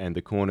up and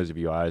the corners of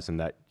your eyes and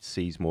that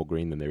sees more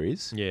green than there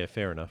is. Yeah,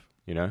 fair enough.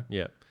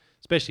 Yeah.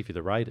 Especially for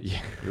the Raiders. Yeah.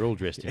 You're all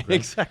dressed in green.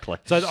 Exactly.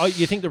 So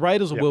you think the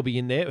Raiders will well be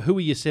in there? Who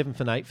are your 7th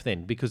and 8th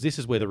then? Because this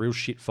is where the real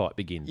shit fight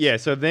begins. Yeah,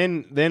 so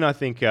then I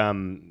think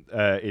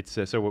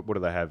it's... so what do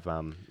they have?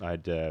 I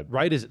had...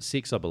 Raiders at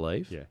 6, I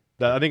believe. Yeah.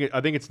 I think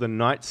it's the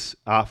Knights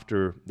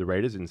after the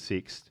Raiders in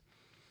 6th.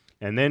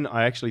 And then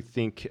I actually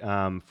think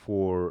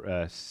for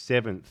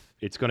 7th,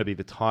 it's going to be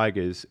the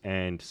Tigers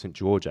and St.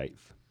 George 8th.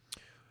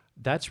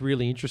 That's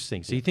really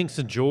interesting. So you think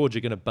St. George are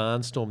going to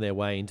barnstorm their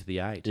way into the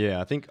 8?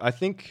 Yeah, I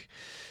think.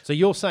 So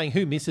you're saying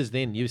who misses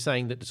then? You're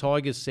saying that the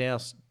Tigers,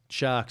 South,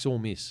 Sharks all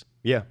miss.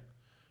 Yeah,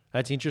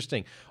 that's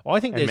interesting. I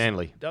think and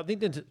Manly. I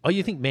think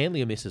you think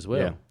Manly will miss as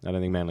well? Yeah, I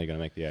don't think Manly are going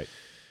to make the 8.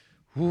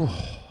 Ooh,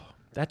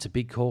 that's a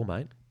big call,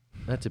 mate.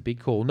 That's a big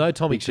call. No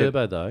Tommy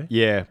Turbo, though.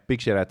 Yeah, big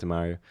shout out to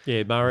Mario.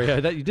 Yeah,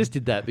 Mario. You just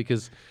did that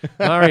because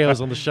Mario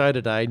was on the show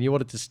today and you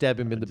wanted to stab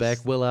him in the back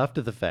well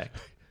after the fact.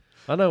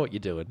 I know what you're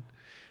doing.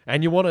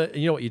 And you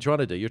know what you're trying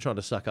to do? You're trying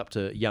to suck up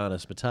to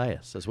Giannis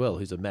Mateus as well,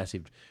 who's a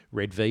massive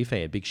Red V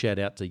fan. Big shout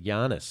out to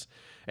Giannis.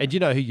 And you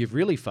know who you've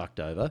really fucked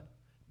over?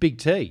 Big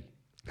T.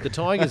 The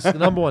Tigers, the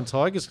number 1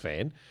 Tigers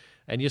fan.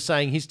 And you're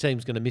saying his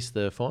team's going to miss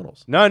the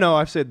finals? No,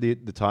 I've said the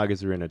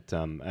Tigers are in at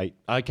 8.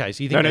 Okay,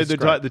 so you think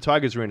the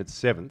Tigers are in at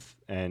 7th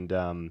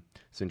and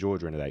St.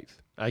 George are in at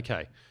 8th.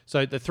 Okay,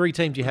 so the 3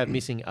 teams you have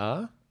missing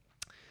are?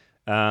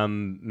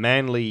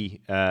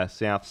 Manly,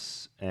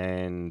 Souths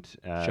and...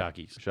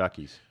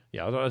 Sharkies.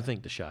 Yeah, I don't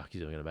think the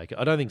Sharkies are going to make it.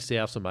 I don't think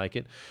Souths will make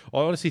it. I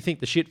honestly think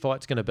the shit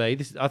fight's going to be...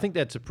 I think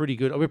that's a pretty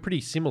good... We're pretty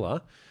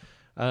similar.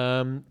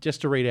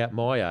 Just to read out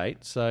my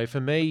 8. So for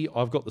me,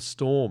 I've got the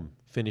Storm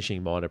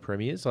finishing minor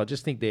premiers. I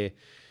just think they're,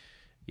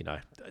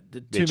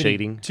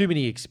 cheating. Too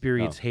many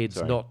experienced heads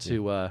not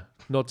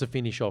to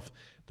finish off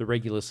the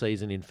regular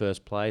season in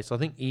first place. I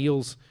think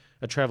Eels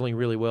are travelling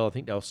really well. I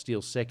think they'll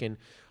steal 2nd.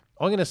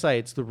 I'm going to say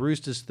it's the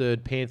Roosters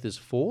 3rd, Panthers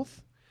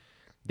 4th.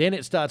 Then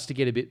it starts to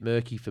get a bit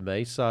murky for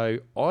me. So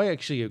I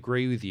actually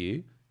agree with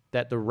you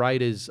that the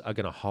Raiders are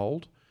going to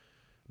hold.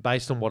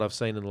 based on what I've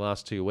seen in the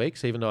last 2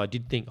 weeks, even though I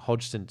did think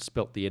Hodgson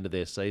spelt the end of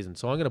their season.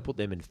 So I'm going to put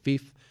them in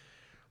 5th.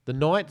 The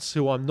Knights,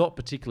 who I'm not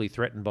particularly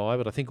threatened by,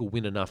 but I think will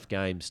win enough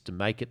games to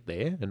make it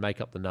there and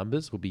make up the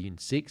numbers, will be in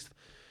 6th.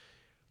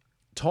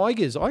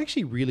 Tigers, I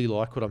actually really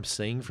like what I'm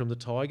seeing from the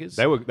Tigers.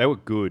 They were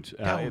good.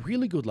 They were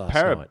really good last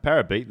night.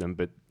 Para beat them,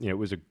 but it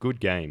was a good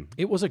game.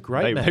 It was a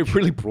great match. They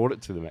really brought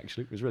it to them,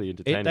 actually. It was really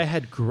entertaining. They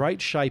had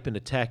great shape and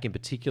attack in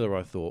particular,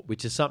 I thought,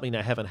 which is something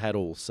they haven't had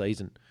all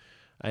season.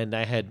 And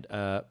they had,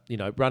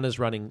 runners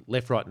running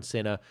left, right and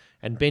centre.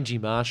 And Benji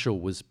Marshall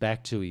was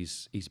back to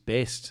his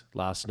best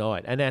last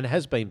night and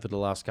has been for the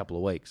last couple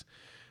of weeks.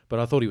 But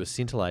I thought he was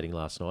scintillating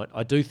last night.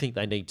 I do think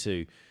they need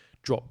to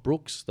drop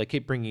Brooks. They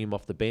keep bringing him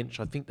off the bench.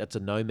 I think that's a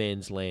no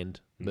man's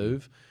land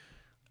move.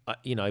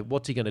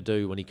 What's he going to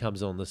do when he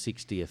comes on the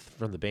 60th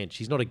from the bench?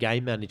 He's not a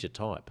game manager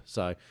type.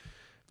 So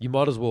you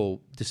might as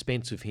well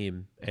dispense with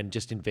him and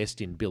just invest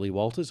in Billy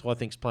Walters, who I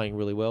think's playing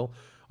really well.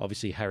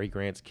 Obviously, Harry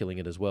Grant's killing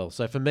it as well.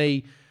 So for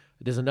me,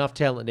 there's enough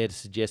talent there to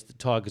suggest that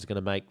Tigers are going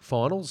to make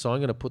finals. So I'm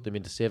going to put them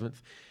into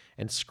 7th.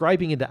 And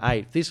scraping into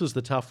 8th, this was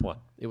the tough one.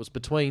 It was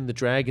between the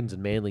Dragons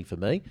and Manly for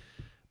me.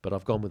 But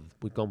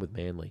we've gone with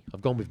Manly. I've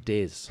gone with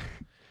Des.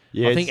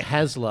 Yeah, I think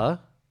Hasler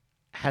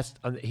has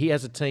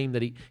a team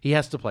that he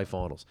has to play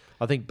finals.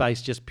 I think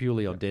based just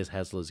purely on Des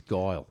Hasler's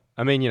guile.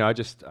 I mean, I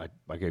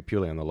go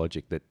purely on the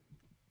logic that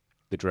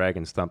the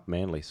Dragons thumped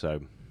Manly,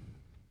 so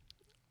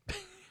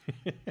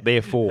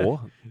therefore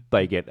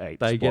they get 8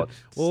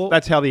 spots.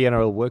 That's how the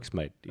NRL works,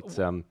 mate. It's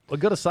I've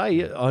got to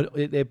say,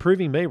 they're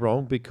proving me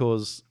wrong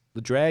because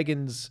the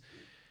Dragons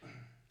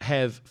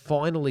have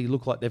finally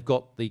looked like they've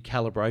got the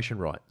calibration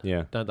right.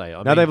 Yeah. Don't they?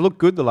 They've looked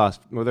good the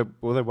last... They've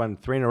won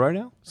 3 in a row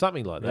now?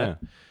 Something like that.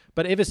 Yeah.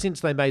 But ever since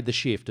they made the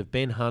shift of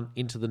Ben Hunt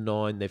into the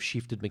 9, they've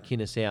shifted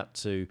McInnes out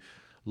to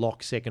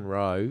lock second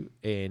row,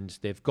 and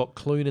they've got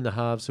Clune in the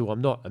halves, who I'm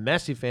not a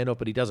massive fan of,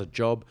 but he does a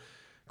job.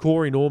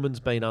 Corey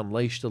Norman's been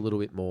unleashed a little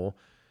bit more.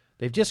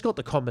 They've just got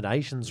the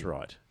combinations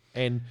right.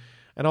 And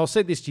I'll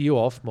say this to you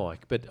off,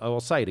 Mike, but I'll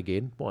say it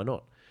again. Why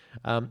not?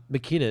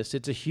 McInnes,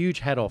 it's a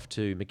huge hat off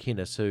to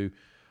McInnes, who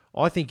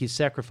I think he's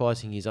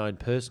sacrificing his own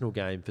personal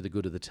game for the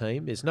good of the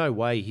team. There's no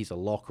way he's a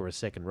lock or a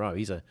second row.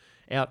 He's a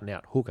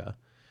out-and-out hooker,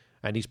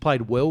 and he's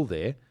played well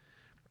there,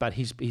 but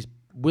he's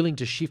willing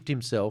to shift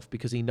himself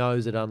because he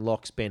knows it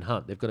unlocks Ben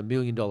Hunt. They've got $1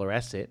 million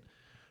asset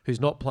who's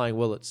not playing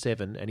well at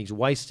 7, and he's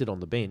wasted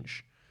on the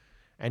bench,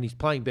 and he's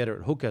playing better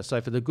at hooker.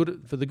 So for the good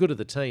of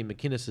the team,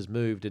 McInnes has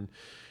moved, and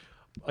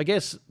I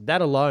guess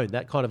that alone,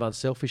 that kind of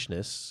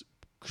unselfishness,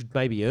 could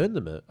maybe earn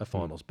them a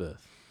finals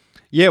berth.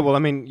 Yeah, well, I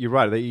mean, you're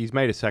right. He's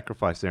made a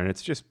sacrifice there, and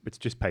it's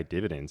just paid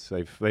dividends.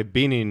 They've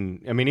been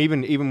in. I mean,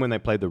 even when they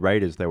played the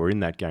Raiders, they were in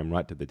that game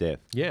right to the death.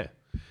 Yeah,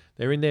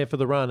 they're in there for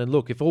the run. And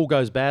look, if all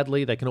goes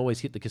badly, they can always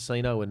hit the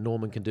casino, and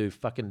Norman can do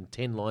fucking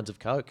 10 lines of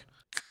coke.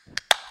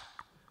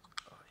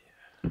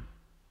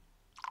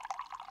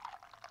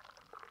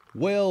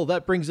 Well,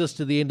 that brings us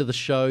to the end of the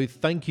show.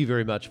 Thank you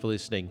very much for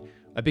listening.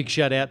 A big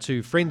shout out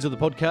to friends of the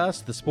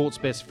podcast, the Sports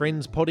Best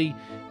Friends Poddy,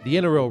 the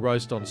NRL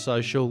Roast on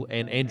Social,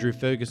 and Andrew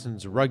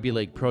Ferguson's Rugby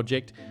League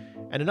Project.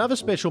 And another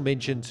special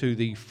mention to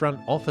the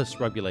Front Office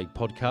Rugby League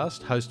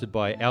podcast, hosted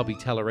by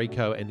Albie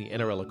Tallarico and the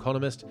NRL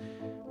Economist.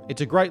 It's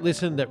a great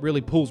listen that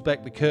really pulls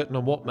back the curtain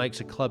on what makes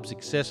a club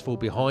successful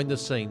behind the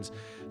scenes.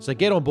 So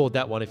get on board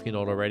that one if you're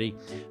not already.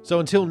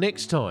 So until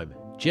next time,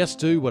 just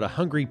do what a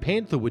hungry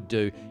panther would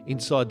do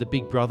inside the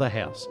Big Brother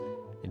house,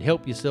 and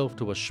help yourself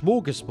to a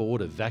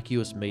smorgasbord of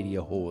vacuous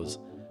media whores.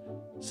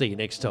 See you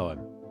next time.